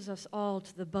wrenches us all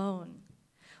to the bone.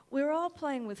 We're all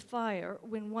playing with fire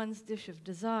when one's dish of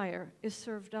desire is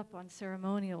served up on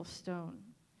ceremonial stone.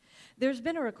 There's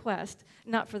been a request,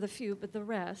 not for the few but the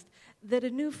rest, that a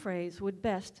new phrase would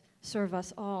best serve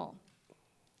us all.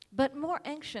 But more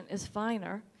ancient is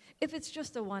finer. If it's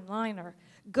just a one-liner,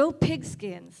 go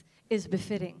Pigskins is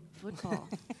befitting football.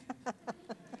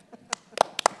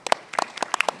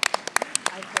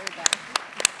 I've heard that.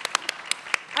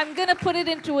 I'm going to put it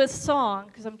into a song,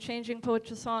 because I'm changing poetry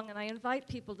to song, and I invite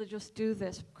people to just do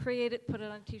this. Create it, put it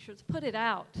on T-shirts, put it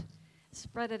out,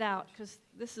 spread it out, because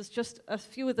this is just a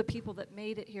few of the people that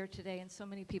made it here today, and so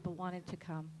many people wanted to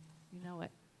come. You know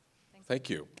it. Thank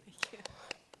you.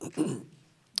 Thank you.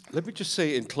 Let me just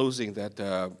say in closing that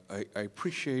I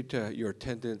appreciate your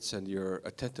attendance and your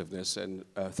attentiveness, and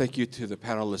thank you to the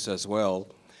panelists as well.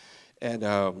 And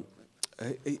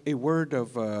a word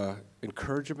of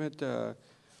encouragement,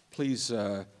 please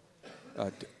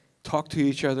talk to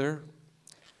each other,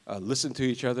 listen to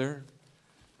each other,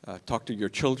 talk to your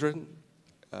children,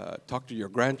 talk to your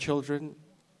grandchildren,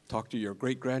 talk to your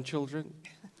great-grandchildren,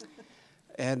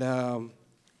 and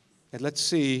let's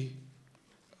see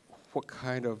what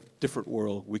kind of different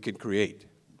world we can create.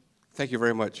 Thank you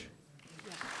very much.